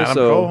anyway. mean, Adam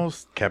so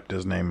Cole's kept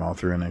his name all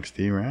through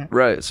NXT, right?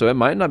 right, so it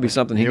might not be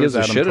something he He was gives a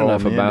Adam shit Cole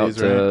enough in the about.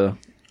 Indies, right?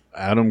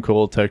 Adam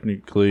Cole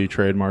technically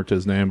trademarked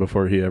his name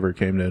before he ever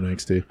came to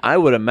NXT. I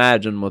would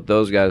imagine with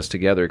those guys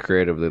together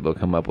creatively, they'll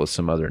come up with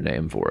some other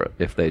name for it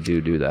if they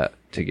do that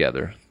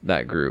together.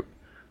 That group,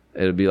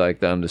 it'd be like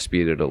the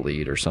Undisputed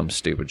Elite or some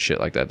stupid shit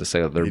like that to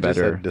say that they're He just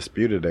better. said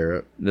Disputed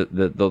Era. It'll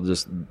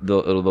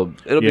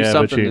be Yeah, but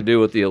something to do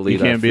with the Elite. You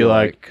can't I be feel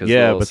like, 'cause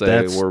yeah, they'll but say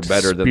that's we're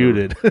better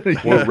disputed. than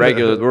we're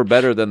regular. We're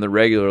better than the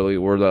regular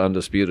Elite. We're the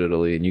Undisputed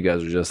Elite, and you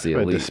guys are just the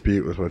I Elite.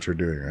 dispute with what you're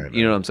doing right now.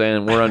 You know what I'm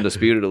saying? We're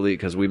Undisputed Elite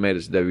because we made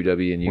it to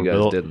WWE and you We're guys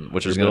built- didn't,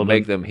 which is we're going to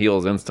building- make them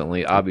heels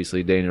instantly.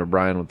 Obviously, Daniel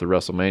Bryan with the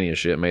WrestleMania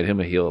shit made him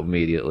a heel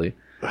immediately.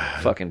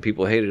 Fucking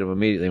people hated him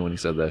immediately when he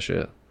said that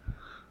shit.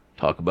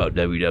 Talk about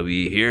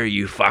WWE here,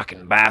 you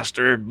fucking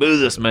bastard. Boo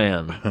this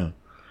man.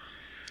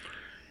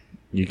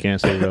 You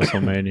can't say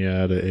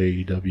WrestleMania at an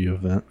AEW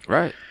event.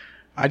 Right.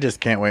 I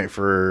just can't wait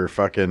for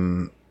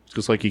fucking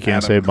Just like you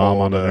can't Adam say bomb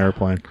Cole on an to-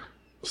 airplane.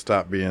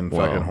 stop being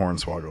Well. fucking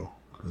Hornswoggle.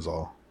 Is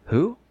all.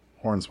 Who?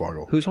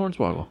 Hornswoggle. Who's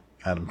Hornswoggle?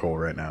 Adam Cole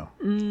right now.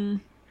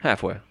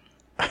 Halfway.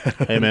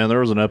 Hey, man, there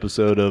was an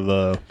episode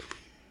of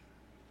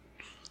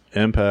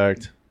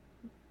Impact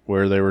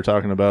where they were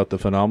talking about the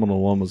Phenomenal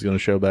One was going to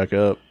show back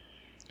up.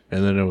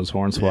 And then it was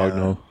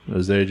Hornswoggle. It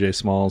was AJ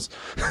Smalls.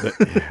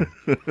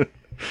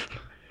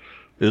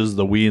 It was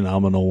the wee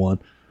nominal one.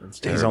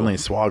 He's only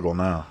Swoggle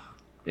now.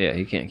 Yeah,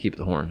 he can't keep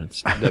the horn.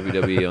 It's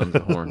WWE owns the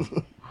horn.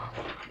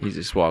 He's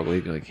a swoggle.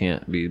 He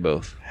can't be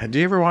both. Did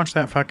you ever watch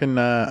that fucking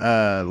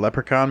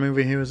Leprechaun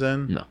movie he was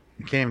in? No.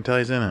 You can't even tell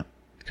he's in it.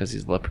 Because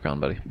he's a leprechaun,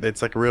 buddy.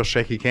 It's like a real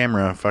shaky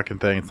camera fucking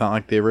thing. It's not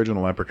like the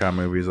original Leprechaun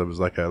movies. It was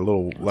like a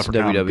little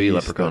Leprechaun WWE beast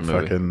Leprechaun that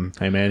movie. fucking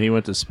Hey, man, he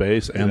went to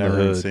space you and the never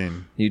even hood.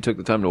 seen. You took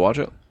the time to watch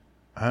it?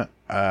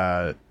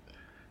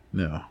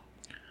 No.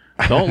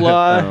 Don't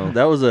lie. No.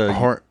 That was a...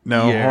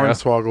 Yeah.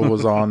 Hornswoggle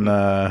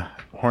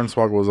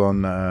was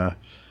on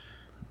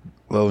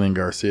Lillian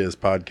Garcia's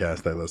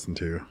podcast I listened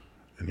to,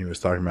 and he was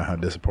talking about how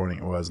disappointing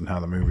it was and how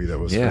the movie that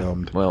was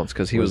filmed Well, it's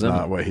because he was in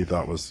not it. what he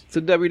thought was. It's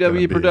a gonna WWE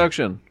be.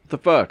 production. What the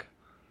fuck?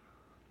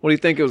 What do you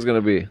think it was going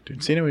to be?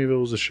 Dude, Cena Evil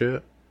was a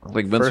shit.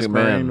 Like Vince First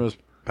Marine McMahon was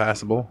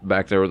passable.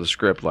 back there with the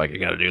script, like, you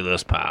got to do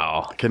this,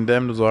 pal.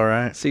 Condemned was all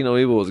right. See No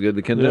Evil was good.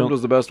 The Condemned Yeah.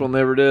 was the best one they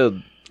ever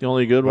did. The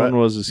only good one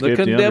was The Escape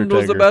the Condemned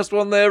was the Undertaker. best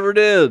one they ever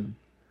did.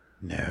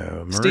 No,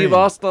 Marine. Steve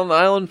Austin on the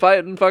island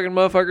fighting fucking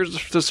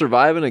motherfuckers to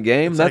survive in a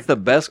game. It's That's like- the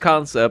best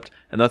concept,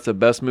 and that's the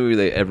best movie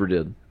they ever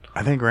did.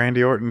 I think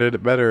Randy Orton did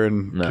it better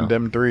in No.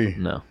 Condemned 3.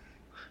 No.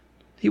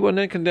 He wasn't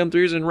in Condemned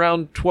 3s in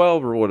round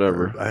 12 or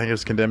whatever. I think it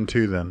was Condemned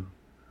 2 then.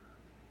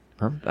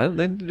 They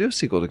didn't do a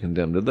sequel to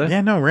Condemned, did they?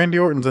 Yeah, no, Randy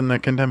Orton's in the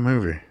Condemned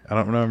movie. I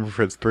don't remember if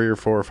it's 3 or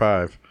 4 or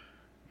 5.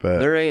 But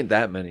There ain't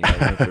that many. I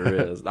think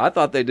there is. I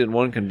thought they did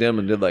one Condemned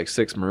and did like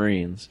 6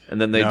 Marines, and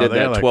then they No, did they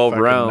had that like 12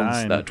 fucking rounds.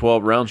 9. That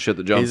 12 round shit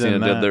that John He's in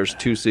Cena did. that. There's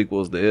 2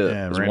 sequels to it.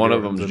 Yeah, 'Cause Randy one of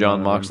Orton's them's in John one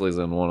of them. Moxley's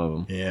in one of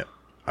them. yeah,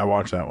 I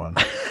watched that one.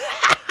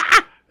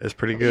 It's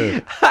pretty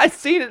good. I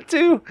seen it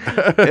too.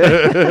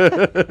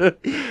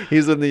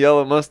 He's in the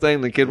yellow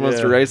Mustang. The kid wants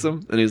to Yeah. race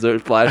him, and he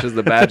flashes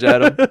the badge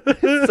at him.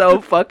 It's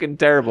so fucking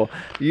terrible.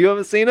 You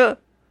haven't seen it,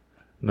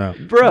 No.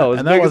 bro? As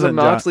And that big as a wasn't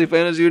John- Moxley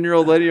fan as you and your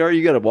old lady are,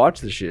 you got to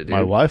watch this shit, dude.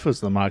 My wife was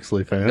the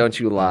Moxley fan. Don't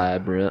you lie,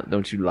 Brent.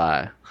 Don't you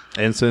lie.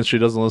 And since she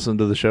doesn't listen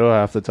to the show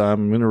half the time,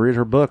 I'm going to read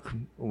her book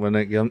when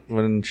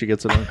she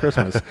gets it on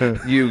Christmas.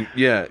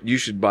 You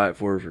should buy it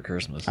for her for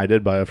Christmas. I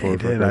did buy it for her for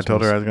Dude, Christmas. I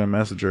told her I was going to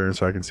message her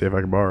so I can see if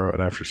I can borrow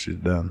it after she's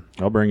done.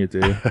 I'll bring it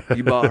to you.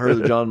 You bought her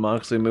the John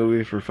Moxley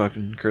movie for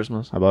fucking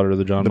Christmas? I bought her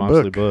the John The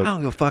Moxley book. book. I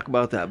don't give a fuck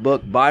about that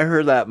book. Buy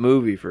her that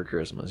movie for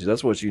Christmas.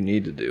 That's what you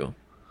need to do.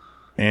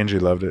 Angie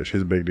loved it.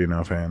 She's a big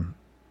Dino fan.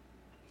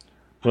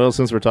 Well,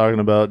 since we're talking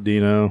about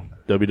Dino,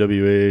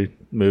 WWE,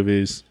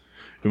 movies,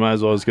 we might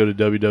as well just go to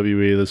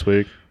WWE this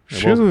week. And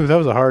Phew, that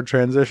was a hard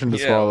transition to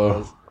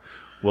swallow.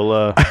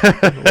 We'll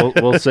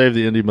save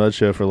the Indie Mud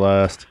Show for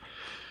last.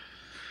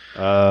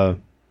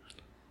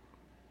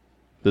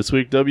 This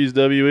week,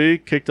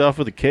 WWE kicked off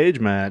with a cage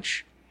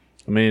match.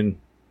 I mean,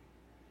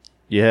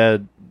 you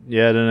had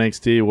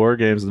NXT War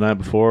Games the night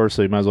before,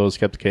 so you might as well just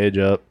kept the cage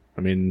up.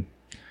 I mean,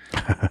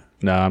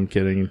 no, I'm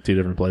kidding. 2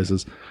 different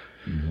places.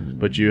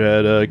 But you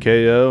had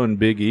KO and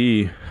Big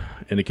E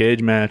in a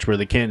cage match where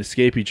they can't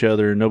escape each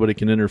other and nobody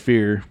can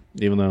interfere,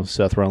 even though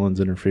Seth Rollins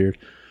interfered.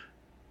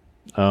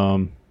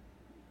 Oh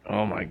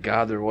my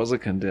God, there was a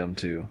Condemned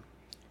 2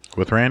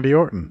 with Randy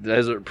Orton.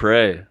 Desert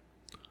Prey.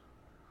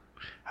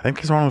 I think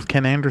there's one with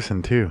Ken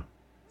Anderson too.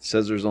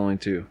 Says there's only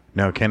 2.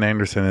 No, Ken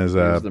Anderson is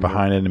Here's the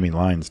behind enemy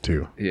lines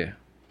too. Yeah.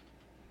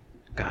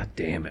 God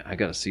damn it! I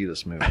gotta see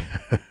this movie.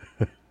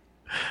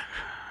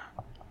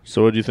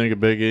 So what do you think of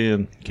Big E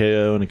and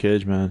KO in a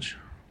cage match?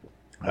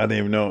 I didn't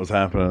even know it was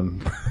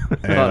happening. I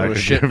thought it was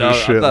shit dog.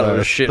 I thought it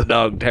was shit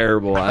dog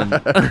terrible.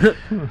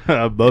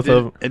 Both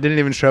of them. It didn't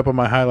even show up on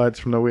my highlights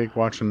from the week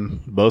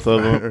watching. Both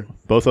of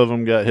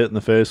them got hit in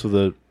the face with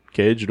a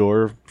cage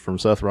door from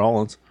Seth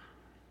Rollins,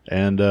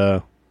 and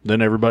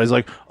then everybody's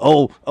like,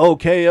 "Oh,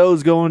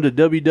 KO's going to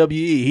WWE.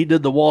 He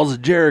did the Walls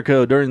of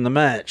Jericho during the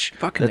match."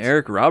 Fucking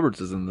Eric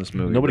Roberts is in this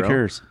movie. Nobody bro.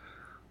 cares.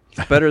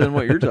 It's better than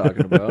what you're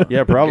talking about.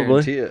 Yeah, probably.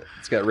 Guarantee it.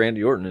 It's got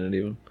Randy Orton in it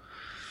even.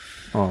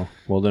 Oh,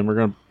 well then we're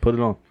gonna put it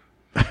on.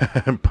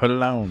 Put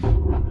it on.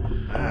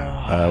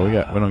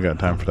 We don't got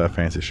time for that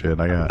fancy shit.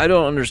 I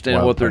don't understand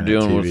Wild what they're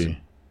Planet doing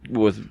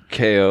with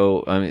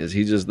KO. I mean, is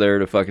he just there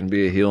to fucking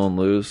be a heel and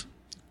lose?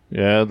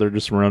 Yeah, they're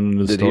just running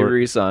his Did he story.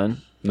 resign?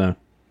 No.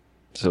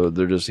 So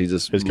they're just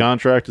his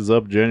contract is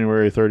up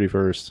January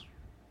 31st.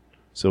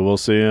 So we'll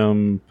see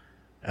him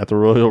at the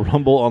Royal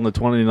Rumble on the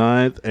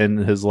 29th, and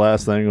his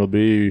last thing will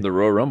be the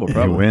Royal Rumble. He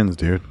Probably wins,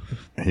 dude.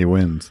 He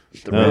wins.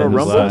 The Royal He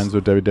Rumble. signs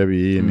with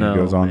WWE and No, he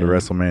goes on to man.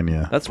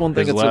 WrestleMania. That's one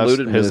thing His that's last-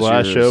 eluded me his this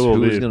last year show is will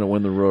who's be- going to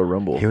win the Royal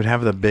Rumble. He would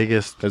have the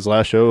biggest. his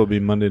last show will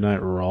be Monday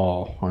Night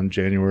Raw on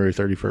January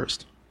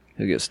 31st.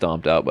 He'll get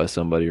stomped out by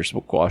somebody or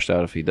squashed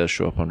out if he does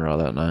show up on Raw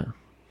that night.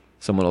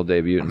 Someone will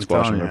debut and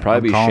squash him. It'll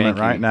probably be calling Shanky.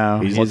 it right now.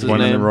 What's He's his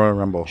winning the name? Royal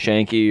Rumble.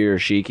 Shanky or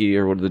Sheiky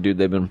or what the dude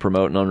they've been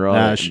promoting on Raw.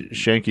 Nah,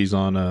 Shanky's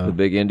on. The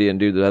big Indian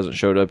dude that hasn't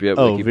showed up yet.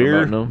 But they keep Veer,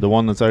 promoting him. the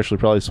one that's actually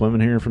probably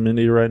swimming here from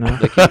India right now.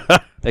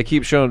 They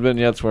keep showing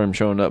vignettes where I'm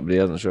showing up, but he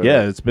hasn't showed Yeah,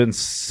 up. it's been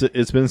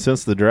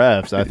since the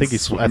draft. I think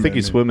he's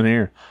swimming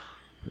here.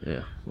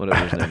 Yeah,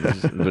 whatever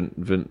his name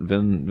is.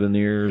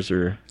 Veneers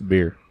or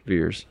Beer.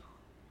 Veers.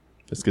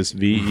 It's just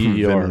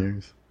VEER.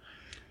 Veneers.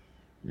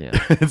 Yeah.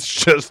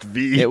 It's just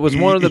V. It was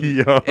one of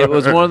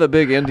the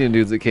big Indian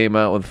dudes that came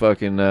out with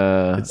fucking.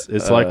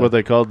 It's like what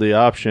they called the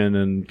option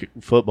in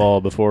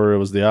football before it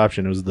was the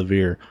option. It was the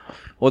veer.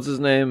 What's his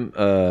name?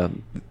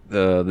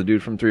 The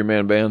dude from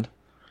 3-Man Band.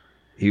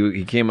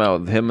 He came out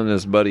with him and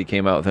his buddy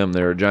came out with him.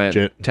 They were a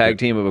giant tag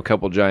team of a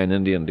couple giant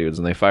Indian dudes,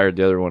 and they fired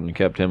the other one and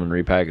kept him and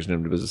repackaged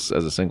him as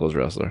a singles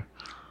wrestler.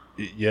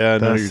 Yeah,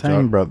 The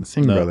Singh brothers.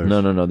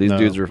 No. These No.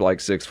 dudes are like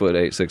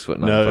 6'8", 6'9".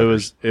 No,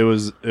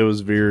 it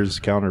was Veer's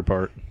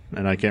counterpart,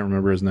 and I can't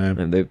remember his name.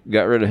 And they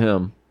got rid of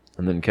him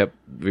and then kept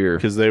Veer.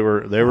 Because they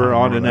were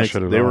on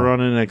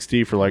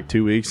NXT for like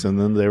 2 weeks, and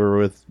then they were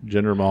with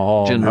Jinder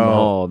Mahal. Jinder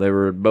Mahal. They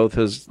were both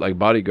his like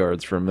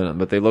bodyguards for a minute,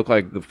 but they look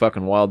like the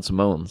fucking Wild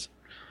Samoans.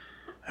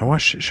 And what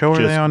show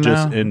are they on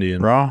now? Just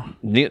Indian. Raw?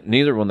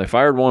 Neither one. They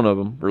fired one of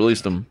them,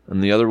 released him,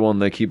 and the other one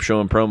they keep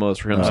showing promos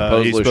for him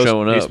supposedly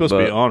showing up. He's supposed to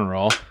be on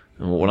Raw.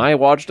 When I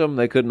watched them,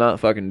 they could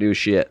not fucking do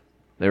shit.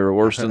 They were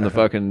worse than the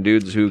fucking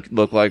dudes who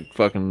look like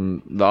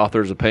fucking the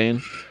authors of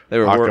Pain. They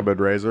were Akabad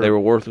Razor. They were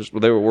worthless.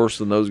 They were worse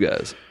than those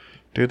guys.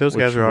 Dude, those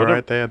guys are all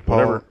right. They had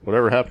Paul.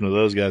 Whatever happened to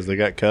those guys? They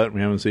got cut, and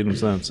we haven't seen them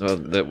since.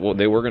 They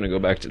were going to go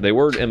back to. They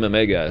were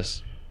MMA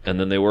guys, and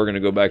then they were going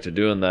to go back to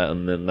doing that,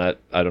 and then that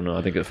I don't know.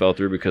 I think it fell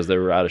through because they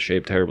were out of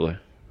shape terribly.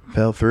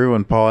 Fell through,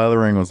 and Paul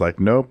Ellering was like,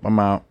 "Nope, I'm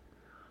out."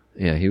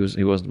 Yeah, he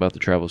wasn't about the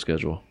travel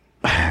schedule,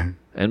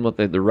 and what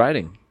the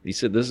writing. He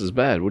said, "This is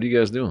bad. What are you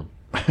guys doing?"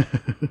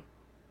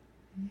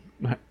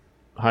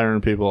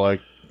 Hiring people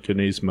like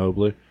Kenise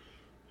Mobley.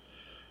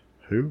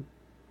 Who?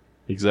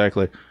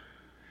 Exactly.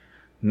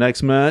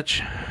 Next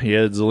match, you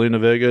had Zelina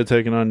Vega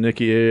taking on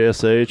Nikki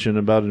ASH in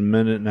about a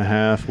minute and a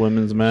half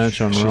women's match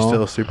on She's Raw.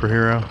 still a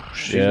superhero.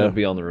 She's going to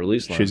be on the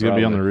release line. She's going to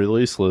be on the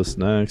release list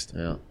next.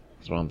 Yeah,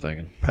 that's what I'm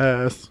thinking.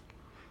 Pass.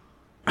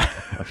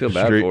 I feel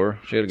bad for her.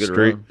 She had a good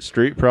run.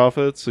 Street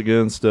Profits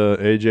against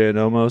AJ and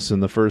Omos in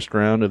the first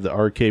round of the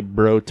Arcade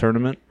Bro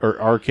tournament. Or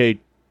Arcade...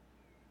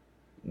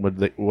 What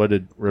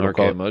did Riddle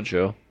call Arcade it? Mud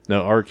Show.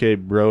 No,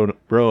 Arcade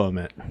Bro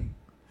meant.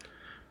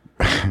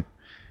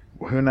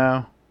 Who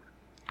now?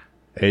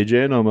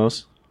 AJ and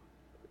Omos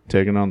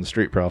taking on the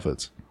Street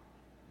Profits.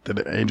 Did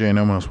AJ and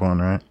almost won,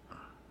 right?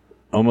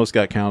 Omos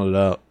got counted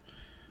out.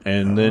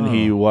 And then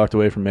he walked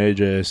away from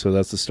AJ, so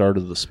that's the start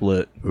of the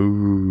split.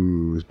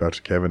 Ooh, it's about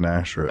to Kevin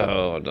Nash.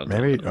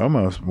 Maybe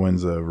almost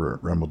wins the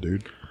Rumble,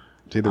 dude.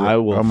 It's either I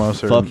will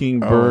Omos or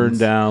fucking burn Owens.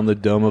 down the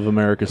Dome of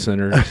America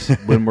Center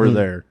when we're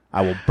there.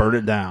 I will burn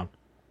it down.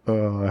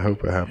 Oh, I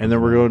hope it happens. And then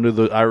we're going to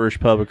the Irish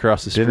pub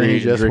across the Didn't he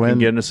street and just drinking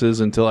win?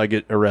 Guinnesses until I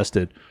get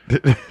arrested.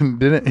 Didn't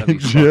That'd he be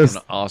just?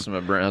 fucking awesome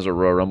if Brent has a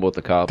Royal Rumble with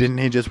the cops. Didn't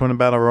he just win a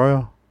battle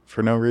royal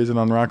for no reason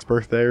on Rock's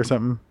birthday or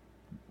something?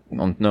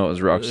 No, it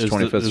was Rock's It's the-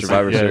 25th it's-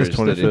 Survivor yeah, Series it's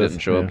that he 25th, didn't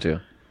show yeah. up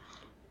to.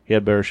 He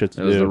had better shit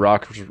to It was do.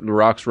 the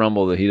Rock's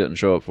Rumble that he didn't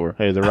show up for.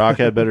 Hey, The Rock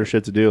had better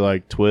shit to do,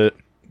 like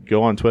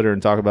go on Twitter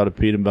and talk about a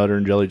peanut butter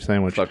and jelly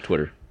sandwich. Fuck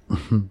Twitter.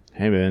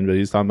 Hey man, but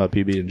he's talking about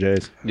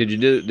PB&Js.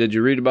 Did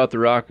you read about The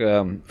Rock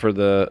for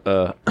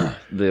the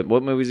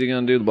what movie is he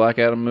gonna do? The Black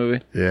Adam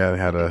movie? Yeah, they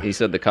had a. He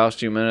said the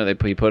costume in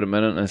it. He put him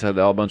in it, and they said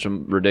that all a bunch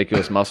of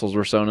ridiculous muscles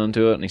were sewn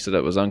into it, and he said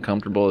it was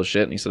uncomfortable as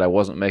shit. And he said I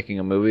wasn't making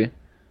a movie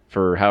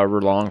for however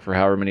long, for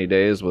however many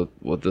days with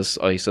this.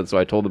 He said so.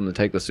 I told them to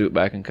take the suit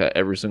back and cut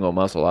every single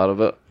muscle out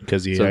of it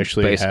Because he So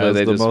actually basically has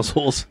they the just-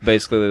 muscles.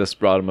 Basically, they just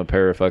brought him a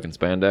pair of fucking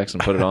spandex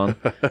and put it on.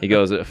 He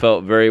goes, it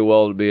felt very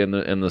well to be in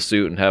the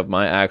suit and have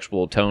my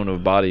actual tone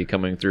of body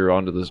coming through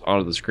onto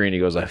the screen. He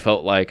goes, I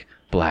felt like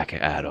Black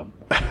Adam.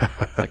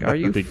 Like, are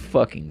you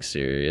fucking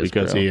serious?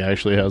 Because bro? he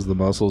actually has the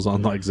muscles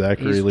on like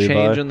Zachary He's Levi.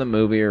 changing the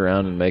movie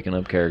around and making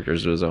up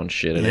characters to his own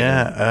shit.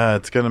 Yeah,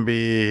 it's gonna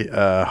be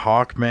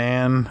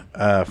Hawkman.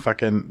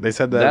 Fucking, they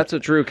said that That's a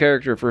true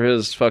character for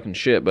his fucking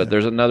shit, but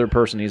there's another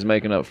person he's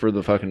making up for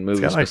the fucking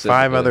movie. it's got like 5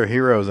 specifically. other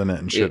heroes in it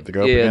and shit to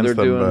go up Yeah, against they're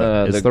them. doing.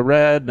 But It's the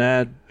Rad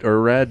Dad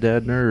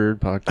Nerd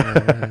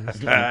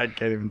podcast. I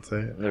can't even say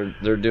it.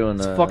 they're doing.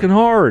 It's fucking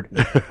hard.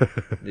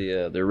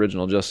 the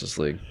original Justice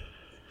League,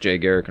 Jay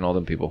Garrick and all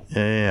them people.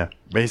 Yeah.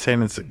 But he's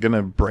saying it's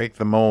gonna break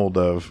the mold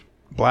of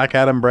Black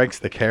Adam breaks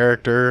the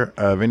character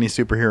of any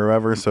superhero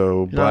ever.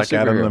 So not a Black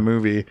Adam superhero. the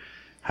movie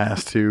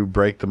has to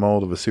break the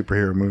mold of a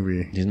superhero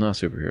movie. He's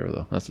not a superhero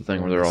though. That's the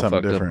thing where they're all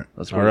Something fucked different. up.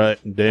 That's All weird.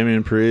 right,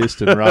 Damian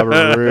Priest and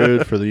Robert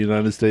Roode for the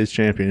United States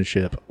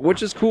Championship.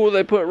 Which is cool.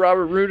 They put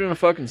Robert Roode in a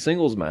fucking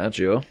singles match,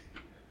 yo.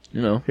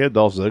 You know. He had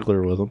Dolph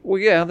Ziggler with him. Well,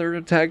 yeah, they're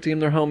a tag team.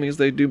 They're homies.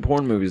 They do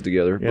porn movies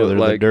together. Yeah, but they're the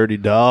like, Dirty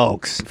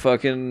Dogs.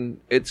 fucking,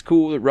 it's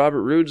cool that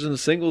Robert Roode's in a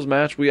singles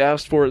match. We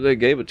asked for it. They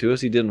gave it to us.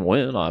 He didn't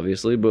win,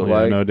 obviously, but Yeah,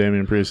 like, no,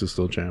 Damian Priest is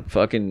still champ.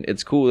 fucking,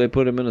 it's cool. They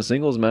put him in a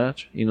singles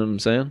match. You know what I'm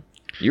saying?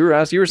 You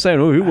were saying,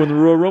 oh, he won the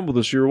Royal Rumble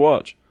this year.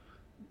 Watch.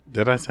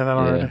 Did I say that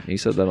already? Yeah, he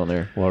said that on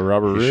there. Well,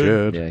 Robert You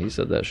Roode. should. Yeah, he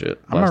said that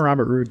shit. I'm a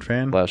Robert Roode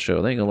fan. Last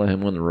show. They ain't gonna let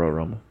him win the Royal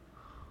Rumble.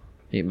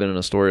 He ain't been in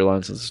a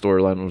storyline since the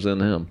storyline was in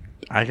him.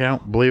 I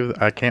can't believe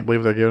they're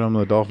giving him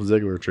the Dolph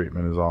Ziggler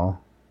treatment. Is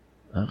all.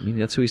 I mean,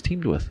 that's who he's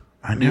teamed with.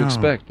 I What do you know.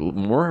 expect?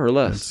 More or It's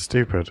less?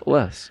 stupid.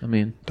 Less. I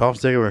mean, Dolph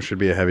Ziggler should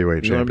be a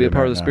heavyweight you champion. want to be a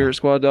part of right the now. Spirit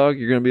Squad, dog?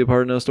 You're going to be a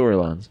part of no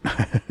storylines.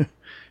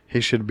 He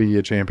should be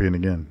a champion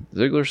again.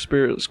 Ziggler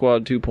Spirit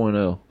Squad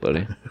 2.0,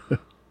 buddy.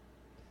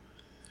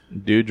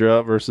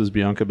 Doudrop versus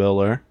Bianca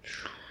Belair.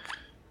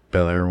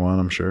 Belair won,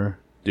 I'm sure.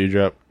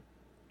 Doudrop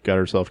got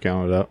herself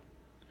counted out.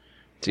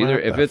 It's either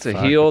What if the it's a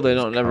fuck heel, with they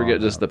these don't never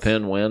get just the call-outs?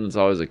 pin win. It's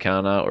always a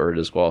count out or a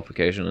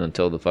disqualification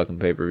until the fucking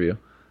pay per view.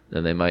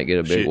 Then they might get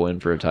a big She- win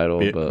for a title.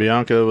 But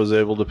Bianca was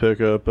able to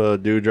pick up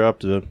Doudrop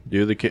to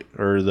do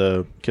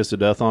the kiss of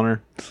death on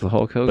her, it's the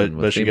Hulk Hogan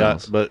with but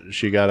females.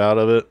 she got out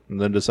of it and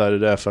then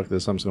decided, fuck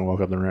this, I'm just gonna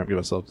walk up the ramp, give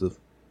myself to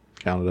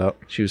count it out.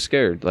 She was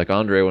scared, like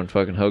Andre when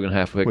fucking Hogan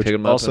halfway Which picked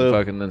him up also- and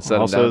fucking then set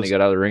him also down. And is- he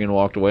got out of the ring and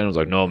walked away and was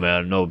like, "No,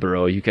 man, no,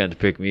 bro, you can't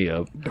pick me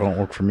up." Don't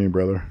work for me,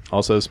 brother.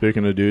 Also,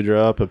 speaking of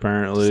Doudrop, Same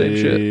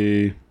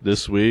apparently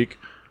this week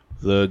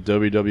the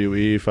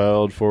WWE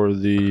filed for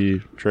the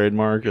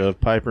trademark of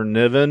Piper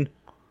Niven.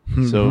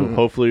 So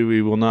hopefully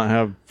we will not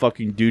have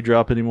fucking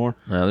Doudrop anymore.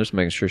 Nah, they're just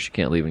making sure she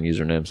can't leave and use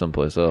her name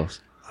someplace else.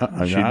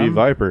 She'd be I'm,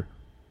 Viper.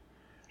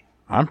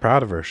 I'm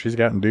proud of her. She's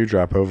gotten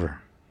Doudrop over.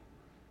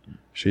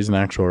 She's an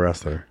actual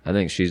wrestler. I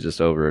think she's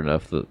just over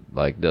enough that,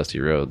 like Dusty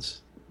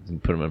Rhodes, you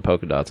put him in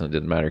polka dots and it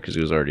didn't matter because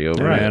he was already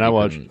over. Right, it. and I You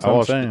watched couldn't-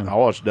 what I'm I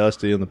watched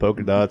Dusty and the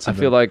polka dots. I in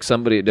feel the like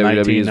somebody at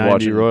WWE is 1990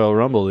 watching. Royal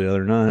Rumble the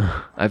other night.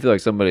 I feel like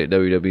somebody at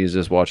WWE is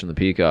just watching the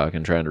Peacock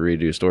and trying to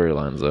redo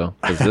storylines though,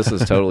 because this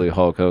is totally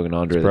Hulk Hogan,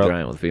 Andre the prob-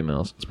 Giant with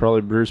females. It's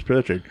probably Bruce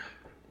Pritchard.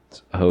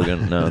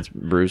 Hogan, no, it's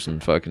Bruce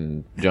and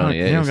fucking Johnny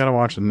You don't Ace. gotta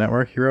watch the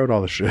network. He wrote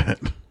all the shit.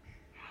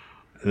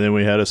 And then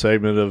we had a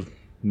segment of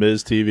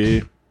Miz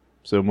TV,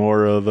 so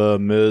more of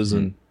Miz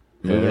and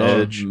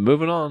Edge.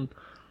 Moving on.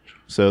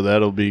 So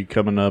that'll be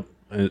coming up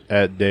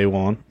at day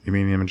one. You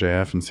mean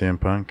MJF and CM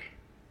Punk?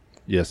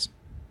 Yes.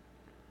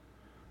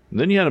 And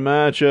then you had a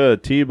match,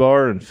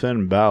 T-Bar and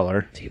Finn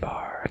Balor.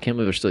 T-Bar. I can't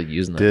believe they're still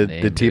using that Did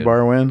name. did dude.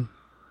 T-Bar win?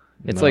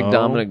 It's like No.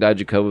 Dominic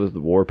Dijakovic with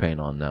the war paint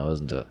on now,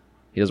 isn't it?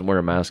 He doesn't wear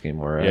a mask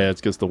anymore, right? Yeah,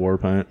 it's just the war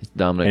paint.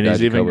 Dominic And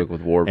he's even Dijakovic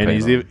with war and paint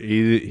he's on. even,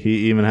 he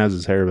even has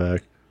his hair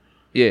back.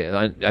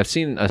 Yeah, I've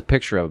seen a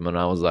picture of him, and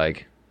I was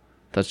like,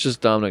 that's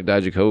just Dominic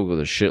Dijakovic with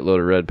a shitload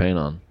of red paint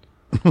on.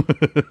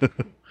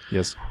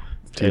 Yes.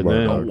 T-Bar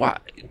And then- dog.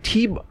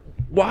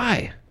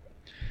 Why?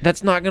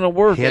 That's not going to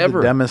work He had ever.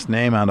 the dumbest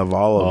name out of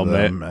all of Oh,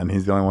 them, and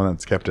he's the only one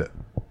that's kept it.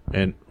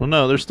 And well,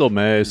 no, there's still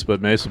Mace,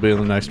 but Mace will be in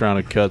the next round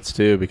of cuts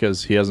too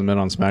because he hasn't been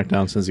on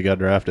SmackDown since he got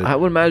drafted. I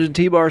would imagine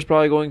T-Bar is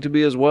probably going to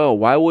be as well.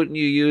 Why wouldn't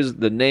you use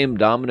the name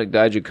Dominic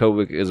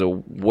Dijakovic is a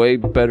way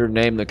better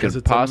name that 'Cause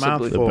could it's a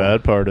possibly... The mouthful.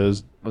 bad part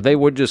is They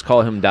would just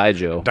call him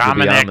Dijo.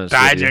 Dominic Dijakovic.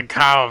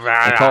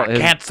 Dijakovic. I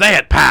can't say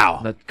it,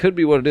 pal. That could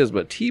be what it is,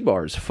 but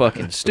T-Bar is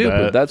fucking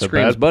stupid. That the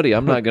screams, bad- buddy,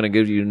 I'm not going to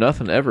give you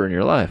nothing ever in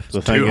your life.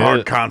 the thing Two is,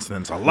 hard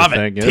consonants. I love the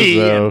it. thing is, T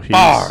though, and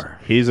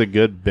bar. he's a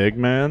good big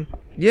man.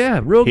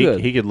 Yeah, real good.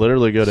 He could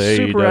literally go to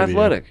super AEW.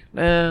 athletic.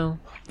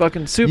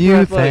 Fucking super You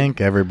athletic.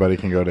 think everybody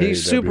can go to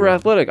He's AEW? super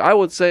athletic. I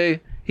would say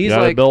He's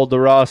gotta like build the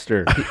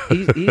roster.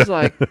 he's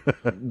like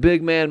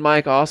big man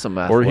Mike Awesome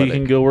Or athletic. he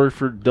can go work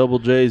for Double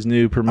J's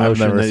new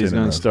promotion never that he's seen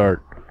going him to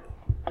start.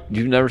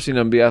 You've never seen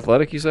him be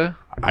athletic, you say?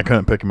 I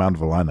couldn't pick him out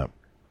of a lineup.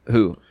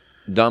 Who?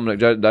 Dominic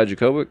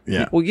Dijakovic?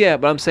 Yeah. Well, yeah,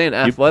 but I'm saying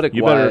athletic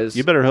You wise.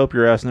 better hope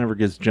your ass never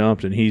gets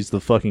jumped and he's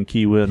the fucking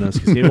key witness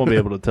because he won't be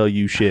able to tell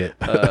you shit.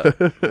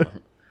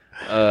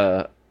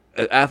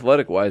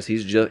 Athletic wise,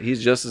 he's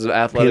just as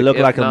athletic. He looked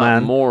if like a not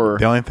man. More.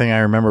 The only thing I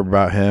remember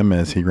about him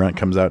is he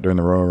comes out during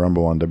the Royal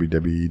Rumble on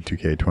WWE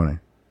 2K20.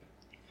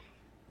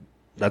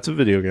 That's a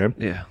video game.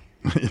 Yeah.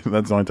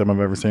 That's the only time I've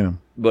ever seen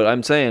him. But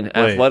I'm saying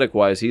athletic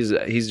wise, he's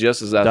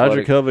just as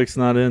athletic. Dijakovic's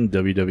not in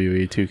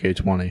WWE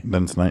 2K20.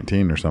 Then it's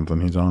 19 or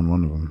something. He's on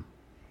one of them.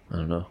 I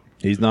don't know.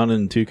 He's not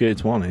in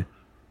 2K20.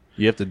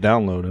 You have to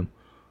download him.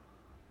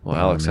 Well,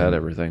 Alex had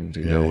everything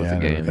to go with the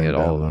game. He had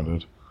all of them.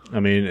 I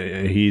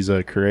mean, he's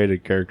a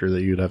created character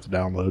that you'd have to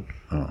download.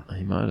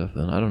 He might have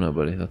then. I don't know,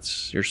 buddy.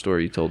 That's your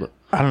story. You told it.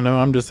 I don't know.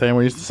 I'm just saying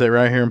we used to sit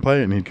right here and play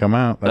it, and he'd come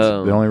out. That's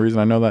the only reason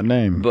I know that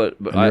name. But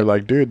and you're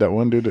like, dude, that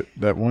one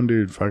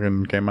dude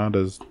fucking came out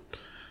as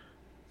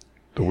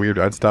the weird.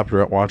 I'd stopped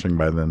watching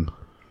by then.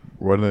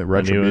 Wasn't it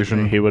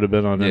Retribution? He would have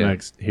been on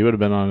NXT. He would have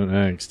been on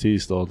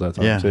NXT still at that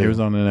time. Yeah, too. he was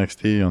on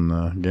NXT on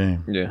the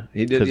game. Yeah,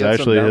 he did. Because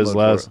actually,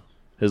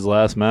 his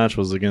last match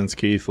was against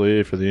Keith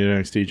Lee for the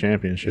NXT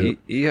Championship.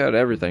 He had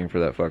everything for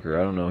that fucker.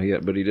 I don't know.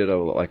 But he did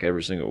like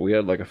every single. We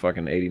had like a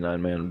fucking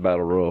 89-man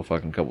battle royal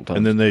fucking couple times.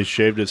 And then they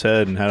shaved his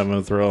head and had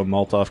him throw a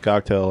Molotov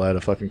cocktail at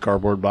a fucking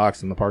cardboard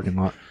box in the parking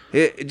lot.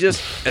 It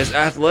just as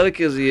athletic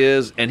as he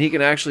is, and he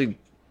can actually,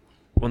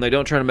 when they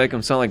don't try to make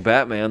him sound like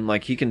Batman,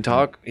 like he can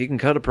talk, he can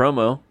cut a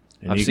promo.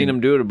 And I've seen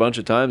him do it a bunch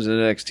of times in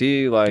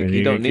NXT. Like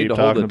he don't need to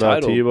hold the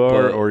title.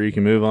 T-Bar, or you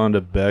can move on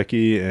to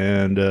Becky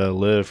and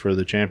Liv for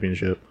the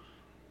championship.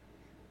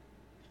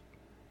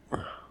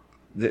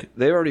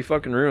 They already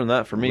fucking ruined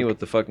that for me with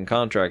the fucking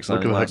contract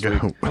signing last week.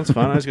 That's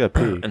fine. I just got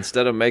pee.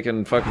 Instead of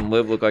making fucking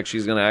Liv look like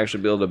she's gonna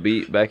actually be able to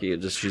beat Becky,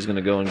 she's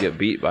gonna go and get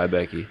beat by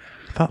Becky.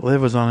 I thought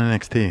Liv was on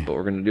NXT. But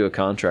we're gonna do a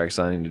contract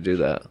signing to do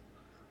that.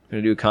 We're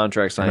gonna do a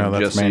contract signing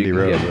that's just so Mandy you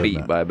can Rose, get isn't beat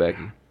it? by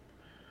Becky.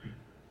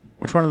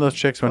 Which one of those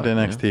chicks went to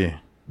NXT?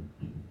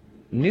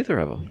 Neither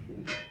of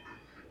them.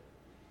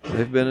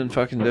 They've been in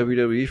fucking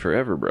WWE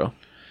forever, bro.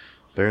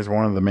 There's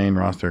one of the main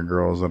roster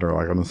girls that are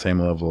like on the same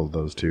level of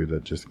those two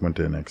that just went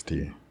to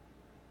NXT.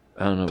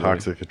 I don't know.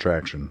 Toxic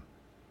Attraction.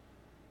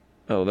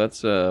 Oh,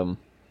 that's Amber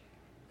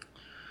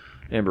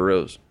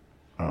Rose.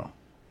 Oh.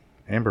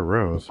 Amber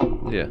Rose.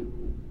 Yeah.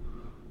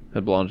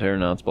 Had blonde hair,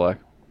 now it's black.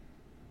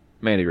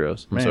 Mandy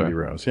Rose. I'm Mandy sorry.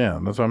 Rose. Yeah,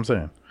 that's what I'm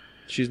saying.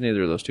 She's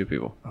neither of those two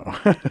people.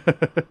 Oh.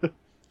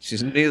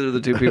 She's neither of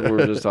the two people we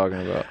were just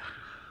talking about.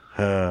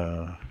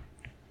 So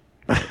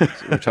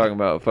we're talking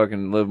about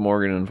fucking Liv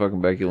Morgan and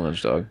fucking Becky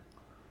Lynch, dog.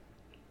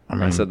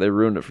 I said they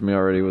ruined it for me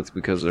already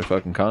because of their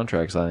fucking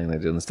contract signing they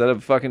did. Instead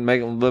of fucking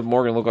making Liv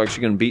Morgan look like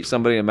she can beat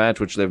somebody in a match,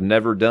 which they've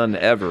never done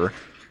ever,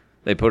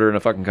 they put her in a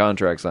fucking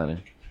contract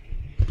signing.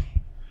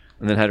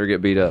 And then had her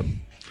get beat up.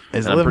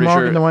 Is Liv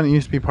Morgan the one that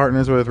used to be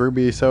partners with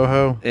Ruby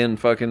Soho? And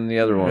fucking the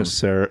other one.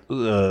 Sarah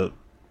Logan.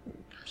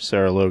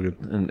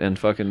 And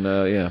fucking,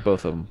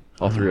 both of them.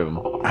 All three of them.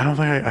 I don't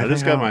think I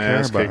just got my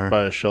ass kicked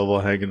by a shovel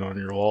hanging on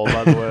your wall,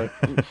 by the way.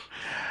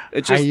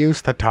 I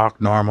used to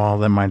talk normal,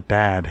 then my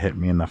dad hit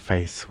me in the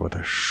face with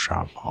a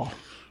shovel.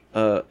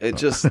 They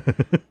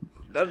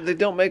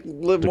don't make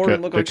Liv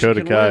Morgan look like she can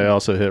Dakota Kai win.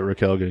 also hit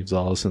Raquel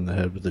Gonzalez in the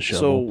head with a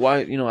shovel. So why,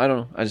 I don't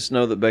know. I just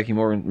know that Becky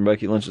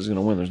Lynch is going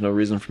to win. There's no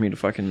reason for me to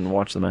fucking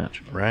watch the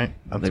match. Right?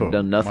 They've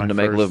done nothing to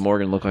make Liv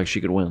Morgan look like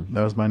she could win.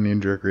 That was my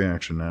knee-jerk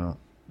reaction. Now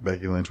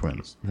Becky Lynch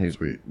wins.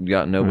 Sweet.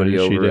 Got nobody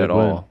over at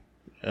all.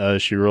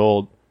 She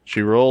rolled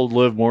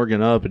Liv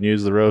Morgan up and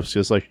used the ropes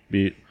just like she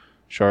beat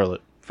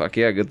Charlotte. Fuck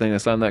yeah, good thing I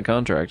signed that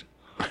contract.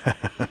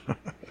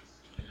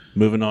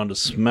 Moving on to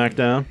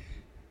SmackDown.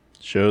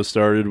 Show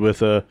started with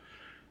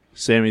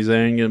Sami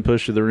Zayn getting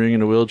pushed to the ring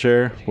in a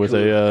wheelchair with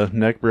a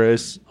neck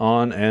brace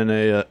on and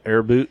a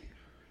air boot.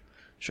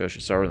 Show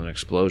should start with an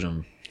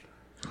explosion.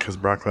 Because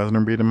Brock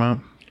Lesnar beat him up?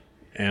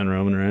 And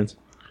Roman Reigns.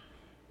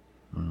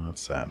 Oh,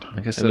 that's sad.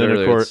 Like I said And then,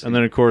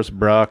 earlier, of course,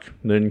 Brock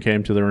then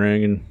came to the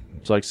ring and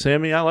it's like,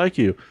 Sammy, I like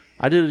you.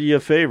 I did you a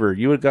favor.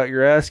 You would have got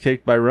your ass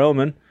kicked by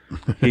Roman.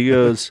 He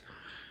goes,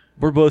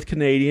 we're both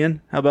Canadian.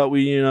 How about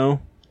we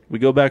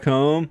go back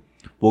home.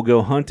 We'll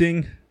go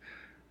hunting.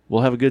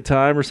 We'll have a good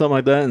time or something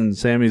like that. And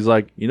Sammy's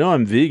like,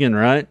 I'm vegan,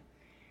 right?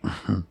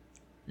 Brock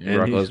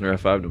Lesnar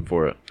F5'd him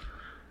for it.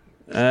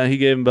 He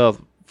gave him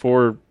about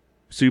 4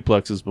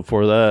 suplexes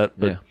before that.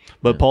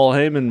 But Paul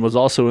Heyman was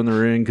also in the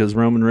ring because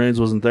Roman Reigns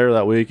wasn't there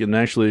that week. And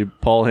actually,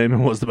 Paul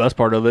Heyman was the best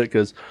part of it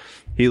because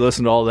he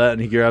listened to all that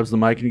and he grabs the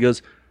mic and he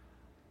goes,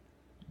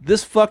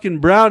 this fucking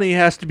brownie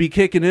has to be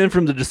kicking in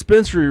from the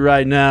dispensary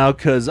right now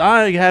because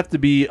I have to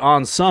be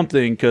on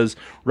something because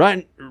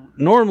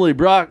normally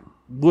Brock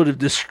would have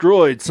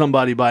destroyed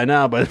somebody by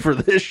now, but for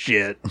this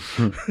shit.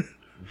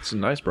 It's a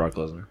nice Brock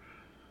Lesnar.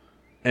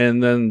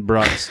 And then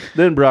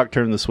Brock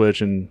turned the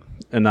switch and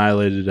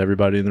annihilated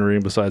everybody in the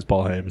ring besides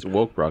Paul Heyman. It's a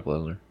woke Brock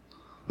Lesnar.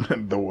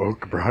 The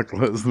woke Brock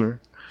Lesnar.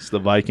 It's the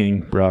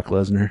Viking Brock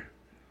Lesnar.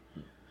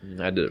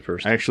 I did it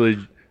first. Actually,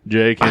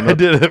 Jay came I up.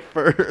 did it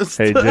first.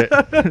 Hey,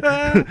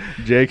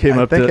 Jay came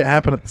I up think to it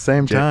happened at the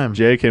same time.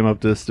 Jay came up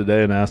to us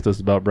today and asked us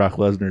about Brock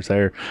Lesnar's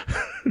hair.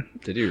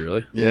 Did you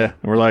really? Yeah,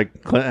 and we're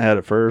like, Clinton had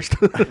it first.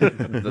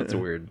 That's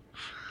weird.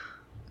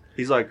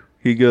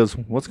 He goes,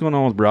 "What's going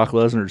on with Brock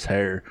Lesnar's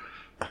hair?"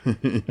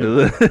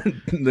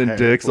 And then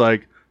Dick's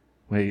like,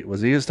 "Wait,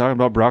 was he just talking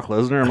about Brock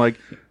Lesnar?" I'm like,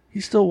 "He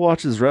still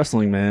watches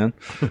wrestling, man."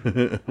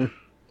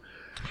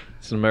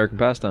 It's an American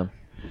pastime.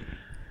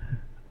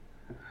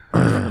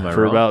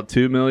 For about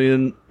 2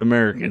 million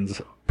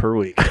Americans per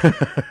week.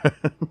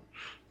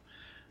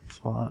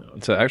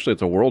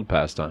 It's a world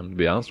pastime, to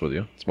be honest with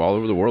you. It's all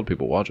over the world.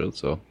 People watch it,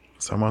 so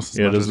It's almost as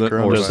Yeah, much as does it-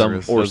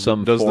 coronavirus.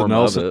 some does the form of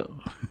Nelson- it.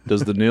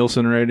 Does the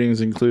Nielsen ratings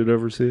include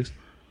overseas?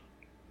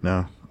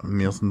 No,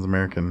 Nielsen's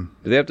American.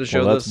 Do they have to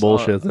show Well, that's this?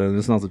 bullshit. Then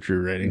it's not the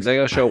true ratings. They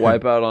gotta show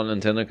Wipeout on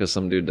Nintendo because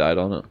some dude died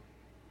on it.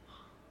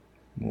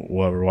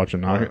 What, we're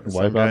watching Some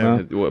Wipeout guy now?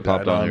 What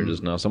popped Died on here on-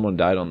 just now? Someone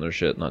died on their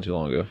shit not too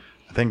long ago.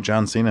 I think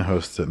John Cena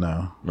hosts it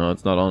now. No,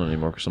 it's not on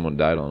anymore because someone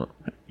died on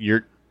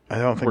it. I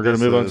don't think We're going to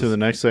this move on is- to the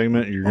next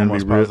segment. You're going to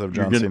almost be real, positive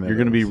John Cena you're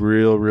going to be is.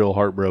 real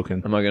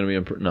heartbroken. Am I going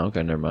to be no?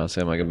 Okay, never mind. I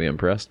say, am I going to be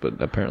impressed? But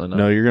apparently not.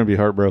 No, you're going to be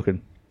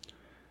heartbroken.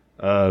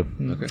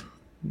 Okay.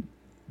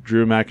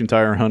 Drew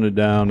McIntyre hunted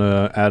down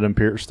Adam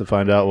Pearce to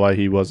find out why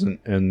he wasn't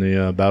in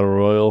the Battle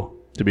Royal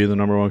to be the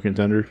number one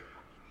contender.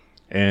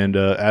 And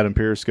Adam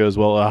Pearce goes,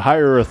 well, a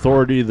higher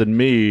authority than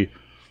me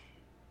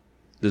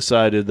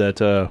decided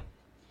that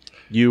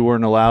you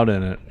weren't allowed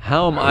in it.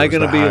 How am I Who's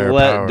going to the be higher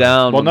let power?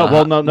 down? Well,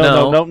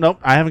 when no.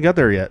 I haven't got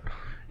there yet.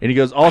 And he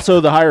goes, also,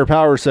 the higher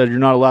power said you're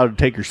not allowed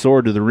to take your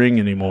sword to the ring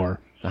anymore.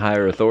 The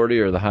higher authority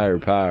or the higher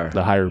power?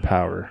 The higher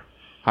power.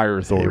 Higher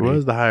authority. It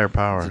was the higher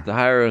power. The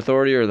higher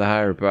authority or the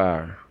higher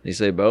power? You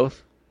say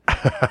both?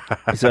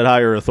 He said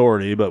higher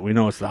authority, but we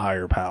know it's the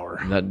higher power.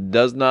 That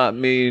does not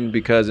mean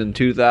because in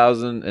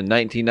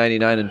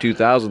 1999 and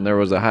 2000 there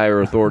was a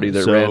higher authority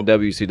that So- ran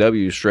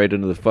WCW straight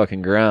into the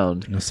fucking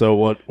ground. So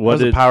what What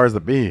did the powers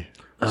that be?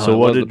 so it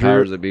what was did the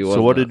powers Drew that be, so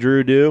wasn't what it? did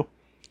Drew do?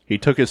 He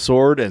took his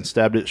sword and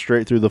stabbed it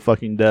straight through the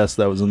fucking desk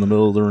that was in the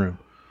middle of the room.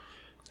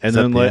 And Is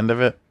that then the end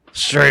of it?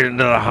 Straight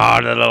into the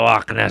heart of the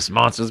Loch Ness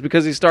Monster. It's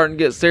because he's starting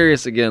to get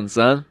serious again,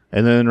 son.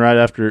 and then right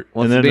after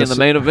Wants and to then be a in the s-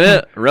 main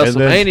event,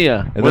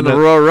 WrestleMania, and win then the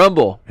a- Royal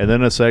Rumble. and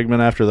then a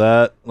segment after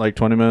that, like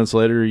 20 minutes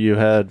later, you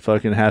had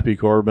fucking Happy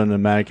Corbin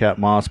and Madcap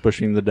Moss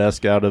pushing the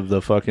desk out of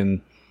the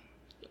fucking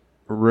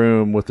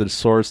room with the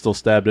sword still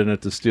stabbed in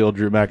it to steal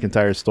Drew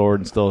McIntyre's sword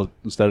and still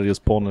instead of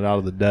just pulling it out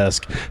of the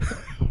desk.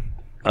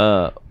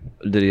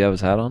 Did he have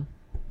his hat on?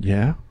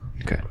 Yeah.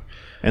 Okay.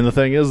 And the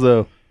thing is,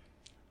 though,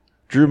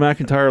 Drew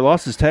McIntyre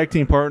lost his tag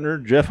team partner.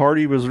 Jeff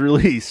Hardy was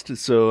released.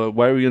 So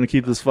why are we going to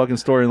keep this fucking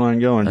storyline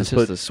going? That's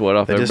just the sweat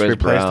off They just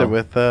everybody's replaced brow. it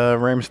with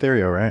Rey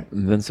Mysterio, right?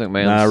 Vince Nah,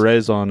 McMahon's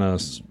Ray's on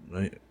us.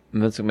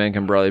 Vince McMahon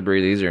can probably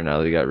breathe easier now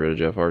that he got rid of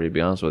Jeff Hardy, to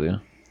be honest with you.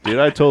 Dude,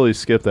 I totally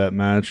skipped that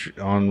match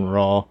on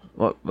Raw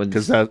What?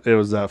 because it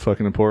was that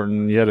fucking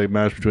important. You had a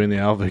match between the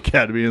Alpha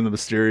Academy and the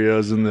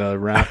Mysterios in the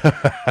round,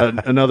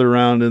 another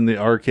round in the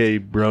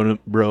RK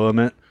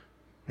Broament.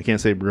 I can't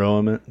say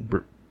Broament.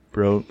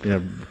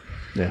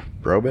 Yeah.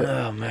 Brobit?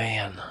 Oh,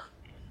 man.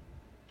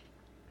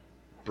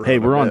 Hey,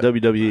 we're on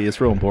WWE. It's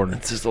real important.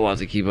 It's just a lot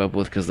to keep up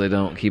with because they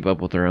don't keep up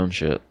with their own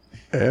shit.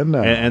 And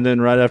And then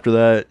right after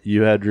that,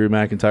 you had Drew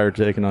McIntyre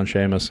taking on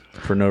Sheamus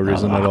for no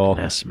reason at all.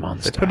 Ness they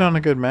Monster. put on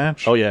a good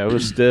match. Oh yeah, it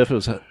was stiff. It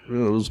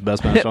was the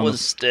best match It on was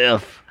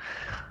stiff.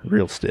 the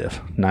real stiff.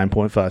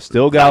 9.5.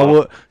 Still got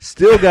wood.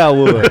 Still got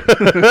wood.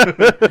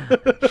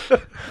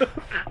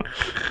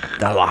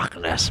 The Loch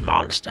Ness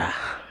Monster.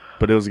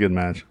 But it was a good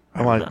match.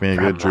 I like me a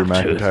good Drew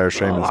McIntyre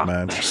Sheamus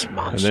match.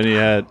 And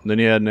then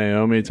you had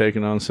Naomi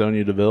taking on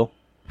Sonya Deville.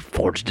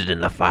 Forged it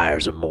in the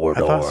fires of Mordor. I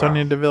thought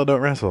Sonya Deville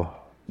don't wrestle.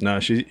 No,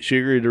 she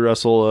agreed to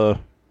wrestle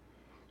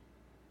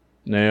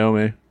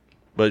Naomi,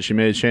 but she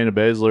made Shayna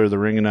Baszler the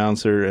ring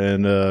announcer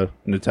and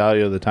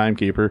Natalya the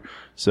timekeeper.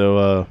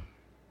 So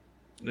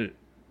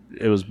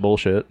it was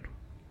bullshit.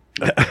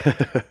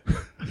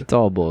 It's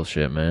all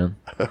bullshit, man.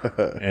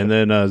 And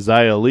then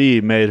Xia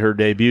Li made her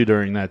debut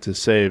during that to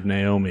save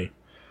Naomi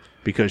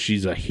because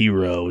she's a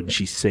hero and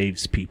she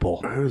saves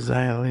people. Who's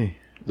Xia Li?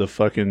 The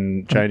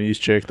fucking Chinese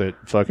chick that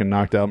fucking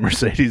knocked out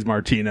Mercedes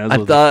Martinez.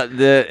 I thought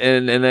that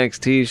in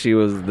NXT she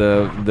was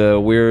the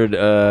weird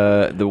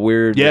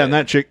yeah, and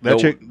that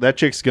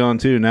chick's gone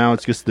too. Now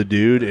it's just the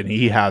dude, and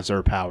he has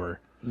her power.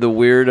 the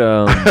weird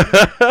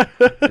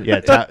Yeah,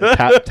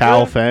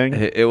 Tao Fang.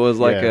 it was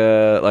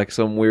like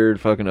some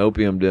weird fucking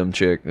opium den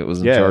chick that was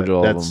in Yeah, charge of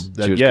all of that's- them.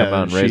 that- She would yeah, come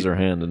out and she- raise her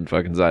hand, and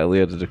fucking Xia Li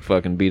had to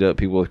fucking beat up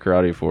people with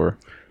karate for her.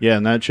 Yeah,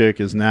 and that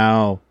chick is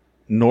now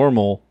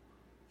normal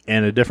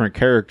and a different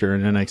character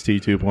in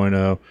NXT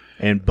 2.0.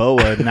 And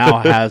Boa now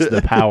has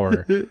the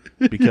power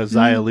because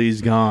Xia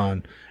Li's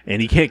gone.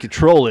 And he can't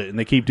control it. And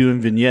they keep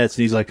doing vignettes.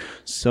 And he's like,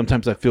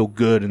 sometimes I feel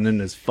good. And then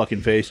his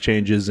fucking face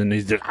changes. And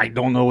he's like, I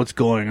don't know what's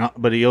going on.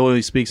 But he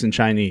only speaks in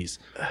Chinese.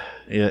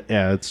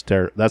 Yeah, it's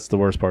terrible. That's the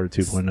worst part of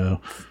 2.0.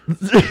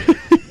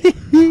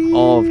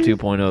 All of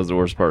 2.0 is the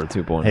worst part of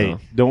 2.0. Hey,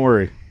 don't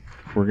worry.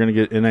 We're going to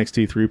get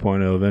NXT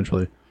 3.0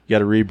 eventually. You got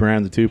to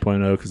rebrand the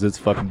 2.0 because it's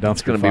fucking dumpster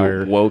it's going to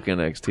fire. be woke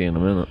NXT in a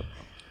minute.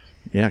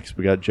 Yeah, because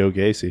we got Joe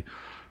Gacy.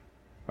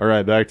 All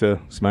right, back to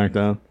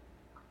SmackDown.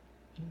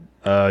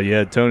 You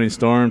had Toni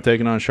Storm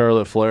taking on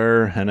Charlotte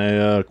Flair in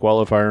a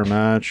qualifier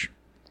match.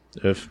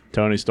 If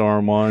Toni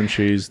Storm won,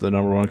 she's the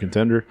number one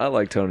contender I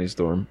like Toni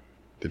Storm.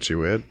 Did she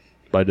win?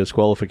 by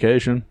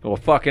disqualification. Well,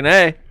 fucking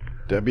A.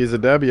 W's a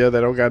W. They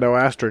don't got no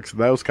asterisks in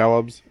those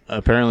columns.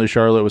 Apparently,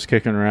 Charlotte was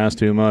kicking her ass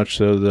too much,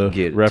 so the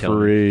Get it,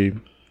 referee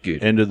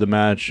Get ended the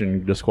match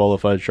and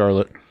disqualified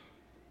Charlotte.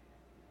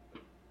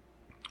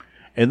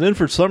 And then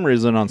for some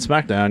reason on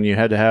SmackDown, you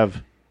had to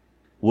have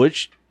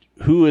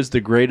who is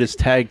the greatest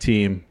tag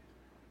team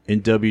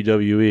in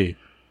WWE.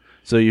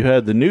 So you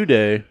had the New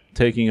Day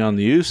taking on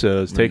the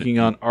Usos, taking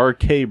on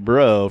RK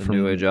Bro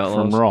New Age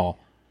Outlaws? from Raw.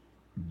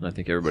 I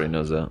think everybody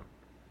knows that.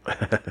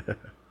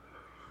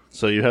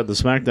 So you had the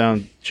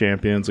SmackDown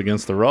champions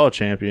against the Raw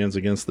champions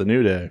against the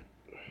New Day.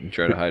 You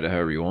try to hide it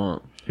however you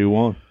want. Who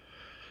won?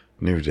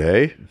 New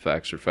Day?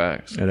 Facts are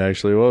facts. It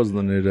actually was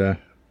the New Day.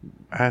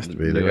 Has to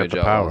be. They New got Age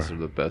the power. Outlaws are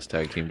the best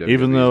tag team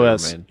Even WWE's though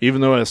ever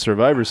made. at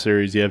Survivor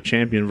Series you have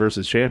champion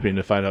versus champion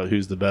to find out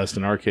who's the best,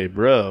 and RK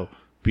Bro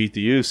beat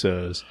the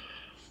Usos.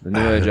 The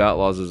New Age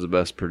Outlaws is the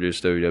best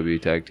produced WWE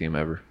tag team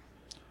ever.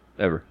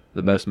 Ever.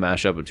 The best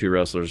mashup of two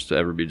wrestlers to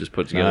ever be just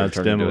put together and it's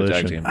turned into a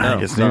tag Demolition. team. I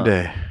think it's New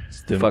Day.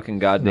 Fucking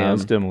goddamn. No,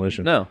 it's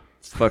Demolition. No.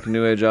 It's fucking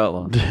New Age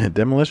Outlaws.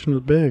 Demolition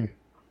was big.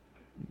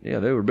 Yeah,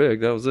 they were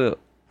big. That was it.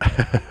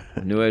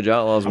 New Age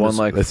Outlaws won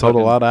like They sold a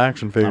fucking- lot of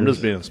action figures. I'm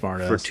just being a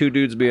smart For ass. two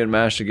dudes being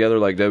mashed together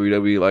like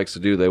WWE likes to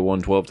do, they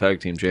won 12 tag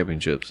team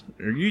championships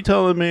Are you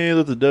telling me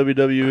that the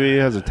WWE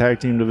has a tag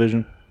team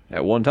division?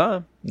 at one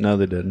time. No,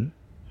 they didn't.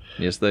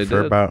 Yes, they for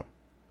did. about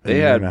a They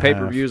year had and a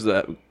pay-per-views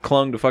that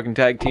clung to fucking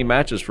tag team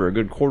matches for a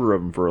good quarter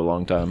of them for a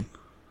long time.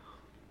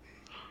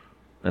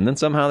 And then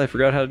somehow they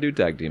forgot how to do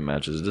tag team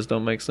matches. It just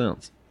don't make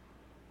sense.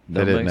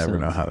 They didn't never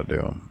know how to do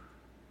them.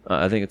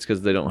 I think it's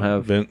because they don't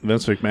have... Vince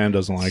McMahon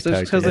doesn't like It's just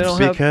tag 'cause teams. they It's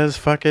don't have- because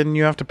fucking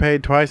you have to pay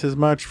twice as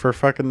much for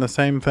fucking the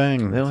same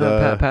thing. They don't It's have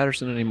a- Pat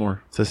Patterson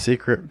anymore. It's a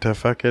secret to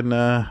fucking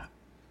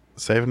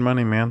saving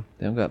money, man.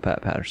 They don't got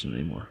Pat Patterson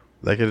anymore.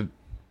 They could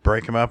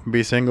break them up and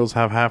be singles,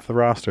 have half the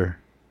roster.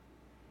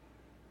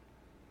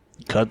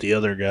 Cut the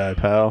other guy,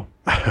 pal.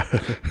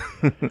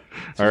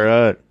 All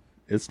right.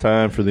 It's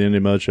time for the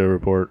Indie Mud Show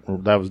report.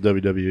 That was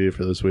WWE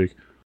for this week.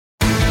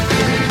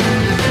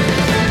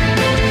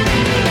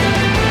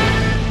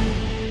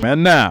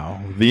 And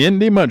now, the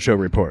Indie Mud Show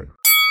report.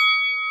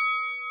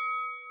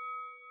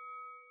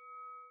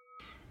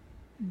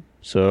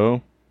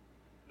 So,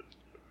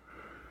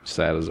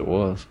 Sad as it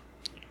was.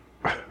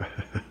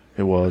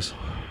 it was.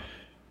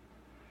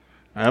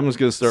 I'm just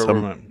going to start where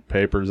my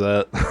paper's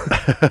at.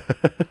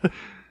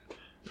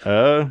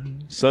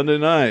 Sunday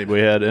night, we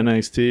had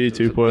NXT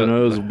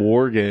 2.0's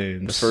War The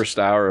Games. first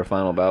hour of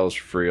Final Battle is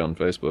free on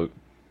Facebook.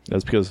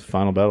 That's because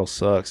Final Battle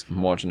sucks.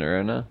 I'm watching it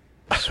right now.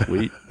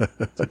 Sweet.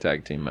 It's a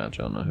tag team match.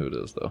 I don't know who it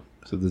is, though.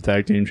 So the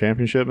tag team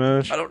championship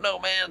match? I don't know,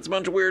 man. It's a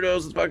bunch of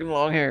weirdos with fucking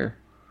long hair.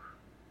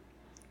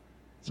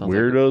 Sounds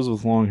Weirdos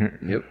with long hair.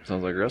 Like, yep,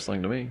 sounds like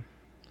wrestling to me.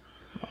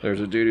 There's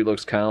a dude who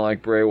looks kind of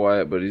like Bray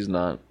Wyatt, but he's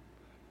not.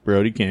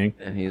 Brody King.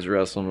 And he's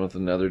wrestling with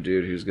another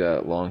dude who's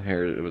got long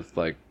hair with,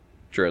 like,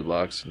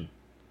 dreadlocks. And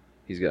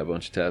he's got a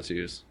bunch of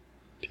tattoos.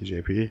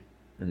 TJP.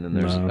 And then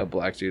there's No. a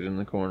black dude in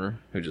the corner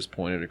who just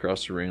pointed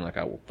across the ring like,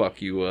 I will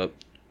fuck you up.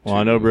 Well,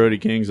 I know Brody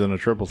King's in a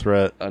triple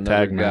threat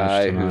Another tag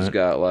guy match who's tonight.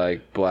 got,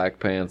 like, black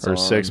pants Or on.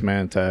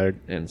 6-man tag.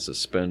 And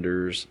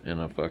suspenders and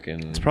a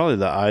fucking... It's probably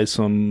the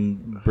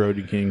Isom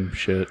Brody King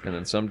shit. And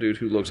then some dude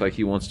who looks like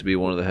he wants to be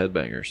one of the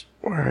headbangers.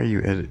 Why are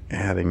you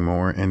adding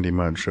more Indie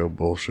Mud Show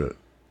bullshit?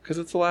 Because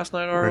it's the last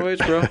night of ROH,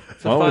 bro.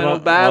 It's the Well, final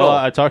battle. Well,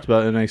 I talked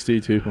about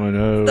NXT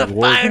 2.0. the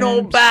War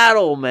final Games.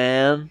 battle,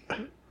 man.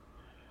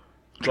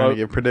 Trying to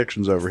get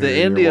predictions over The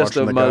here. and you're indiest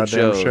watching of the mud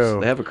goddamn shows. show.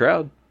 They have a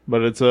crowd.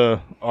 But it's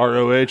a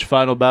ROH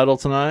final battle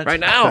tonight. Right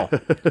now.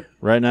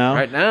 Right now.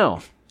 Right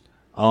now.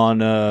 On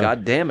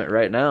God damn it,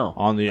 right now.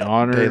 on the Day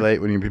honor late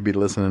when you could be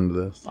listening to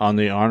this. on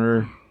the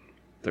honor.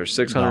 There's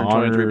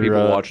 623 honor,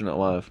 people watching it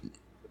live.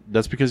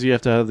 That's because you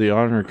have to have the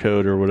honor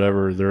code or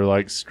whatever. They're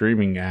like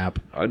streaming app.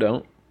 I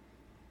don't.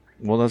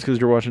 Well, that's because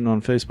you're watching it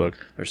on Facebook.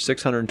 There's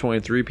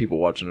 623 people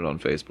watching it on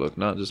Facebook,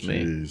 not just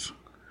me. Jeez.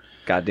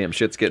 Goddamn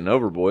shit's getting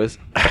over, boys.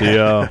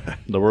 The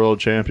world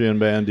champion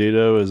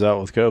Bandito is out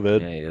with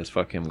COVID, Yeah, he is.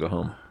 Fuck him. Go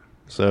home.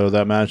 so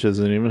that match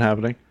isn't even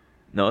happening.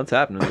 No, it's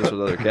happening just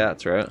with other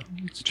cats, right?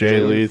 It's Jay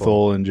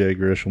Lethal and Jay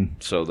Grisham.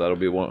 So that'll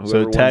be one. Whoever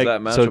So wins tag,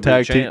 that match so will be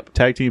the champ.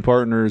 tag team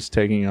partners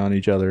taking on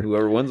each other.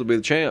 Whoever wins will be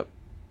the champ.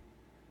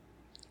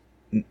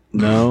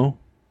 No,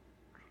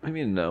 What do you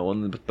mean no?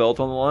 When the belt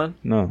on the line?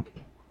 no,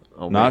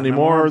 Oh, not man.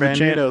 anymore. The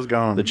Bandito's champ,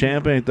 gone. the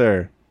champ ain't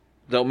there.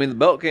 Don't mean the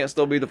belt can't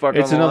still be the fuck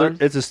It's on the another. line.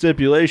 It's a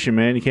stipulation,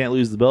 man. You can't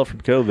lose the belt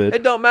from COVID.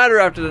 It don't matter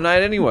after the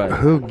night anyway.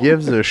 Who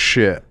gives a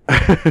shit?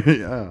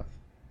 Yeah.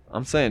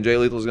 I'm saying Jay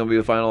Lethal's going to be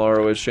the final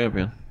ROH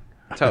champion.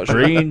 That's how it should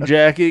be. Green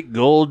jacket,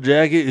 gold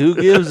jacket. Who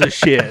gives a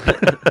shit?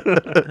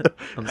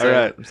 I'm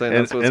saying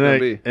that's what it's going to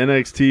be.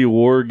 NXT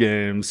War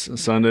Games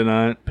Sunday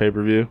night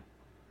pay-per-view.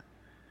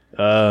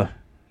 I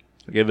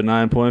gave it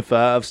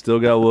 9.5. Still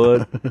got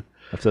wood.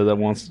 I've said that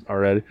once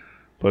already.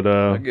 But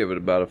I give it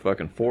about a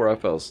fucking 4. I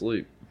fell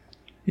asleep.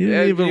 You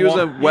didn't even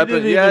watch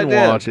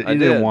it. You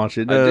didn't watch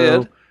it. No. I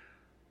did.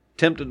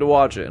 Tempted to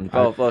watch it and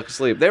fell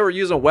asleep. They were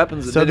using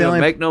weapons that didn't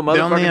even make no motherfucking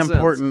sense. The only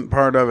important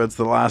part of it's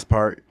the last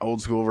part,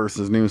 old school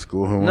versus new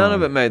school. None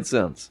of it made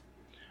sense.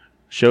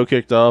 Show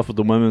kicked off with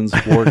the women's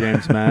War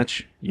Games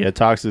match. You had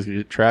Toxic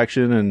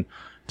Attraction and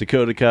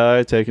Dakota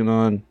Kai taking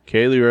on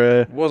Kaylee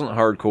Ray. It wasn't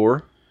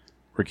hardcore.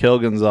 Raquel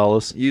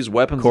Gonzalez. Use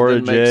weapons Cora that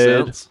didn't make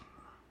Jade. sense.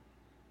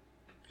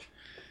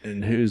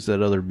 And who's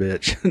that other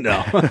bitch?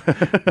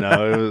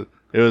 No,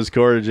 it was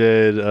Cora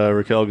Jade,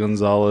 Raquel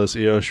Gonzalez,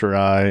 Io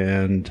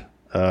Shirai, and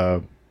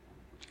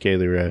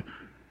Kaylee Ray.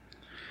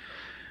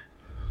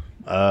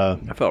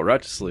 I fell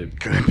right to sleep.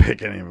 Couldn't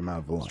pick any of them out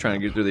of the line. Trying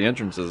to get through the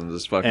entrances and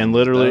just fucking. And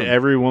literally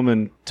every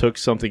woman took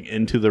something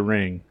into the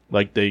ring.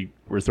 Like they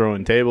were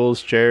throwing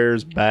tables,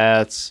 chairs,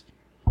 bats.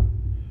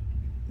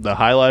 The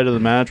highlight of the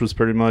match was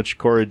pretty much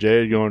Cora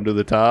Jade going to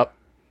the top.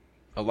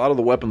 A lot of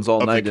the weapons all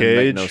Of night the didn't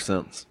make cage. no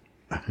sense.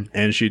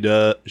 And she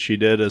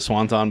did a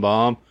swanton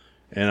bomb.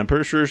 And I'm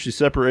pretty sure she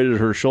separated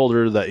her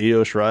shoulder that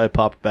Io Shirai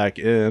popped back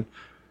in.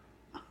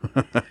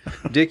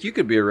 Dick, you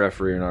could be a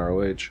referee in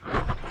ROH.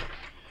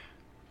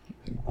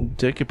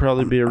 Dick could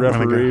probably be a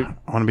referee.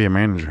 I want to be a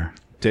manager.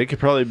 Dick could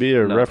probably be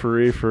a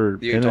referee for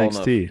You ain't tall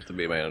enough NXT. to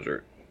be a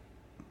manager.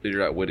 You're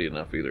not witty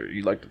enough either.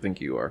 You like to think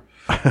you are.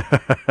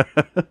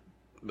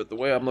 But the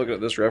way I'm looking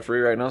at this referee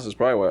right now, this is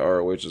probably why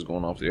ROH is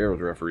going off the air with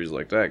referees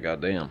like that.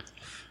 Goddamn.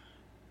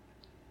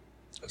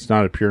 It's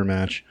not a pure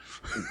match.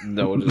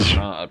 No, it is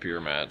not a pure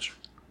match.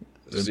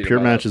 The pure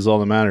match is all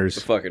that matters.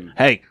 The fucking,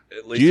 Hey,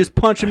 at did you just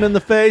punch him in the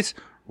face?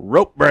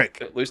 Rope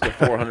break. At least a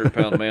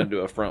 400-pound man do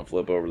a front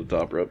flip over the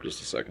top rope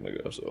just a second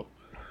ago. So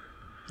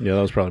Yeah,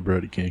 that was probably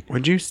Brody King.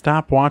 Would you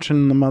stop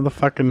watching the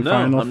motherfucking no,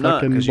 final I'm not,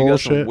 fucking because you got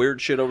some bullshit?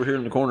 weird shit over here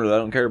in the corner that I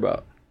don't care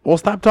about. Well,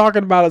 stop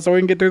talking about it so we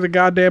can get through the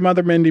goddamn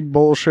other Mindy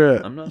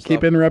bullshit. I'm not Keep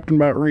stopping. interrupting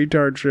about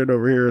retard shit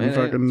over here and It's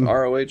fucking.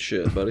 ROH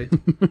shit, buddy.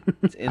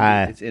 It's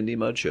indie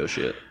mud show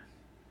shit.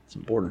 It's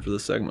important for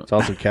this segment. It's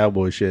also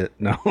cowboy shit.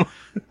 No.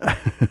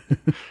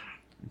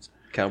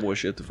 Cowboy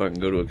shit to fucking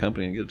go to a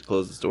company and get it to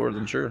close the store,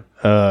 then sure.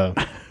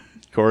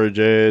 Cora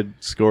Jade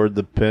scored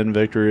the pin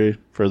victory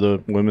for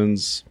the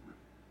women's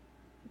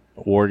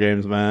War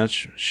Games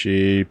match.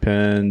 She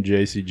pinned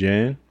JC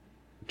Jane.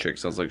 Chick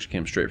sounds like she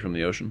came straight from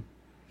the ocean.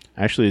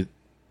 Actually,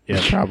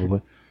 yeah,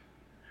 probably.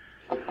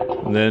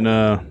 And then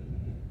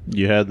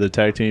you had the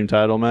tag team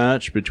title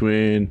match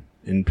between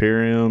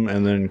Imperium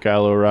and then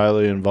Kyle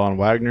O'Reilly and Von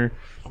Wagner.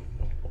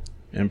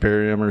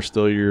 Imperium are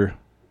still your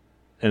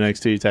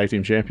NXT tag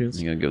team champions.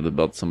 You gonna give the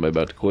belt to somebody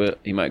about to quit?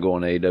 He might go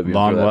on AEW and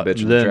throw that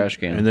bitch in the trash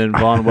can. And then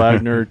Von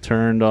Wagner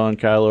turned on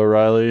Kyle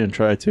O'Reilly and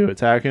tried to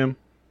attack him.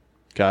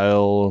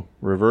 Kyle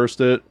reversed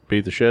it,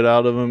 beat the shit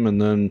out of him,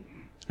 and then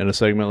in a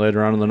segment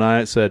later on in the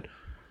night said,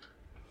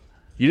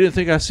 "You didn't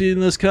think I seen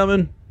this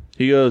coming?"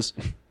 He goes,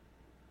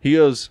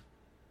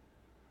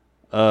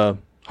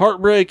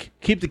 Heartbreak,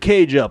 keep the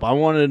cage up. I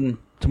wanted him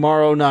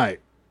tomorrow night.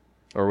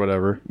 Or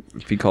whatever.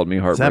 If he called me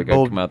Heartbreak,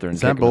 I'd come out there and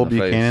kick him in the Bull face.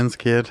 Buchanan's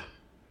kid?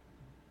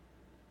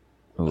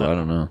 Oh, I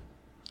don't know.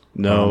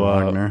 No,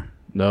 Von Wagner?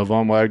 No,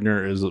 Von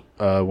Wagner is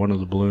one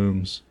of the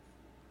Blooms.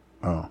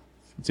 Oh,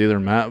 It's either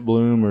Matt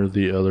Bloom or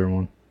the other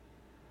one.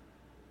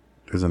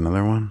 there's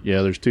another one?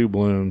 Yeah, there's two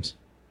Blooms.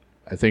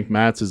 I think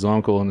Matt's his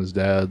uncle and his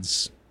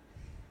dad's.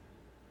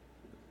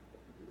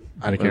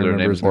 I can't Their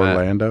remember his name's name.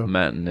 Orlando?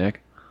 Matt and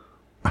Nick.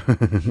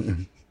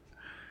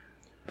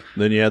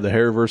 Then you had the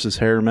hair versus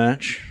hair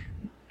match.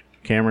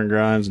 Cameron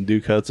Grimes and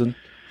Duke Hudson.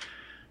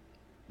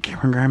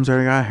 Cameron Grimes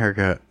already got a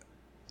haircut.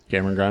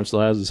 Cameron Grimes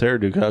still has his hair.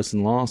 Duke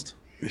Hudson lost.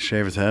 He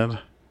shave his head?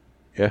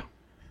 Yeah.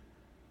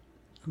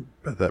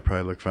 Bet that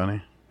probably looked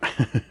funny.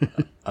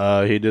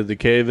 He did the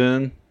cave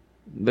in,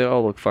 They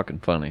all look fucking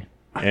funny.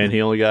 and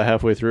he only got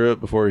halfway through it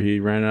before he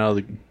ran out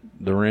of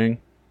the ring.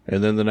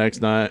 And then the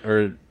next night,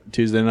 or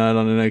Tuesday night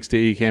on NXT,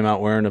 he came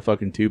out wearing a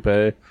fucking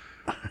toupee.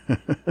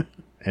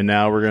 And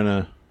now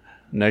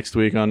next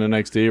week on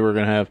NXT, we're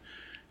going to have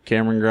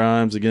Cameron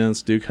Grimes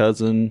against Duke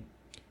Hudson.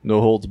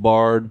 No holds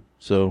barred.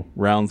 So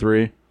round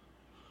 3.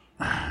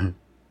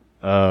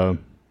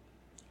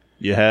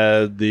 You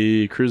had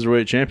the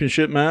Cruiserweight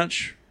Championship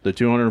match. The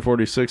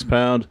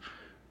 246-pound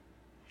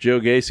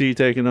Joe Gacy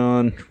taking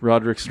on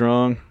Roderick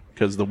Strong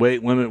because the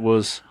weight limit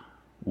was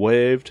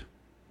waived,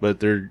 but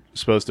they're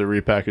supposed to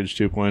repackage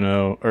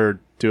 2.0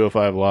 or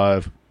 205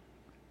 Live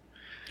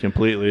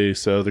completely.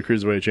 So the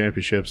Cruiserweight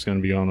Championship is going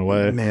to be on the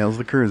way. Nails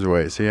the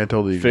cruiserweight. See, I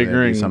told you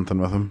Figuring- do something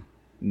with him.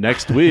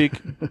 Next week,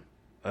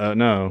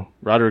 no,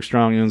 Roderick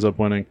Strong ends up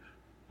winning.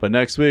 But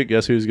next week,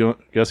 guess who's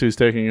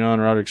taking on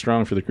Roderick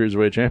Strong for the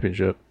Cruiserweight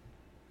Championship?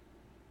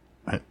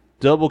 I-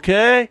 Double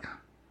K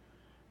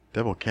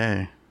Double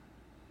K.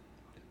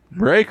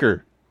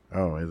 Breaker.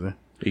 Oh, is it?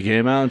 He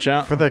came out and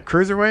challenged For the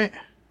cruiserweight?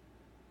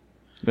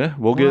 Yeah,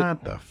 we'll get.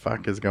 What the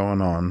fuck is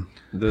going on?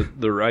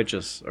 The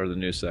Righteous are the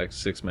new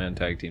six-man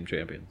tag team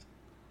champions.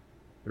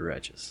 The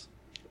Righteous.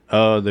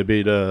 They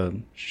beat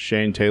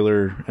Shane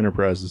Taylor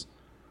Enterprises.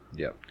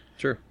 Yep.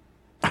 Sure.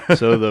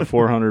 So the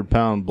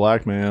 400-pound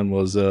black man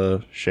was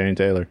Shane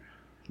Taylor.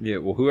 Yeah,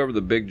 well, whoever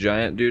the big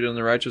giant dude in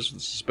the Righteous with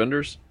the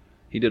suspenders,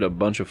 he did a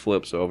bunch of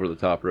flips over the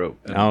top rope.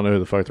 I don't know who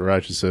the fuck the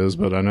Righteous is,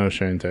 but I know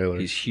Shane Taylor.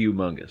 He's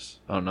humongous.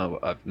 I don't know.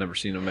 I've never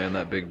seen a man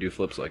that big do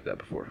flips like that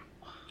before.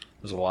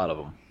 There's a lot of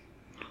them.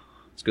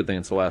 It's a good thing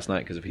it's the last night,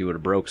 because if he would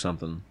have broke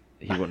something,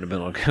 he wouldn't have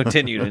been able to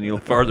continue any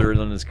farther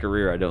in his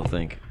career, I don't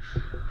think.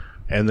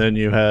 And then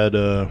you had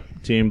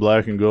Team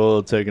Black and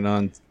Gold taking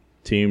on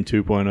Team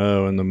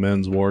 2.0 in the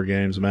men's War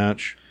Games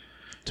match.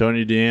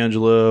 Tony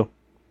D'Angelo,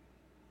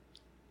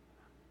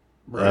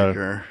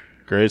 Breaker.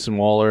 Grayson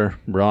Waller,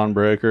 Braun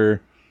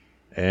Breaker,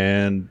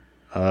 and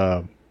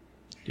the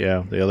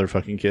other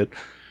fucking kid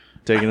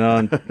taking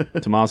on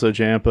Tommaso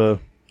Ciampa,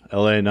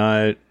 LA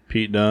Knight,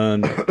 Pete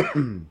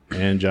Dunne,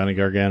 and Johnny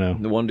Gargano.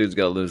 The one dude's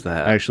got to lose the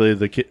hat. Actually,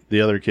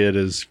 the other kid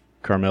is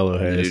Carmelo The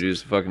Hayes. dude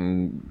who's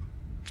fucking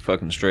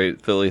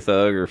straight Philly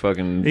thug or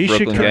fucking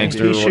Brooklyn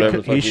gangster or whatever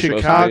the fuck He's he's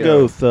supposed to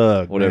Chicago be.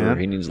 thug. Whatever. Man.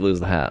 He needs to lose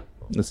the hat.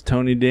 It's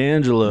Tony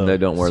D'Angelo. They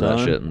don't wear that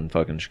son. shit in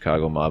fucking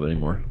Chicago mob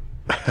anymore.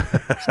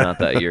 It's not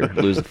that year.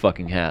 Lose the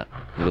fucking hat.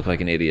 You look like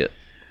an idiot.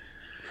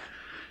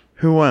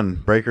 Who won?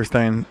 Breaker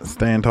staying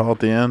tall at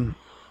the end?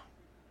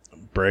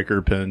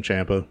 Breaker pin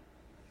Ciampa.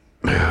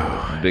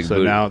 Big So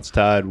booty. now it's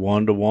tied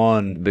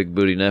 1-1. Big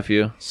booty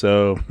nephew.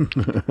 So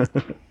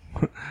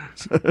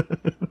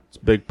it's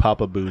Big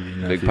Papa Booty.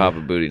 Nephew. Big Papa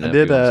booty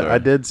nephew. I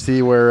did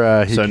see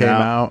where he So came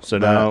now- out. so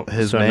that now-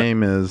 his so now-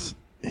 name is.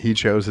 He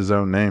chose his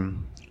own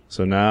name.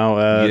 So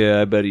now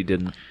Yeah, I bet he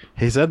didn't.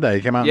 He said that.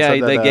 He came out. Yeah,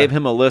 and said they that, gave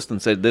him a list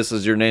and said, "This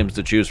is your names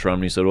to choose from."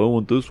 And he said, "Oh, I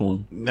want this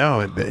one."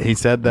 No, he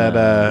said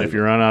that. if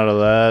you run out of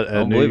that at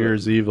don't New believe it.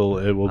 Year's Evil,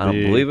 it will be. I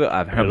don't believe it.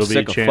 I'm it'll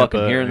sick be of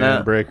fucking hearing and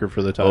that. Breaker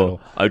for the title.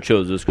 I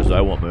chose this because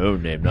I want my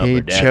own name. Not he my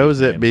daddy's chose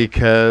it name.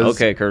 because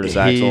Okay, Curtis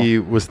he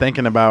was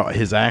thinking about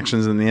his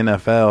actions in the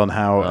NFL and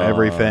how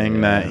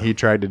everything that he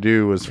tried to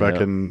do was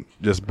fucking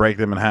just break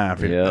them in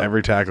half. Yeah.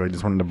 Every tackle, he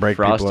just wanted to break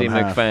Frosty people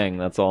in half. McFang.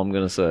 That's all I'm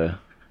gonna say.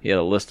 He had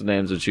a list of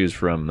names to choose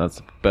from. That's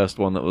the best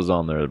one that was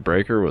on there. The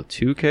Breaker with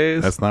 2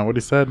 Ks. That's not what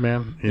he said,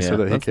 man. He said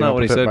that he that's came not up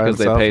what he with it said by because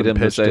they himself paid and him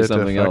to pitched say it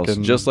something else.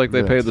 fucking Just like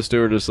they paid Vince. the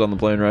stewardess on the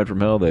plane ride from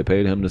hell, they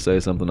paid him to say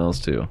something else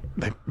too.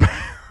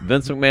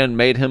 Vince McMahon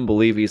made him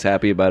believe he's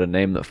happy about a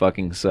name that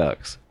fucking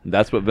sucks.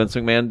 That's what Vince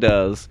McMahon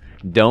does.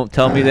 Don't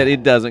tell me that he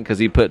doesn't, because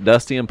he put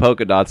Dusty in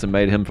polka dots and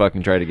made him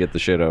fucking try to get the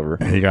shit over.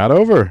 He got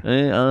over.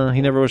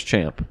 He never was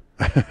champ.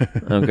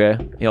 Okay,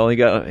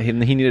 he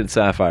needed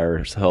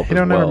Sapphire's help He as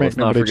don't well. never make Let's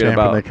not nobody forget champ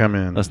when about they come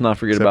in. Let's not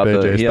forget Except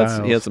about AJ he had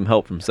Styles. some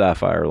help from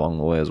Sapphire along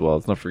the way as well.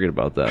 Let's not forget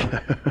about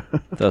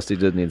that. Dusty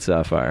did need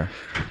Sapphire,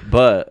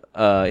 but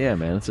yeah,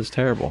 man, it's just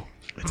terrible.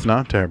 It's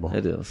not terrible.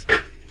 It is.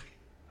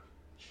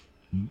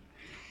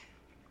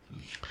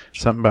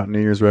 Something about New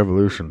Year's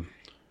Revolution.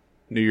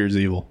 New Year's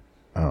Evil.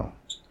 Oh,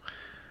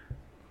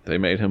 They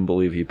made him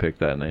believe he picked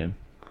that name.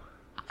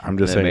 I'm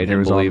just They saying. made he him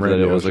was on believe that it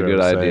radio was a shows good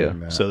idea. saying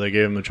that. So they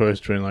gave him the choice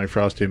between like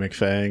Frosty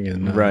McFang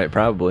and Right,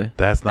 probably.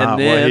 That's not And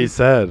then- what he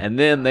said. And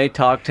then they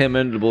talked him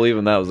into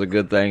believing that was a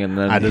good thing, and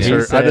then I just He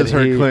heard. I said just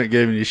heard he- Clint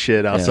giving you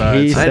shit outside.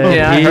 he so-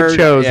 said he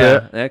chose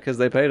it. Yeah, because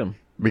they paid him.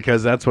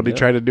 because that's what he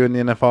tried to do in the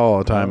NFL all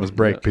the time was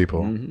break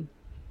people. Mm-hmm.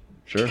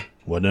 Sure.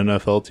 What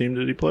NFL team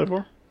did he play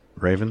for?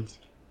 Ravens.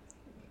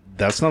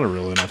 That's not a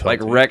real NFL Like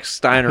team. Rex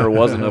Steiner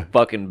wasn't a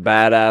fucking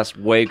badass,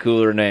 way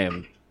cooler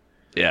name.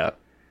 Yeah.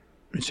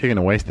 Is he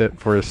gonna waste it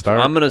for his start?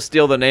 I'm going to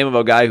steal the name of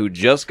a guy who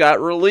just got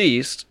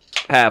released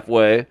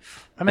halfway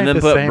and ain't then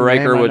the put same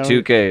Breaker name, I with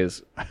know. 2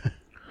 Ks.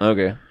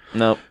 Okay.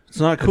 Nope. It's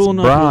not It's cool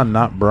enough. Braun,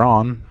 not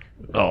Braun.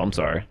 Oh, I'm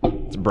sorry.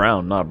 It's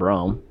Brown, not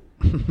Brom.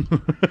 You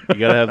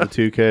gotta have the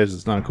 2 Ks.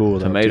 It's not cool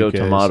without Tomato, 2 Ks.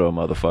 tomato,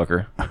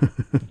 motherfucker.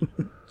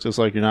 Just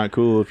like you're not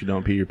cool if you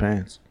don't pee your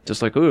pants.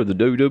 Just like, oh, the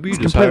WWE It's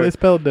just completely hired.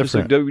 spelled Just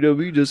like different.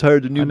 WWE just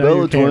hired the new I know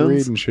Bella you can't read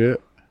Twins. and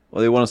shit.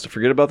 Well, they want us to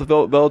forget about the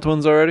Bella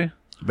Twins already?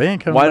 They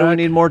ain't coming Why do we back.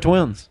 need more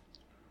twins?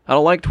 I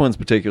don't like twins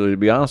particularly, to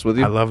be honest with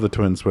you. I love the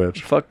twin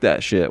switch. Fuck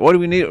that shit. What do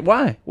we need?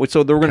 Why?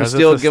 So they're going to 'Cause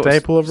steal it's a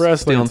staple of wrestling.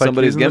 stealing It's like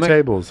somebody's using the gimmick?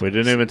 tables. We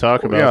didn't even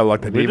talk about. Yeah,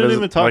 like the we didn't Divas,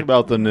 even talk like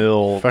about the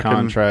nil fucking-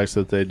 contracts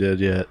that they did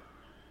yet.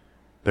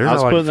 There's I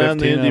was like putting that in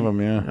 15 the of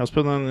them, yeah. I was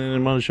putting that in the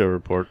Indie Money Show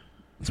report.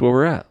 That's where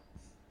we're at.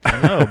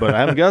 I know, but I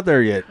haven't got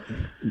there yet.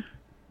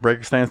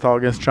 Breaker stands tall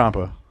against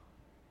Ciampa.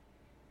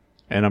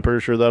 And I'm pretty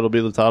sure that'll be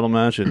the title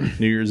match at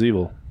New Year's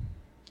Evil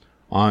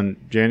on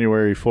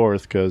January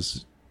 4th,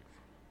 because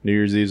New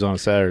Year's Eve's on a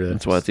Saturday.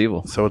 That's why it's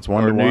evil. So it's or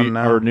 1-1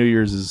 now. or New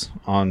Year's is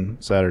on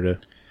Saturday.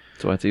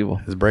 That's why it's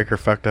evil. Is Breaker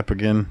fucked up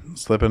again,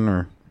 slipping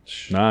or?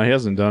 Nah, he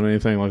hasn't done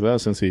anything like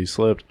that since he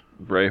slipped.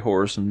 Bray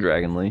Horse and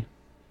Dragon Lee.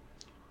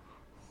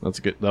 That's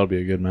good. That'll be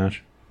a good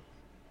match.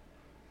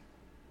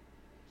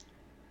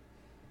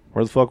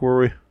 Where the fuck were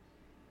we?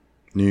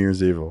 New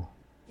Year's Evil.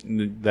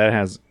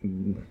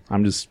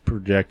 I'm just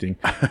projecting.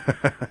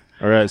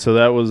 All right, so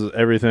that was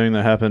everything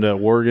that happened at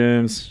War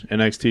Games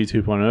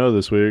NXT 2.0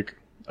 this week.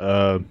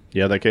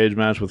 That cage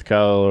match with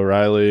Kyle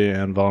O'Reilly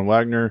and Von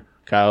Wagner.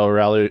 Kyle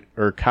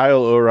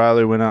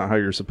O'Reilly went out how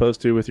you're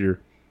supposed to with your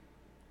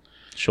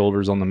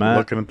shoulders on the mat.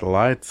 Looking at the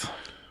lights.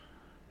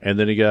 And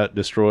then he got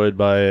destroyed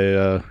by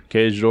a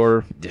cage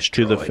door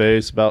to the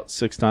face about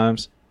 6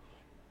 times,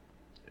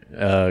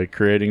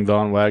 creating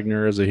Von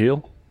Wagner as a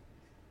heel.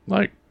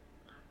 Like,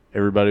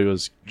 everybody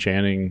was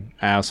chanting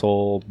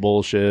asshole,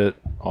 bullshit,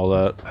 all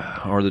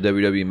that. Or the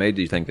WWE made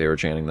you think they were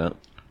chanting that.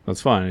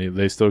 That's fine.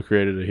 They still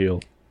created a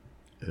heel.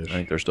 I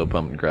think they're still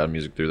pumping crowd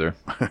music through there.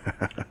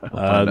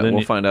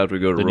 We'll find out if we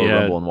go to Royal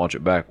Rumble and watch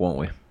it back, won't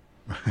we?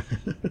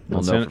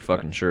 We'll know for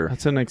fucking sure.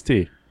 That's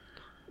NXT.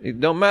 It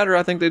don't matter.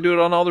 I think they do it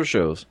on all their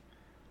shows.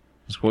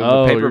 It's with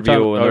the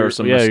pay-per-view and there were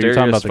some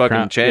mysterious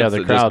fucking chants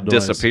that just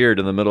disappeared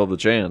in the middle of the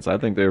chants. I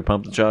think they were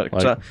pumping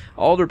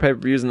all their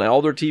pay-per-views and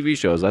all their TV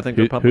shows. I think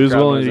they're pumping. Who's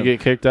willing to get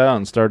kicked out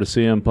and start a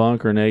CM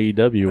Punk or an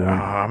AEW one?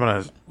 I'm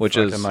gonna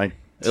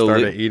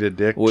start to eat a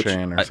dick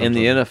chain or something. In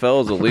the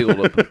NFL, it's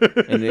illegal.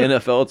 In the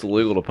NFL, it's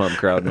illegal to pump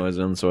crowd noise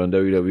in. So in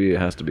WWE, it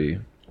has to be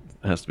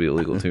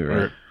illegal too,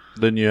 right?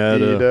 Then you had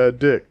eat a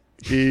dick.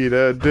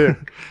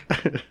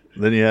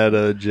 Then you had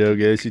Joe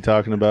Gacy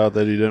talking about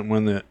that he didn't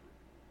win the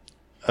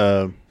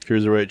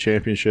Cruiserweight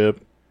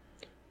Championship.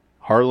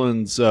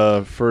 Harlan's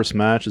first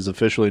match is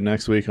officially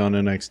next week on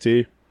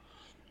NXT.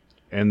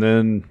 And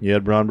then you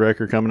had Braun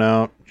Breaker coming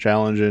out,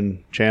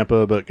 challenging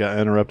Ciampa, but got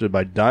interrupted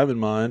by Diamond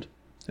Mine.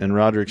 And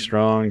Roderick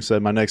Strong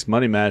said, my next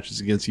money match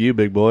is against you,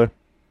 big boy.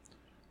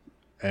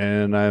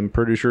 And I'm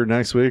pretty sure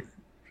next week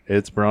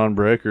it's Braun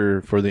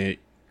Breaker for the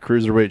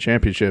Cruiserweight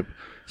Championship.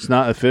 It's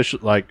not official,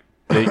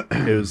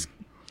 it was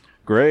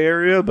gray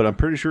area, but I'm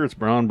pretty sure it's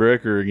Braun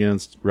Breaker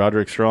against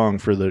Roderick Strong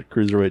for the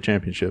Cruiserweight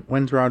Championship.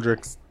 When's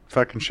Roderick's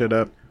fucking shit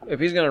up? If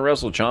he's going to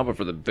wrestle Ciampa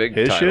for the big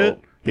title, shit?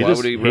 He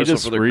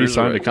just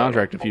re-signed a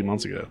contract a few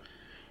months ago.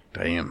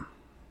 Damn.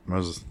 That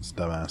was a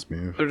dumbass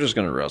move. They're just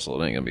going to wrestle.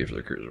 It ain't going to be for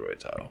the Cruiserweight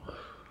title.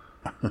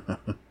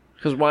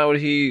 Because why would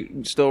he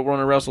still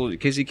want to wrestle?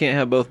 Because he can't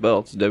have both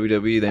belts.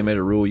 WWE, they made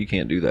a rule you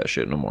can't do that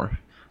shit no more.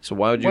 So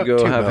why would you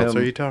go have him? What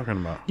are you talking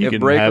about? If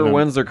Breaker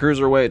wins the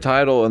Cruiserweight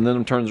title and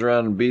then turns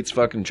around and beats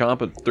fucking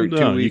Ciampa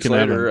 2 weeks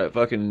later at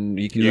fucking,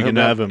 you can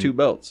have him 2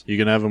 belts. You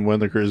can have him win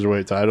the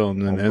Cruiserweight title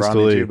and then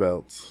instantly 2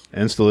 belts.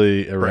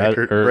 Instantly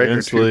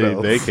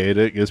vacate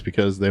it just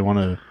because they want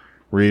to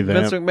revamp.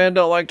 Vince McMahon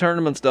don't like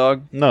tournaments,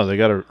 dog. No,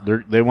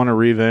 they want to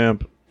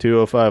revamp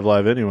 205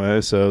 Live anyway,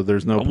 so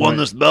there's no point. I won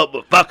this belt,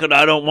 but fuck it,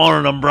 I don't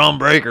want it. I'm Braun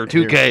Breaker.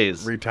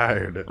 2Ks.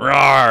 Retired it.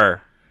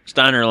 Rawr.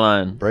 Steiner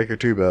line. Breaker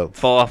 2 belts.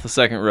 Fall off the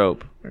second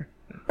rope.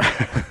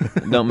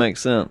 It don't make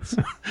sense.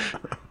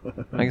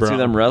 I can see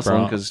them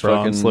wrestling because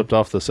fucking slipped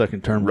off the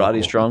second turnbuckle.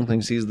 Roddy Strong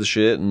thinks he's the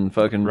shit, and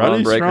fucking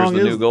Braun Breaker's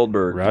the new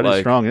Goldberg.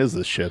 Roddy Strong is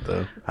the shit,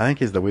 though. I think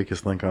he's the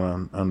weakest link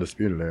on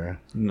Undisputed Era.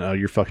 No,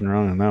 you're fucking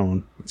wrong on that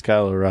one. It's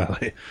Kyle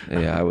O'Reilly.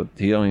 Yeah, I would.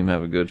 He don't even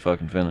have a good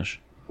fucking finish.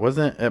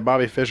 Wasn't it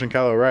Bobby Fish and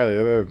Kyle O'Reilly?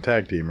 They were a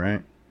tag team,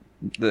 right?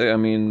 I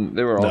mean,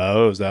 they were all.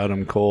 No, it was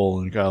Adam Cole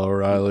and Kyle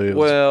O'Reilly. It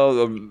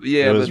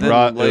was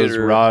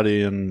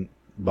Roddy and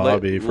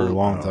Bobby for a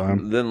long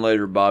time. Then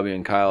later, Bobby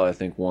and Kyle, I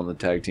think, won the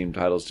tag team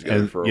titles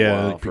together for a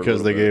while. Yeah,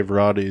 because they gave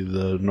Roddy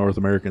the North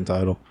American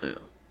title. Yeah.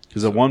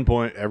 Because at one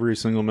point, every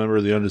single member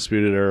of the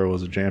Undisputed Era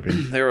was a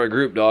champion. They were a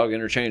group, dog,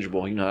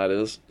 interchangeable. You know how it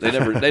is. They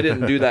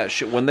didn't do that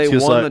shit when they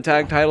won the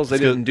tag titles. They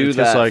didn't do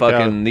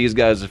that. These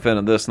guys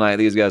defended this night.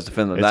 These guys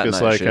defended that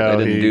night. Shit.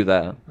 They didn't do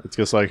that. It's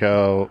just like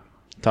how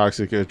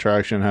Toxic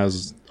Attraction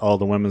has all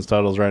the women's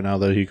titles right now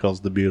that he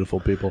calls the beautiful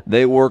people.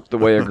 They work the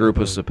way a group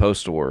is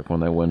supposed to work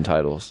when they win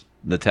titles.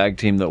 The tag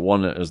team that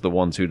won it is the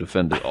ones who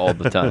defend it all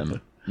the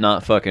time.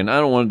 Not fucking, I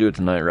don't want to do it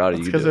tonight, Roddy.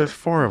 That's because there's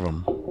 4 of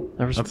them.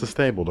 That's a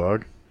stable,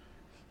 dog.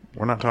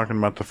 We're not talking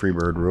about the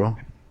Freebird rule.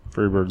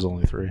 Freebird's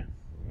only 3.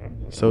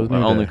 So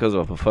only because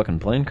of a fucking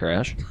plane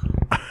crash.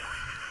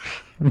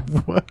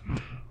 What?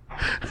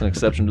 It's an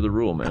exception to the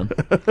rule, man.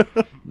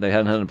 They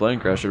hadn't had a plane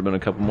crash, there'd have been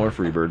a couple more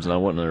Freebirds, and I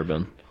wouldn't have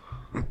been.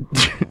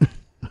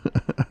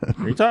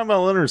 Are you talking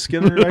about Leonard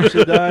Skinner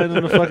actually died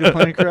in a fucking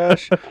plane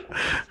crash?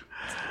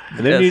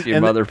 And then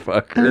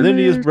motherfucker. And then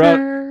he just brought.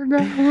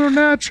 Will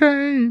not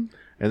change.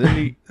 And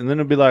then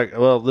it'd be like,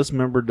 well, this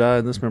member died,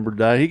 and this member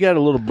died. He got a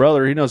little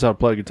brother. He knows how to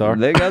play guitar.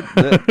 They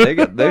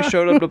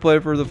showed up to play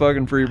for the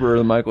fucking Freebird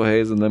and Michael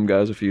Hayes and them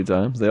guys a few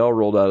times. They all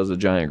rolled out as a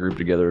giant group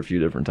together a few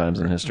different times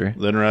in history.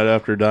 Then right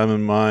after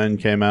Diamond Mine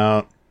came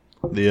out,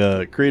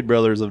 the Creed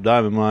brothers of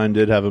Diamond Mine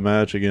did have a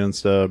match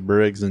against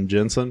Briggs and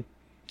Jensen.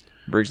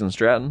 Briggs and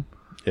Stratton?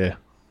 Yeah.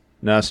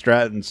 No,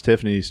 Stratton's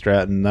Tiffany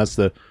Stratton. That's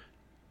the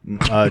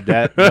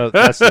dad. No,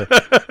 that's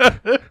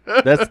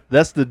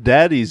the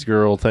daddy's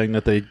girl thing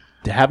that they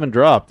haven't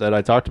dropped. That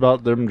I talked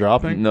about them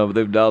dropping. No, but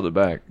they've dialed it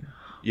back.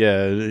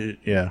 Yeah,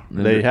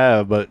 they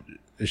have. But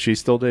is she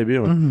still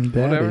debuting?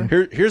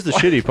 Whatever. Here's the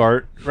shitty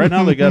part. Right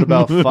now they got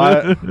about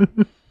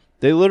 5.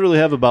 They literally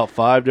have about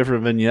 5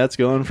 different vignettes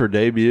going for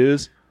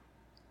debuts.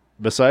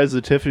 Besides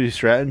the Tiffany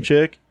Stratton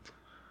chick,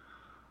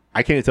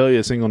 I can't tell you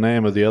a single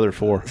name of the other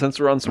 4. Since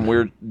we're on some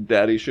weird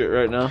daddy shit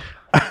right now,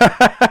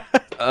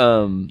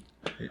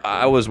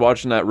 I was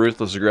watching that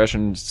Ruthless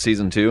Aggression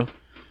season 2,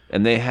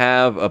 and they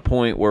have a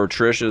point where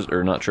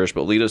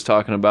Lita's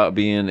talking about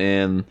being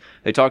in.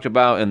 They talked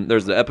about, and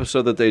there's the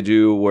episode that they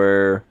do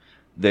where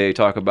they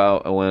talk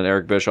about when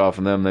Eric Bischoff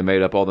and them, they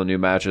made up all the new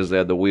matches. They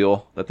had the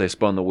wheel that they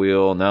spun the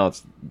wheel. Now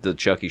it's the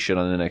Chucky shit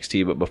on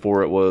NXT, but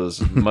before it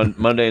was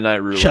Monday Night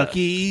Roulette.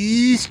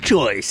 Chucky's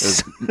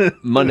Choice.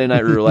 Monday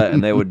Night Roulette,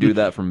 and they would do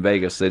that from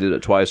Vegas. They did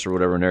it twice or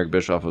whatever, and Eric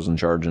Bischoff was in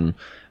charge. And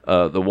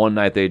the one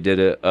night they did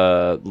it,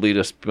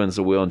 Lita spins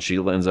the wheel, and she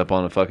ends up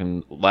on a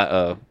fucking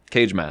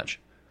cage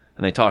match.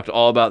 And they talked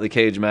all about the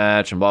cage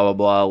match and blah, blah,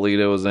 blah.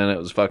 Lita was in it. It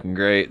was fucking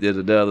great.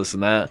 Da-da-da, this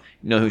and that.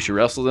 You know who she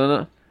wrestled in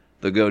it?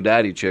 The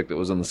GoDaddy chick that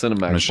was in the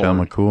Cinemax. Michelle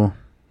McCool.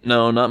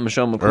 No, not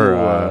Michelle McCool.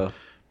 Or,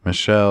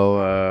 Michelle.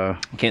 I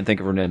can't think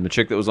of her name. The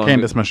chick that was on.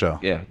 Candice Michelle.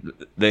 Yeah,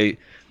 they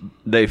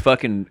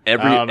fucking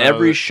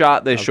every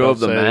shot they show of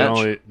the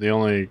match. The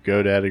only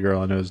GoDaddy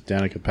girl I know is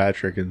Danica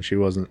Patrick, and she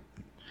wasn't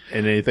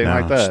in anything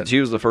like that.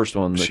 She was the first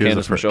one.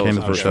 Candice Michelle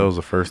was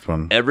the first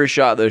one. Every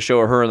shot they show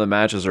her in the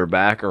match is her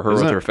back or her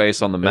with her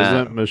face on the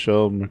mat. Isn't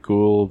Michelle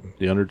McCool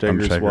the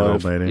Undertaker's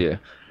wife? Lady. Yeah.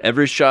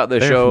 Every shot they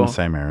They're show from the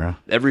same era.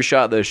 Every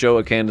shot they show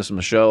of Candice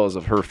Michelle is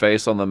of her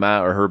face on the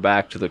mat or her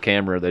back to the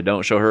camera. They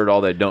don't show her at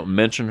all. They don't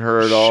mention her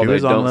at all. She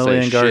was they on don't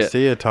Lillian say Garcia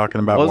shit. talking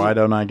about why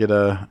don't I get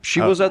a.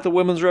 She was at the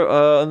women's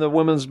in the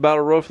women's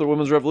battle royal for the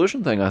women's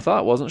revolution thing. I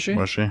thought, wasn't she?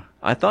 Was she?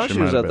 I thought she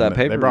might was have at that been.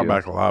 pay per They view. brought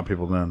back a lot of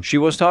people then. She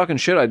was talking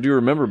shit. I do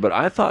remember, but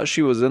I thought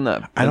she was in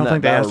that. I don't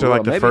think they asked her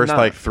like the first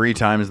like 3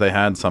 times they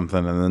had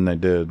something, and then they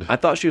did. I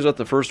thought she was at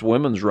the first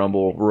women's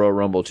Royal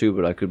Rumble too,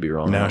 but I could be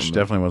wrong. No, she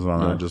definitely wasn't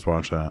on that. Just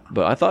watch that.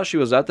 But I thought she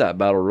was at that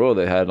battle royal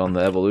they had on the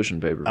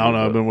Evolution pay per view. I don't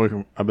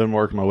know. I've been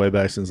working my way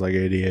back since like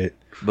 '88.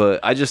 But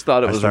I just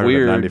thought it was started at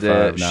weird 95,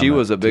 that now she I'm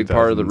was at a big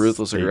part of the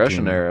Ruthless 2018.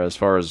 Aggression era as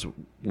far as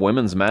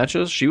women's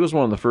matches. She was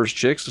one of the first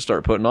chicks to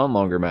start putting on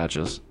longer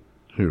matches.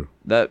 Who?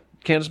 That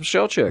Candice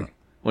Michelle chick.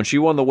 When she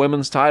won the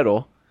women's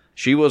title,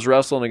 she was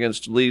wrestling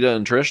against Lita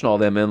and Trish and all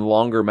them in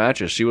longer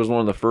matches. She was one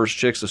of the first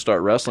chicks to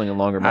start wrestling in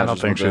longer matches. I don't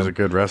think with she's them. a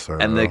good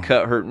wrestler. And they though.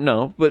 cut her.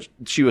 No, but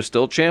she was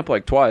still champ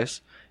like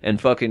twice. And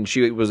fucking,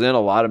 she was in a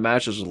lot of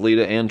matches with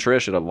Lita and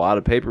Trish at a lot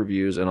of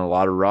pay-per-views and a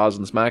lot of Raws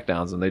and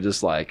SmackDowns. And they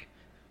just like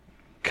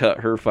cut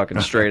her fucking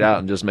straight out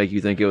and just make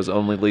you think it was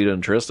only Lita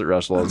and Trish that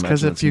wrestled all the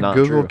matches. Because if you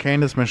Google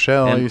Candice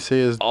Michelle, all And you see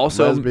is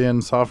also- lesbian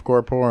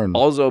softcore porn.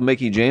 Also,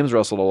 Mickey James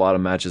wrestled a lot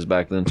of matches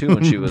back then too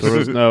when she was. There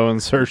was no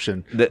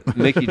insertion. That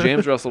Mickey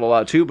James wrestled a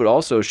lot too, but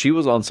also she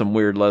was on some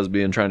weird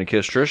lesbian trying to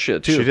kiss Trish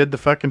shit too. She did the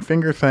fucking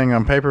finger thing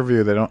on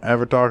pay-per-view. They don't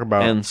ever talk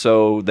about. And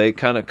so they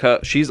kind of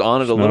cut. She's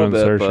on it a No little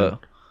bit, insertion. but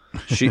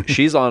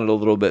she's on it a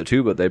little bit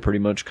too. But they pretty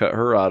much cut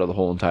her out of the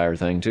whole entire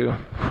thing too.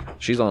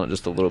 She's on it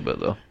just a little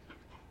bit though.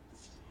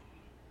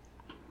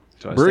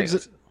 So I Briggs,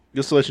 think-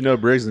 just to let you know,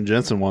 Briggs and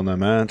Jensen won that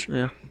match.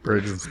 yeah,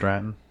 Briggs and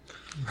Stratton.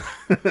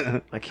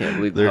 I can't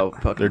believe They're, how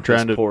fucking they're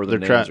trying to poor the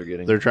they're, names are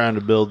getting. they're trying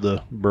to build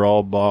the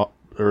bar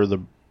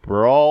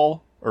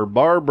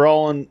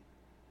brawling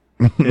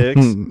picks.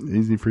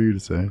 Easy for you to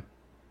say.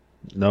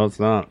 No, it's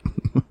not.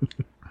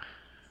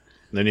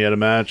 Then you had a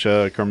match,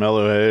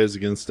 Carmelo Hayes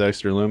against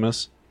Dexter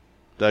Lumis.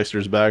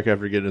 Dexter's back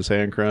after getting his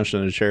hand crunched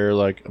in a chair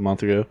like a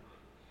month ago.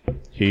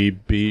 He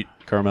beat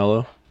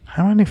Carmelo.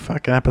 How many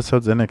fucking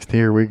episodes of NXT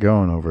are we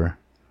going over?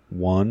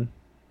 One.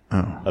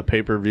 Oh. A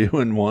pay-per-view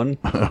in one.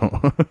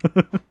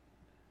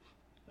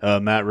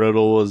 Matt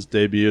Riddle was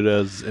debuted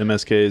as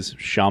MSK's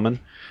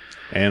shaman.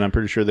 And I'm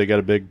pretty sure they got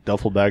a big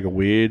duffel bag of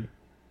weed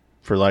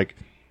for like...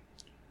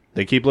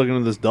 They keep looking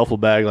at this duffel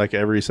bag like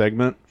every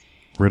segment.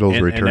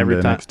 Riddle's return every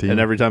to time, NXT. And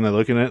every time they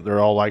look at it,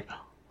 they're all like,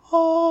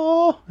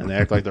 oh, and they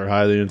act like they're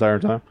high the entire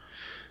time.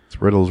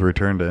 It's Riddle's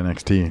return to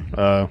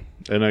NXT.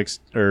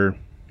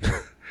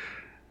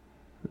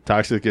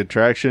 Toxic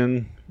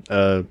Attraction,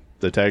 the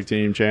tag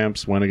team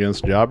champs went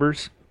against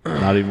Jobbers.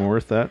 Not even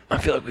worth that. I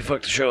feel like we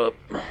fucked the show up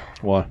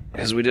Why?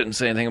 because we didn't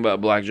say anything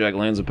about Blackjack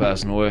Lanza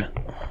passing away.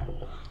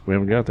 We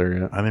haven't got there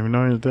yet. I didn't even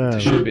know he was dead.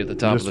 It should be at the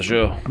top of the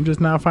show. I'm just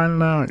now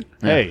finding out.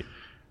 Hey,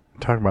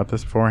 Talk about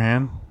this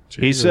beforehand.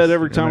 he Jesus, said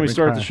every you're time gonna we make me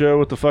start cry. the show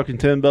with the fucking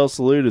 10 bell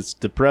salute, it's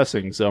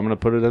depressing, so I'm going to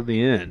put it at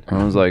the end. It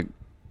was like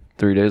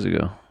 3 days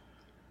ago.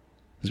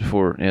 It was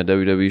before,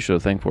 WWE should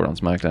have thanked for it on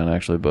SmackDown,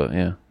 actually, but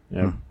yeah.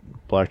 Yeah,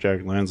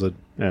 Blackjack Lanza.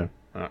 Yeah,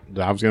 I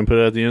was going to put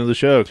it at the end of the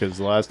show because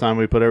the last time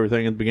we put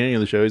everything at the beginning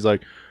of the show, he's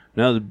like,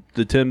 no,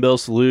 the 10 bell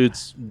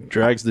salutes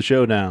drags the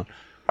show down.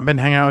 I've been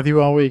hanging out with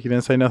you all week. You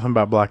didn't say nothing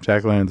about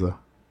Blackjack Lanza.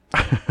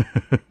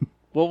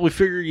 Well, we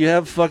figure you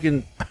have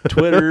fucking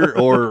Twitter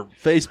or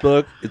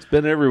Facebook. It's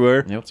been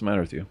everywhere. Yeah, what's the matter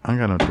with you? I ain't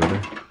got no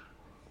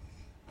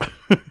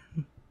Twitter.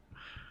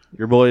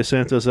 Your boy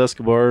Santos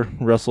Escobar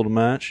wrestled a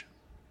match.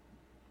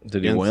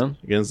 Did he win?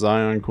 Against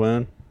Zion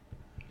Quinn.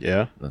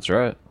 Yeah. That's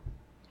right.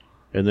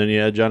 And then you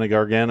had Johnny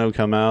Gargano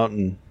come out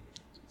and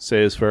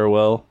say his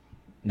farewell.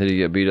 Did he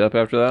get beat up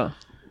after that?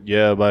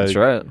 Yeah, That's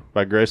right.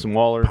 by Grayson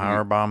Waller.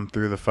 Power bomb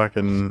through the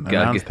fucking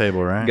announce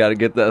table, right? Got to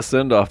get that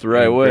send off the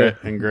right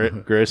And way.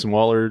 Grayson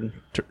Waller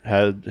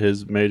had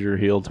his major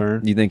heel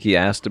turn. You think he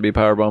asked to be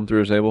powerbombed through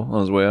his table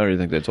on his way out, or you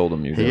think they told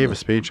him you He gave a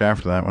speech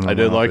after that one. I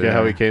did like it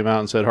how he came out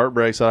and said,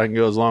 "Heartbreak, so I can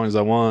go as long as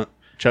I want."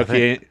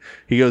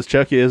 He goes,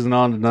 Chucky isn't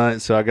on tonight,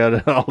 so I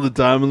got all the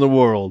time in the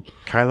world.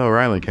 Kyle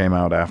O'Reilly came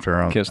out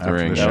after Kissed the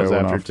after ring. the That show was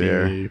went after off the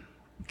air. TV.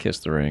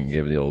 Kissed the ring,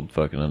 gave the old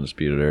fucking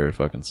undisputed era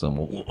fucking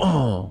symbol.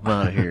 Oh, I'm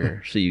out of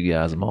here. See you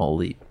guys, I'm all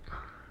elite.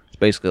 It's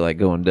basically like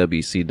going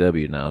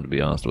WCW now, to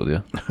be honest with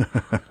you.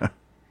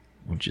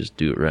 We'll just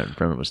do it right in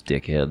front of us,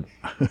 dickhead.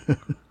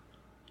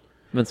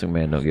 Vince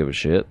McMahon don't give a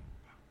shit.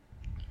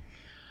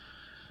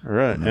 All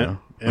right. No.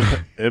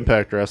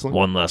 Impact Wrestling.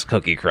 One less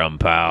cookie crumb,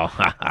 pal.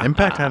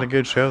 Impact had a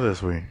good show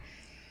this week.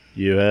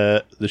 You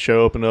had the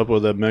show opened up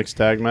with a mixed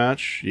tag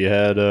match. You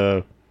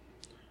had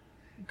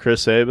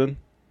Chris Sabin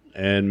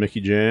and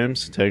Mickey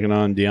James taking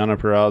on Deonna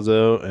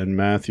Purrazzo and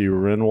Matthew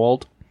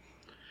Renwald.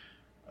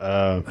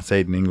 That's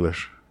Aiden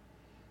English.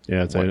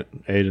 Yeah, it's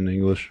Aiden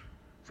English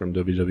from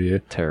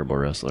WWE. Terrible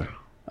wrestler.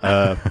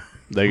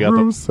 They got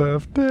the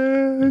Rusev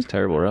Day.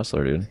 Terrible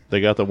wrestler, dude. they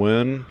got the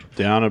win.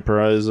 Deonna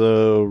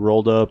Purrazzo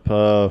rolled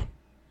up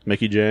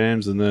Mickey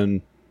James, and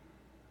then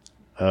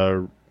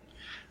I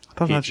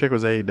thought that chick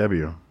was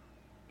AEW.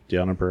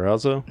 Deonna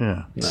Purrazzo.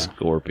 Yeah.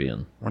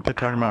 Scorpion. Weren't they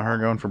talking about her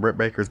going for Britt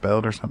Baker's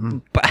belt or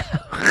something?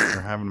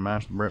 Or having a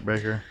match with Britt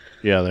Baker?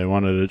 Yeah, they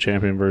wanted a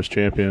champion versus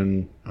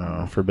champion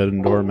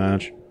Forbidden Door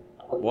match.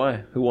 Why?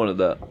 Who wanted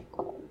that?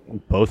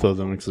 Both of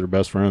them because they're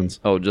best friends.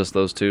 Oh, just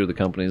those two? The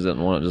companies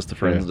didn't want it, just the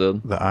friends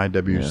did? The Yeah,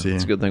 IWC.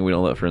 it's a good thing we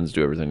don't let friends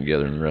do everything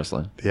together in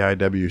wrestling. The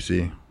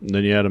IWC. And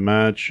then you had a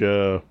match,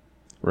 Rahit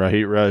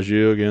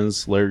Raju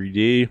against Larry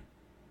D.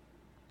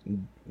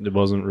 It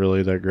wasn't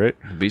really that great.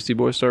 Beastie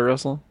Boys start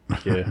wrestling?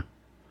 Yeah.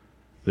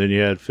 Then you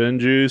had Finn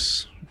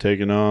Juice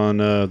taking on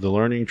the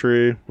Learning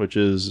Tree, which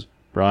is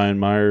Brian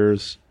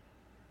Myers,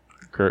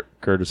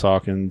 Curtis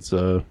Hawkins,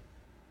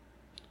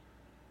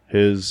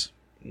 his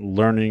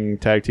learning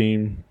tag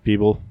team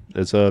people.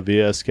 It's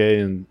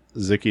VSK and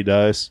Zicky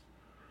Dice.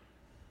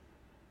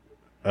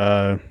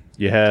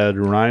 You had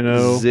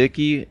Rhino.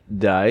 Zicky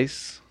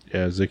Dice.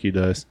 Yeah, Zicky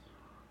Dice.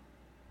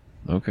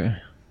 Okay.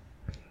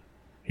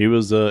 He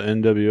was the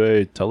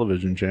NWA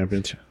television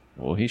champion.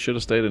 Well, he should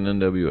have stayed in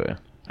NWA.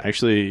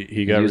 Actually,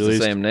 he got Used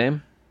released. the same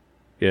name?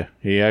 Yeah,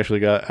 he actually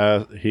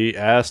got he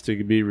asked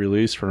to be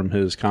released from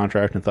his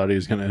contract and thought he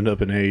was going to end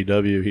up in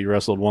AEW. He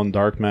wrestled one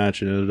dark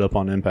match and ended up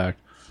on Impact.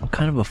 What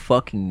kind of a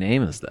fucking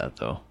name is that,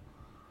 though?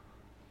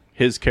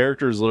 His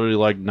character is literally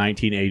like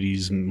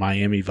 1980s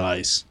Miami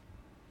Vice.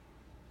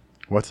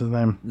 What's his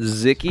name?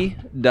 Zicky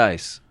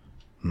Dice.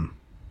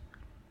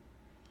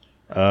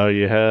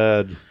 You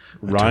had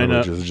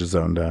Rhino. Totally just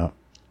zoned out.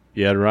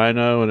 You had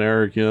Rhino and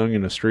Eric Young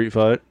in a street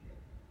fight.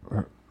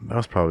 That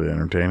was probably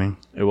entertaining.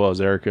 It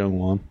was Eric Young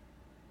won.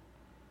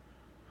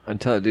 I'd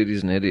tell that dude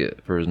he's an idiot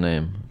for his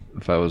name.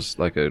 If I was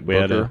like a We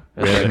had booker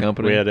a at that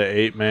company. we had an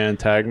 8-man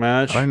tag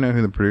match I don't know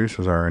who the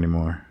producers are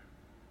anymore.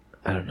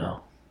 I don't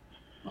know.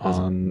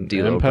 on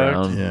D'Lo Impact.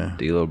 Brown. Yeah.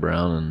 D'Lo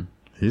Brown and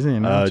He's the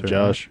announcer.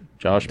 Josh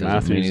Doesn't mean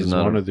Matthews he's is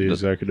not one a- of the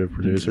executive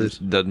producers.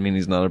 Doesn't mean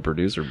he's not a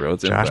producer, bro.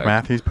 It's Josh Impact.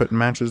 Matthews putting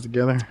matches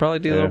together. Probably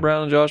D'Lo Yeah.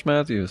 Brown and Josh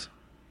Matthews.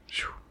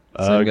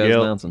 Same guys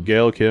announcing.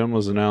 Gail Kim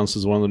was announced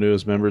as one of the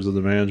newest members of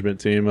the management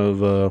team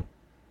of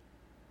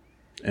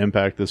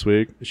Impact this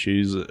week.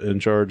 She's in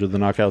charge of the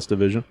Knockouts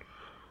division.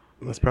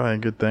 That's probably a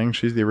good thing.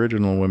 She's the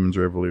original Women's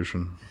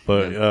Revolution.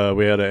 But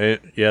we had an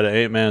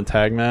 8-man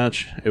tag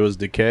match. It was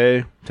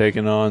Decay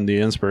taking on the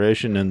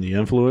Inspiration and the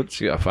Influence.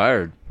 She got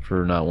fired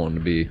for not wanting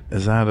to be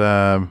Is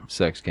that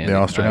sex candy. the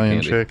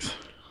Australian candy. chicks?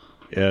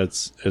 Yeah,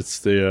 it's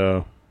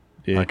the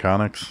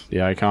Iconics. the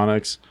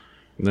Iconics.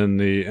 And then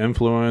the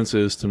Influence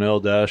is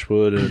Tanel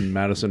Dashwood and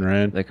Madison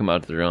Rain. They come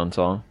out to their own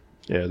song.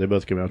 Yeah, they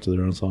both came out to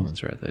their own songs.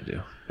 That's right, they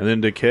do. And then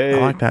Decay. I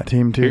like that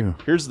team too.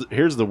 Here's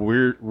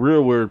the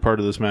real weird part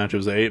of this match. It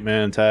was an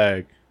 8-man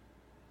tag,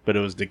 but it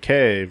was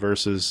Decay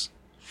versus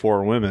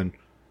 4 women.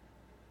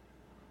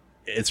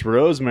 It's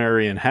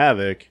Rosemary and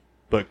Havoc,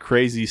 but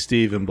Crazy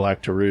Steve and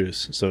Black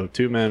Taurus. So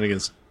 2 men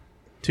against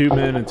 2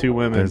 men and 2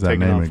 women There's that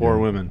taking name on 4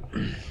 again.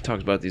 women.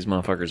 Talks about these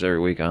motherfuckers every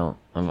week. I don't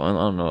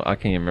know. I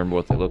can't even remember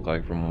what they look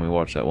like from when we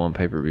watched that one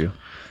pay-per-view.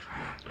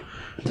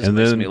 And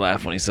Makes then me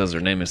laugh when he says their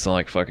name. It sounds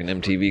like fucking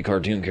MTV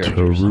cartoon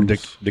characters.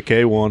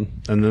 Decay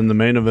won. And then the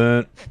main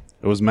event,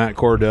 it was Matt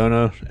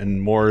Cardona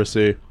and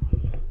Morrissey.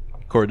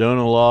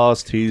 Cardona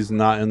lost. He's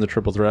not in the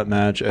triple threat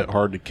match at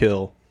Hard to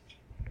Kill.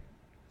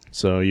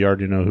 So you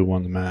already know who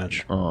won the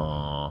match.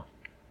 Aw.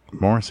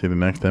 Morrissey, the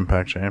next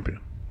Impact champion.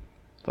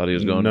 Thought he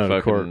was going to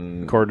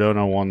fucking...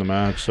 Cardona won the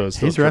match. So it's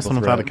still He's wrestling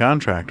triple without a threat.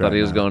 contract Thought right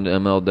he was now. going to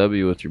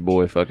MLW with your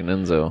boy fucking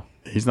Enzo.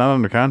 He's not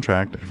under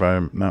contract, if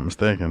I'm not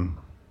mistaken.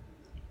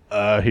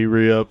 He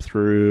re-upped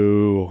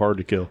through Hard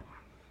to Kill.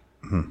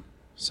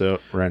 So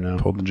right now,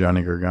 Pulled the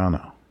Johnny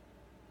Gargano.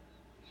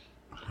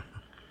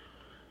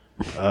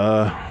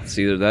 It's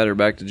either that or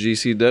back to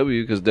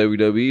GCW because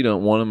WWE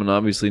don't want him, and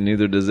obviously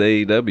neither does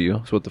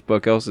AEW. So what the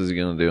fuck else is he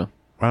going to do?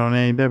 Why don't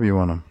AEW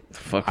want him?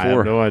 Fuck I have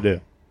for. no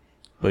idea.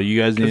 But you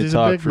guys need to He's a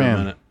talk big for man. a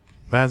minute.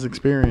 Has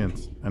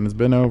experience and has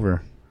been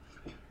over.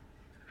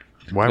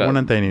 Why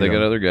wouldn't they need They got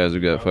him? other guys who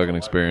got fucking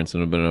experience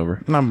and have been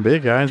over. Not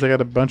big guys. They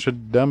got a bunch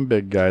of dumb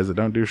big guys that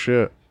don't do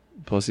shit.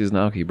 Plus, he's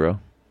Naoki, bro.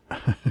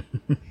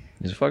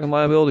 He's a fucking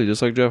liability,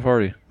 just like Jeff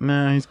Hardy.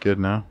 Nah, he's good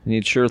now. You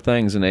need sure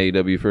things in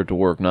AEW for it to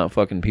work, not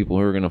fucking people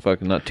who are gonna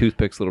fucking not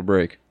toothpicks that'll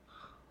break.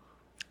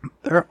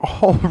 Their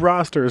whole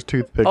roster is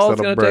toothpicks All it's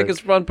that'll gonna break. take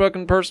is one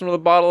fucking person with a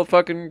bottle of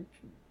fucking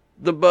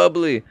the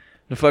bubbly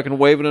and fucking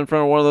wave it in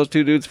front of one of those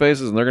two dudes'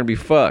 faces, and they're gonna be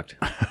fucked.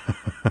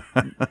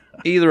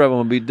 Either of them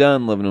will be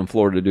done living in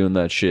Florida doing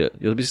that shit.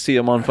 You'll be see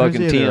them on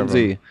fucking either of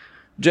TMZ.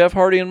 Jeff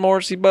Hardy and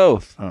Morrissey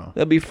both. Oh.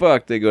 They'll be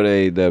fucked. They go to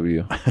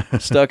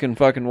AEW, stuck in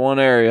fucking one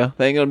area.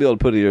 They ain't gonna be able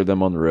to put either of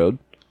them on the road.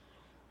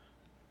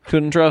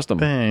 Couldn't trust them.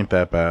 They ain't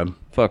that bad.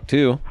 Fuck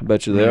too. I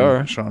bet you they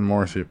are. Sean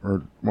Morrissey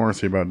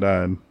about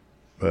died,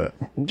 but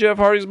Jeff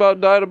Hardy's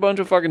about died a bunch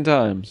of fucking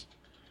times.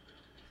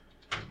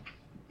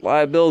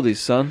 Liabilities,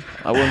 son.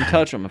 I wouldn't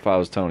touch him if I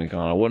was Tony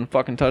Khan. I wouldn't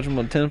fucking touch him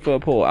with a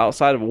 10-foot pole.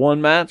 Outside of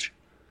one match,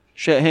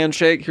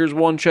 handshake, here's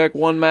one check,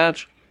 one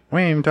match.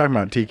 we ain't even talking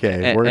about TK.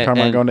 And- We're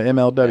talking and- about going to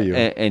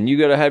MLW. And you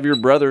got to have your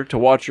brother to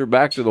watch your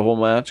back through the whole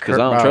match because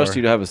Kurt I don't trust Bauer.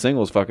 you to have a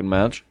singles fucking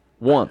match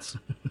once.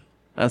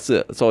 That's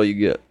it. That's all you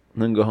get.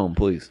 And then go home,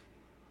 please.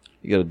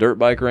 You got a dirt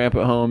bike ramp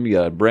at home. You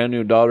got a brand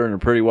new daughter and a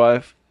pretty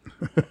wife.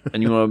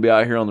 And you want to be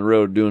out here on the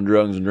road doing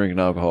drugs and drinking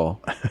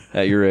alcohol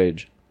at your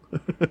age. All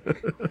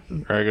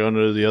right, going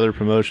to the other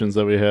promotions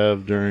that we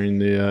have during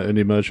the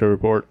Indie Mode Show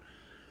report.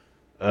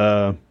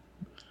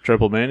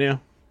 Triple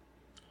Mania.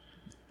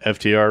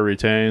 FTR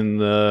retained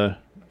the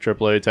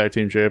AAA Tag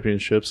Team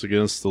Championships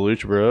against the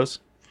Lucha Bros.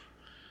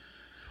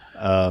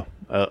 That's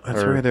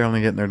right. They're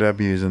only getting their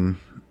W's and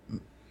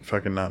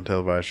fucking not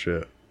televised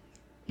shit.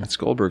 That's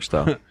Goldberg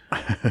style.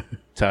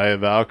 Taya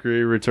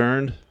Valkyrie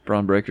returned.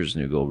 Braun Breaker's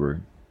new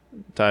Goldberg.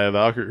 Taya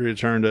Valkyrie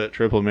returned at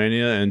Triple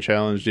Mania and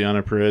challenged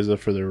Diana Pereza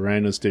for the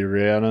Reinas de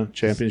Rihanna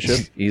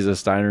Championship. He's a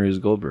Steiner who's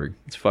Goldberg.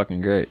 It's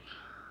fucking great.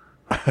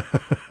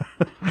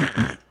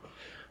 The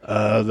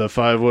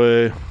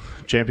 5-way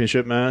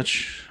championship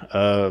match.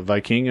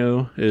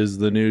 Vikingo is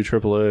the new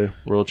AAA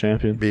world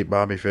champion. Beat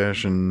Bobby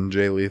Fish and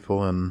Jay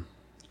Lethal and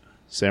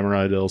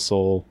Samurai Del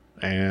Sol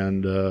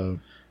and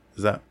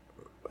is that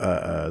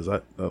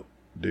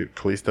dude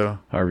Kalisto?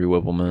 Harvey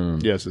Whippleman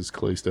and yes, it's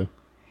Kalisto.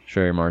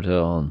 Sherry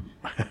Martel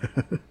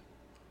and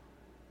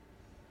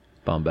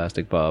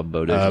Bombastic Bob,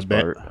 Bodacious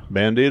Bart.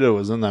 Bandito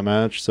was in that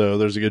match, so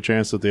there's a good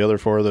chance that the other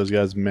four of those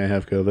guys may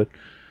have COVID.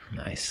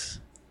 Nice.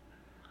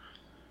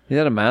 He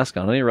had a mask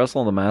on. Didn't he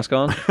wrestle on the mask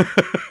on?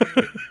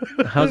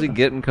 How's he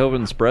getting COVID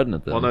and spreading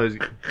it then? Well, no,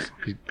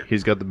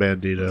 he's got the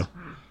Bandito.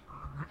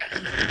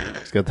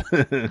 He's got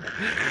the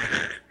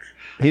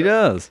He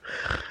does.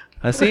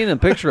 I seen a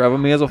picture of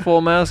him. He has a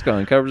full mask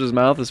on. Covers his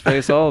mouth, his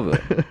face, all of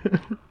it.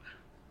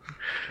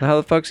 How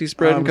the fuck's he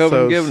spreading I'm COVID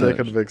so and giving sick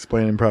it? of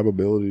explaining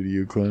probability to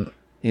you, Clint.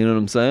 You know what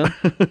I'm saying?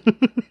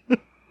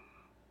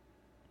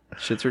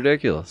 Shit's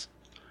ridiculous.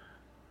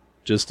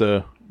 just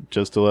to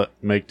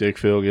make Dick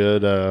feel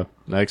good.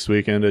 Next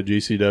weekend at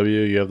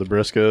GCW, you have the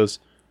Briscoes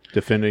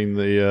defending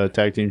the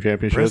tag team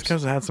championships.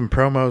 Briscoes had some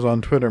promos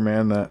on Twitter,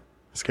 man, that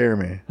scare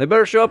me. They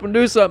better show up and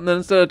do something then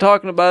instead of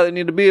talking about it, they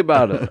need to be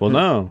about it. Well,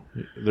 no,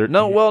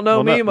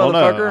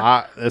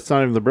 motherfucker. That's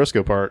not even the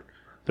Briscoe part.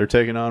 They're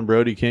taking on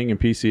Brody King and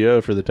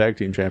PCO for the tag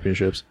team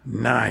championships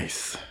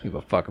Nice. Give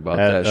a fuck about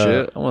At, that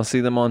shit. I want to see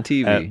them on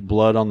TV. at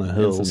Blood on the And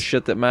Hills. some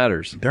shit that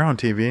matters. They're on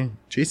TV.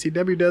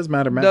 GCW does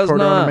matter. Matt Does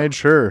Cardona not. made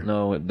sure.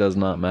 No, it does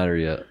not matter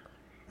yet.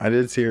 I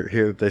did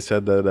hear that they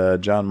said that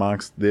John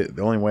Mox, the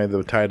only way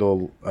the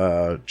title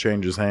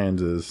changes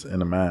hands is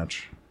in a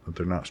match. That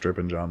they're not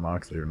stripping John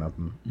Moxley or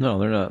nothing. No,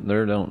 they're not. They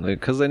don't.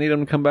 Because they need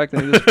him to come back. They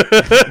need his...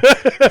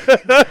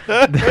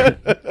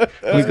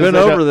 We've been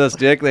over this,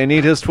 Dick. They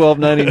need his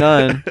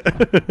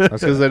 $12.99,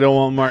 That's because they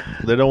don't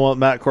want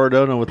Matt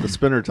Cardona with the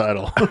spinner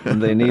title.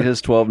 and they need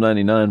his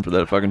 $12.99 for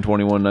that fucking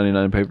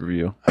 $21.99 pay per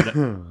view.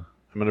 I'm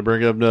going to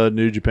bring up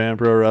New Japan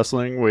Pro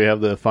Wrestling. We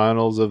have the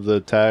finals of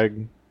the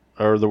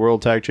the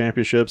World Tag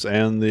Championships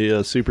and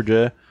the Super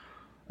J.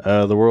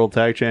 The World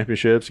Tag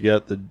Championships, you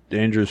got the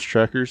Dangerous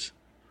Truckers.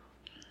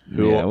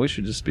 Yeah, we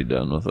should just be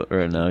done with it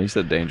right now. You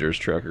said Dangerous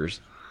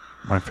Truckers.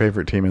 My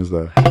favorite team is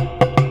the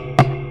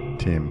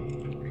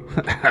team.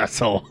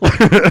 Asshole.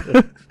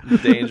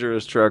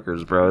 Dangerous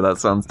Truckers, bro. That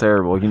sounds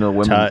terrible. You know,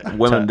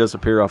 women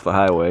disappear off the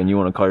highway, and you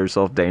want to call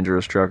yourself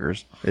Dangerous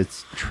Truckers.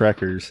 It's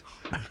Trekkers.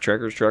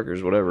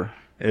 Truckers, whatever.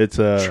 It's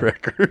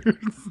Trekkers.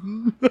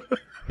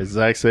 it's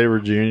Zack Sabre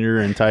Jr.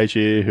 and Tai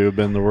Chi, who have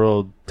been the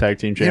World Tag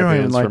Team You don't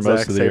even Champions like for most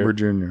Zack of the Sabre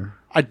year. Jr.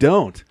 I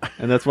don't,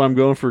 and that's why I'm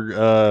going for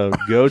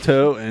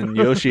Goto and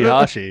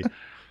Yoshihashi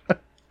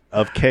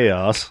of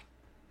Chaos,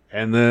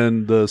 and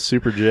then the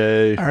Super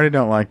J. I already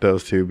don't like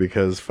those two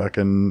because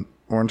fucking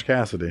Orange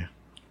Cassidy.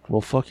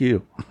 Well, fuck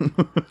you.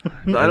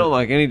 I don't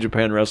like any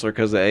Japan wrestler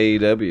because of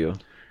AEW.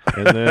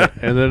 And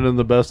then in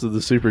the best of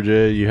the Super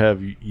J, you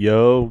have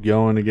Yo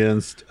going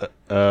against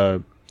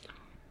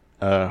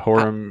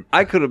Horam.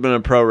 I could have been a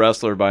pro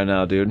wrestler by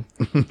now, dude.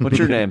 What's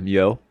your name,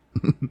 yo?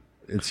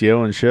 It's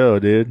Yo and Show,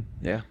 dude.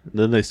 Yeah.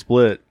 Then they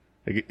split.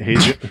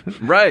 He's,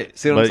 Right.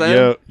 See what I'm but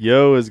saying?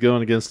 Yo is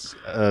going against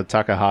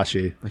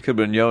Takahashi. It could have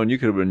been yo, and you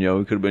could have been yo.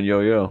 We could have been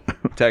yo.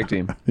 Tag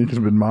team. He could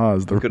have been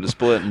Maz. Could have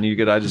split, and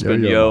I just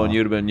been Yo-yo yo, Ma. and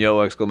you'd have been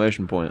yo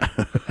exclamation point.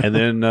 And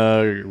then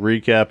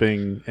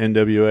recapping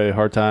NWA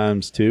Hard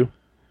Times 2.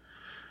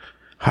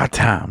 Hot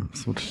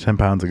times with 10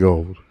 pounds of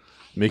gold.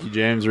 Mickey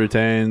James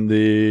retained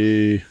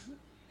the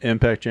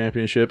Impact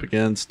Championship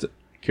against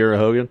Kira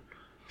Hogan.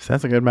 So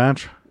that's a good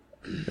match.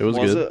 It was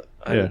good. It?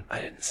 Yeah. I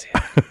didn't see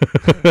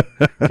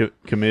it.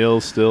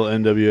 Camille's still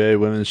NWA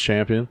Women's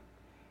Champion.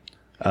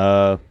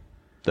 The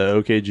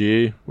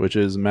OKG, which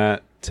is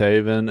Matt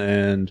Taven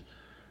and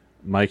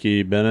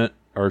Mikey Bennett,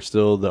 are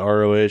still the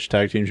ROH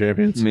Tag Team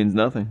Champions. Means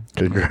nothing.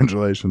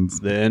 Congratulations.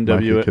 The Mikey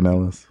NWA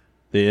Kanellis.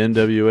 The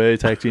NWA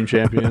Tag Team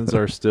Champions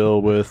are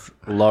still with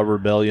La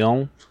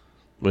Rebellion,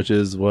 which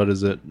is, what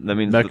is it? That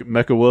means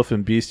Mecha Wolf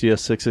and Beastia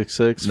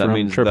 666 that from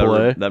means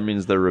AAA. that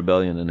means they're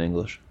rebellion in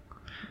English.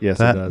 Yes,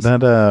 it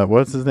does.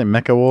 What's his name?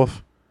 Mecha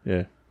Wolf?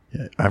 Yeah.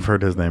 Yeah, I've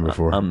heard his name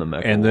before. I'm the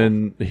Mecha And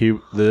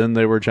Wolf. then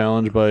they were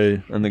challenged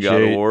by And the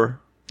God of War.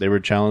 They were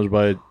challenged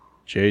by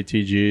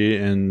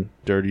JTG and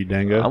Dirty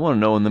Dango. I want to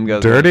know when them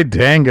guys. Dirty I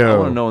Dango.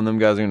 want to know when them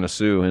guys are going to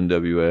sue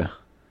NWA.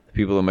 The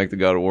people that make the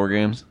God of War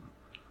games.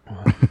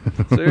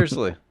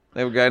 Seriously,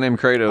 they have a guy named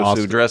Kratos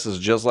Austin. who dresses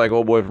just like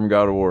old boy from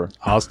God of War.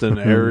 Austin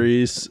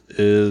Aries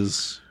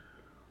is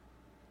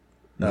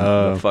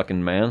The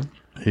fucking man.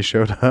 He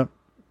showed up.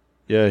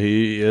 yeah,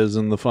 he is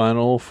in the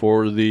final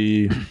for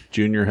the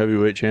Junior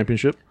Heavyweight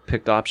Championship.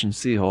 Picked option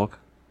C, Hulk.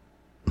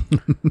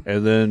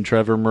 And then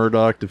Trevor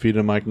Murdoch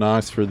defeated Mike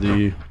Knox for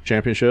the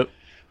championship.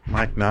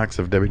 Mike Knox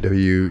of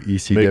WWE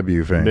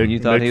ECW fame. big- You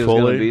thought Mick he was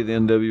going Foley. to be the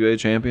NWA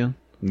champion?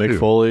 Mick Who?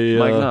 Foley.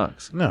 Mike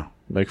Knox. No.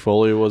 Mick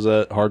Foley was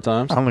at Hard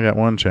Times. I only got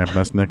one champ.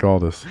 That's Nick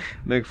Aldis.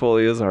 Mick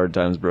Foley is hard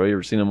times, bro. You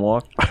ever seen him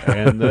walk?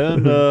 And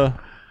then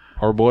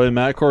our boy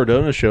Matt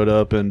Cardona showed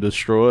up and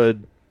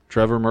destroyed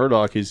Trevor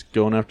Murdoch. He's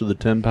going after the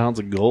 10 pounds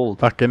of gold.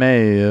 Fucking A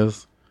he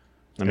is.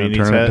 I mean,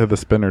 Turn it to the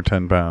spinner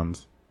 10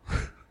 pounds.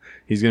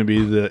 he's going to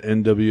be the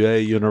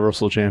NWA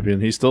Universal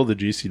Champion. He's still the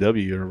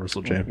GCW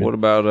Universal Champion. What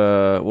about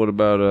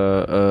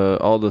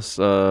Aldis?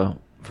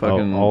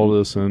 Fucking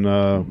Aldis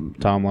and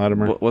Tom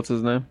Latimer. What's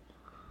his name?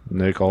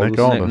 Nick Aldis. Nick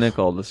Aldis. Nick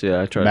Aldis.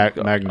 Yeah, I tried.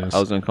 Magnus. I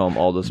was gonna call him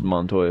Aldis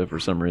Montoya for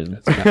some reason.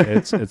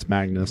 it's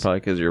Magnus. Probably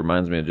because he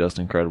reminds me of Just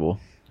Incredible.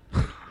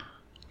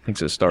 Thinks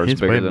his star's He's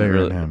bigger way than bigger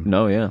really. than him.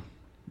 No, yeah,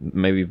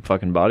 maybe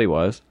fucking body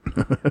wise.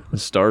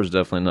 His star's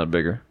definitely not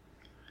bigger.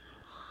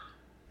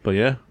 But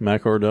yeah,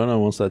 Matt Cardona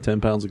wants that 10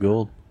 pounds of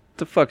gold. What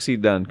the fuck's he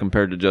done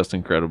compared to Just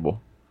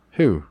Incredible?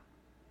 Who?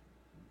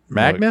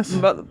 Magnus?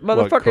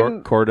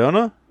 Motherfucking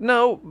Cardona?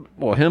 no.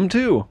 Well, him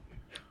too.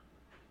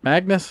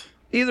 Magnus?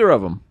 Either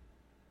of them.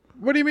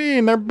 What do you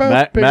mean? They're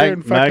both bigger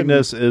than fucking...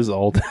 Magnus is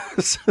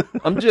Aldis.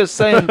 I'm just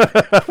saying,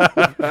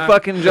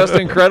 fucking Just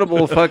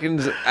Incredible fucking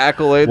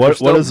accolades are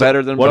still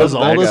better than what both has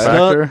of Aldis that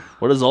guy. done?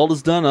 What has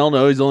Aldis done? I don't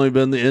know. He's only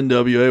been the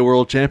NWA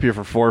World Champion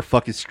for 4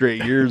 fucking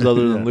straight years,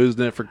 other than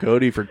losing it for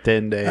Cody for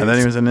 10 days. And then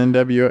he was in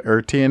NWA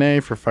or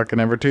TNA for fucking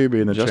ever two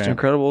being the Just champ.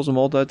 Incredible is a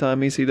multi-time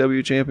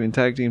ECW champion,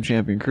 tag team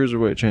champion,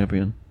 cruiserweight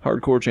champion,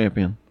 hardcore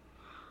champion.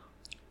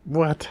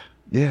 What?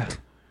 Yeah.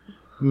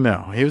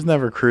 No, he was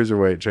never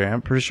cruiserweight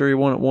champ. Pretty sure he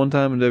won it one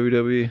time in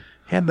WWE. He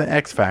had the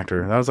X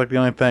Factor. That was like the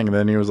only thing. And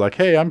then he was like,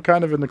 "Hey, I'm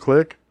kind of in the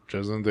clique." Which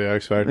isn't the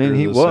X Factor. I mean,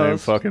 he the was.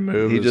 same fucking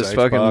move. He as just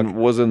X-Pac? fucking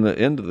was in the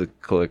end of the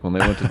clique when they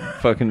went to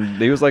fucking.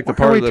 He was like the Why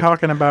part are of we the.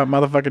 talking about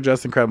motherfucking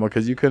Just Incredible?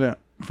 Because you couldn't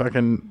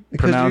fucking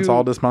Because pronounce you-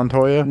 Aldis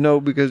Montoya?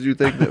 No, because you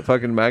think that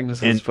fucking Magnus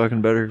is And-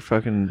 fucking better.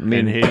 Fucking. I And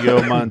mean, here you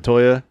go,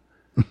 Montoya.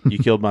 You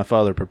killed my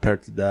father. Prepare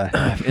to die.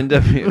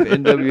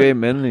 NWA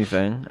meant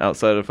anything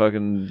outside of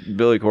fucking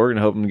Billy Corgan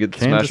hoping to get the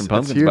Kansas- Smashing it's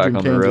Pumpkins huge back in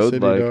on the Kansas road.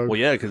 City, Like, dog. Well,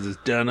 yeah, because it's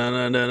dun dun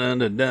dun dun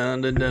dun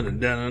dun dun dun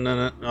dun dun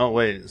dun. Oh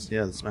wait,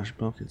 the Smashing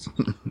Pumpkins.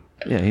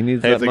 yeah, he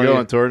needs Hey, that if they money. go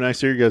on tour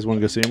next year, you guys want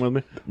to go see them with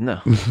me? No,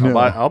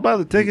 I'll buy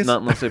the tickets.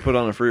 not unless they put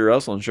on a free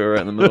wrestling show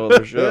right in the middle of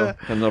their show,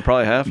 and they'll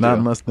probably have to. Not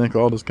unless Nick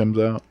Aldis comes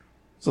out.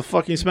 It's the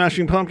fucking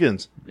Smashing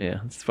Pumpkins.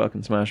 Yeah, it's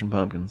fucking Smashing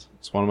Pumpkins.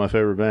 It's one of my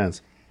favorite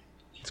bands.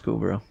 It's cool,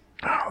 bro.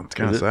 Oh, it's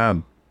kind of Is it?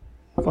 sad.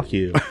 Fuck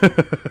you.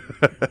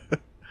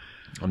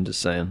 I'm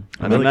just saying.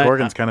 I Billy think,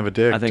 Corgan's kind of a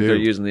dick, I think too. they're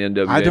using the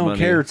NWA. I don't money.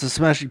 care. It's the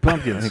Smashing I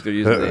Pumpkins. think they're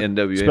using the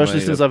NWA. Especially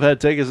money since to- I've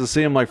had tickets to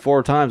see them like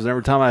 4 times, and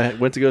every time I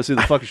went to go see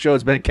the fucking show,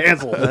 it's been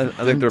canceled. I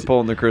think they're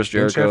pulling the Chris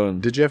Jericho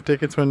and Did you have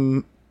tickets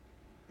when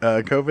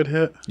COVID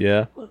hit?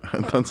 Yeah.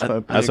 That's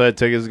not- I also had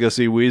tickets to go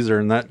see Weezer,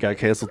 and that got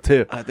canceled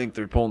too. I think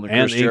they're pulling the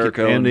And, Chris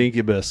Jericho and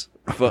Incubus.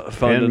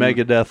 funding, And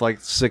Megadeth like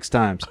 6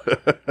 times.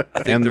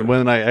 And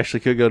when I actually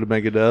could go to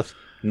Megadeth,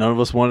 none of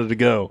us wanted to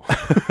go.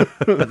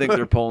 I think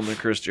they're pulling the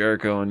Chris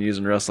Jericho and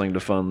using wrestling to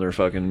fund their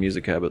fucking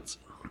music habits.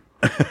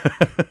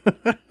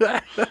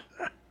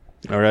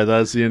 All right,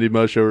 that's the Indie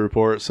Mo Show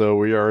report. So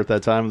we are at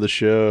that time of the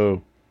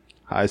show.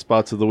 High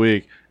spots of the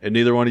week. And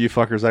neither one of you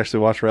fuckers actually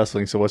watch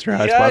wrestling, so what's your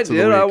high Yeah, I spots of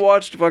the did. week? I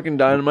watched fucking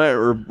Dynamite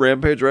or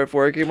Rampage right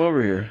before I came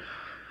over here.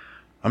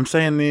 I'm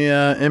saying the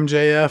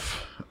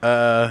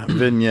MJF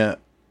vignette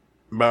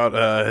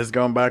about his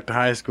going back to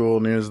high school,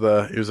 and he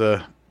was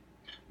a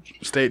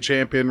state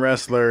champion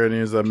wrestler, and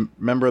he was a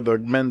member of the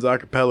men's a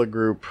cappella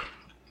group,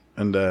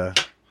 and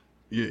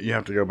you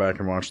have to go back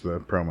and watch the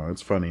promo.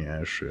 It's funny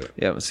as shit.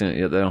 Yeah, I haven't seen it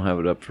yet. They don't have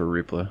it up for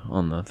replay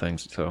on the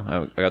things, so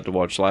I got to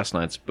watch last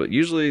night's. But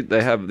usually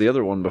they have the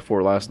other one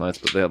before last night's,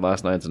 but they had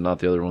last night's and not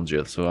the other ones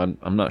yet. So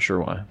I'm not sure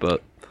why,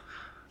 but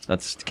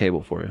that's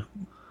cable for you.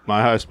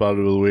 My high spot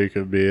of the week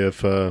would be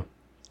if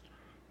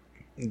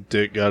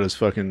Dick got his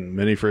fucking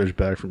mini fridge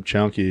back from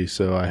Chunky,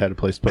 so I had a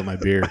place to put my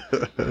beer.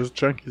 It's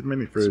Chunky's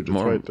mini fridge. It's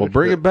more- right there. Well,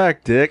 bring it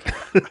back, Dick.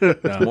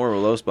 It's more of a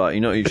low spot.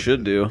 You know what you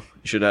should do? You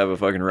should have a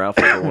fucking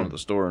raffle for one at the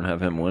store and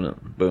have him win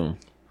it. Boom.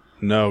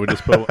 No, we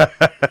just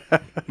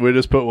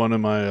put one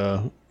in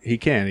my.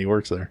 He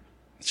works there.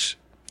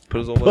 Put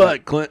his old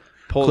But Clint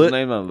pulls his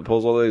name out of the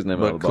pulls all his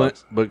name out of the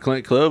box.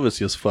 Clint Clovis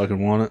just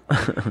fucking won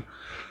it.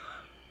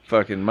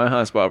 Fucking my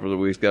high spot for the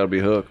week's got to be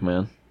Hook,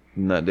 man.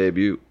 In that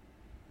debut,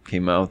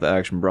 came out with the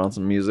Action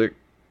Bronson music.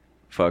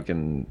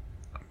 Fucking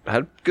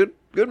had good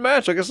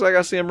match. Like I said, I got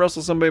to see him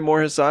wrestle somebody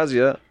more his size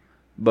yet.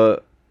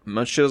 But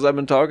much shit as I've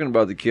been talking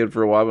about the kid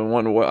for a while,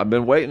 I've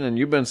been waiting, and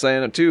you've been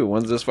saying it too.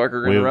 When's this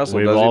fucker gonna wrestle?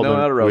 Does he know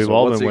how to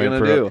wrestle? What's he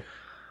gonna do?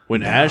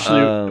 When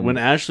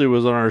Ashley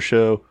was on our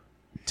show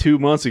 2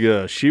 months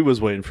ago, she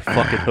was waiting for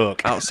fucking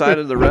Hook. Outside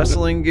of the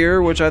wrestling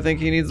gear, which I think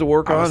he needs to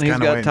work I was on, he's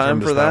kinda got waiting time him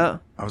to for that.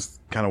 stop. I was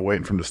kind of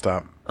waiting for him to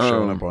stop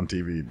showing up on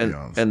TV, to be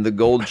honest. And the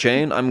gold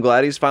chain, I'm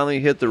glad he's finally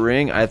hit the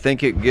ring. I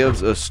think it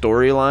gives a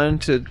storyline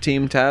to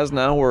Team Taz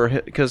now,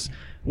 because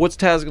what's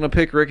Taz going to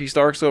pick Ricky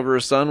Starks over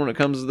his son when it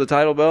comes to the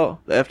title belt,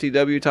 the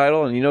FTW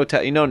title? And you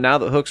know now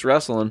that Hook's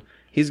wrestling,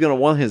 he's going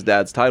to want his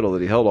dad's title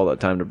that he held all that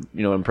time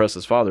to impress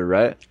his father,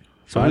 right?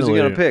 So who's he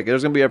going to pick?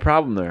 There's going to be a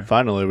problem there.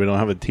 Finally, we don't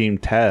have a Team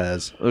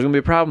Taz. There's going to be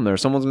a problem there.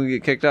 Someone's going to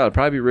get kicked out. It'd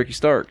probably be Ricky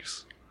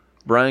Starks.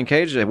 Brian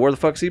Cage, where the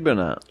fuck's he been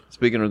at?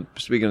 Speaking of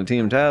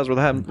Team Taz,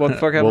 what the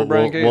fuck happened to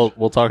Brian Cage?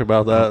 We'll talk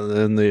about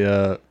that in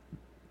the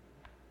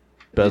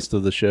best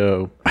of the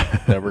show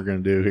that we're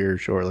going to do here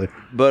shortly.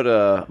 But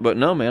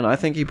no, man, I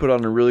think he put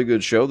on a really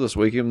good show this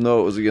week, even though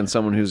it was against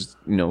someone who's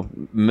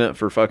meant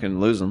for fucking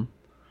losing.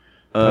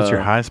 That's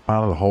your high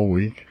spot of the whole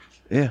week.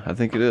 Yeah, I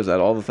think it is. At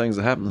all the things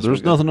that happened this There's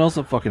week. nothing else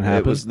that fucking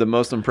happened. It was the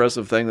most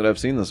impressive thing that I've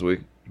seen this week,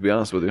 to be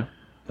honest with you.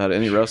 Out of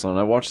any wrestling.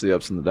 I watched the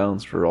ups and the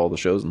downs for all the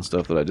shows and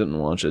stuff that I didn't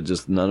watch. It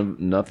just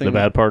nothing. The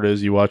bad part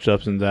is you watched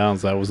ups and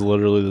downs. That was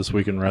literally this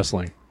week in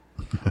wrestling.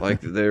 Like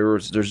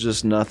there's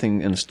just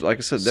nothing. And like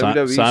I said,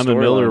 WWE Simon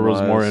Miller was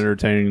storyline-wise- more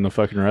entertaining than the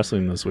fucking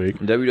wrestling this week.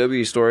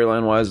 WWE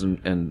storyline wise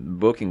and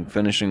booking,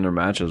 finishing their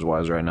matches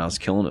wise right now is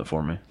killing it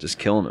for me. Just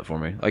killing it for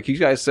me. Like you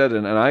guys said,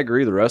 and I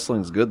agree, the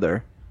wrestling's good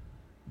there.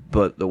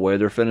 But the way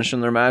they're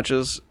finishing their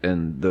matches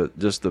and the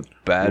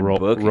bad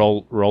booking.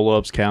 Roll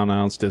ups, count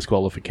outs,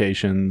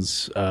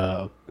 disqualifications.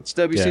 It's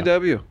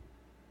WCW.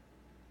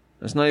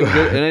 It's not even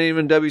good. It ain't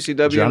even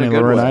WCW Johnny in a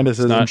good way. Laurinaitis is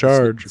in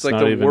charge. It's like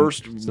the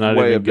worst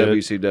way of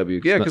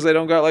WCW. Yeah, because they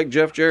don't got like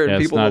Jeff Jarrett and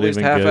people at least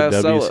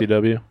half-ass sell it.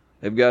 WCW.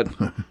 They've got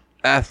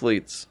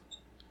athletes.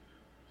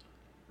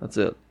 That's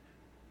it.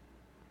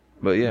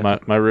 But yeah,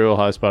 My real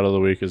high spot of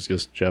the week is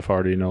just Jeff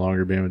Hardy no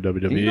longer being with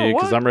WWE You know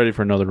because what? I'm ready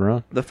for another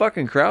run. the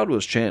fucking crowd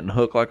was chanting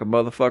Hook like a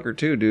motherfucker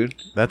too, dude.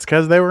 That's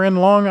because they were in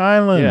Long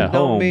Island. Yeah. Don't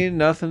Home. mean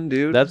nothing,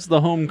 dude. That's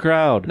the home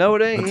crowd. no,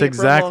 it ain't. That's He ain't from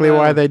exactly Long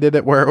why Island. they did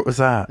it where it was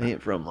at. He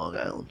ain't from Long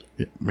Island.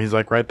 Yeah, he's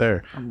like right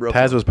there.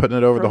 Brooklyn. Taz was putting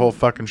it over the whole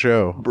fucking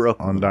show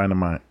Brooklyn. on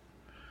Dynamite.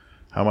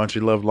 How much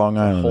he loved Long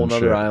Island. Whole and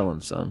nother shit.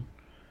 island, son.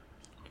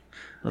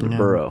 Another Yeah,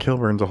 borough.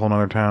 Kilburn's a whole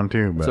nother town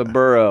too, It's but a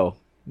borough.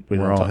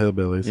 we're all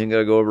hillbillies. You ain't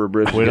gotta go over a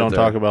bridge. We to don't get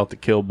talk there. about the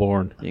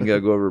Kilborn. You ain't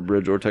gotta go over a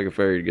bridge or take a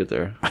ferry to get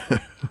there.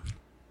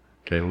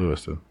 Okay,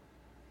 Lewiston.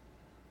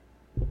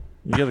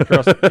 You gotta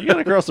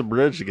cross the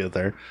bridge to get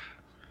there.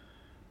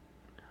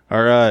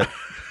 All right.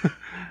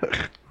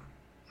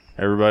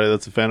 Everybody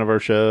that's a fan of our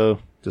show,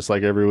 just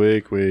like every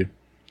week, we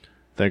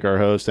thank our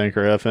host,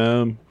 Anchor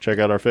FM. Check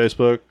out our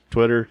Facebook,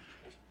 Twitter.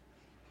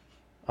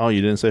 Oh,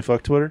 you didn't say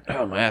fuck Twitter?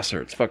 Oh, my ass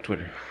hurts. Fuck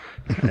Twitter.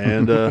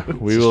 And we It's a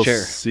will chair.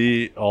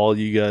 see all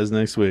you guys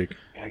next week.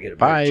 Gotta get a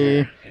Bye.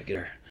 chair. Gotta get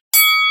her.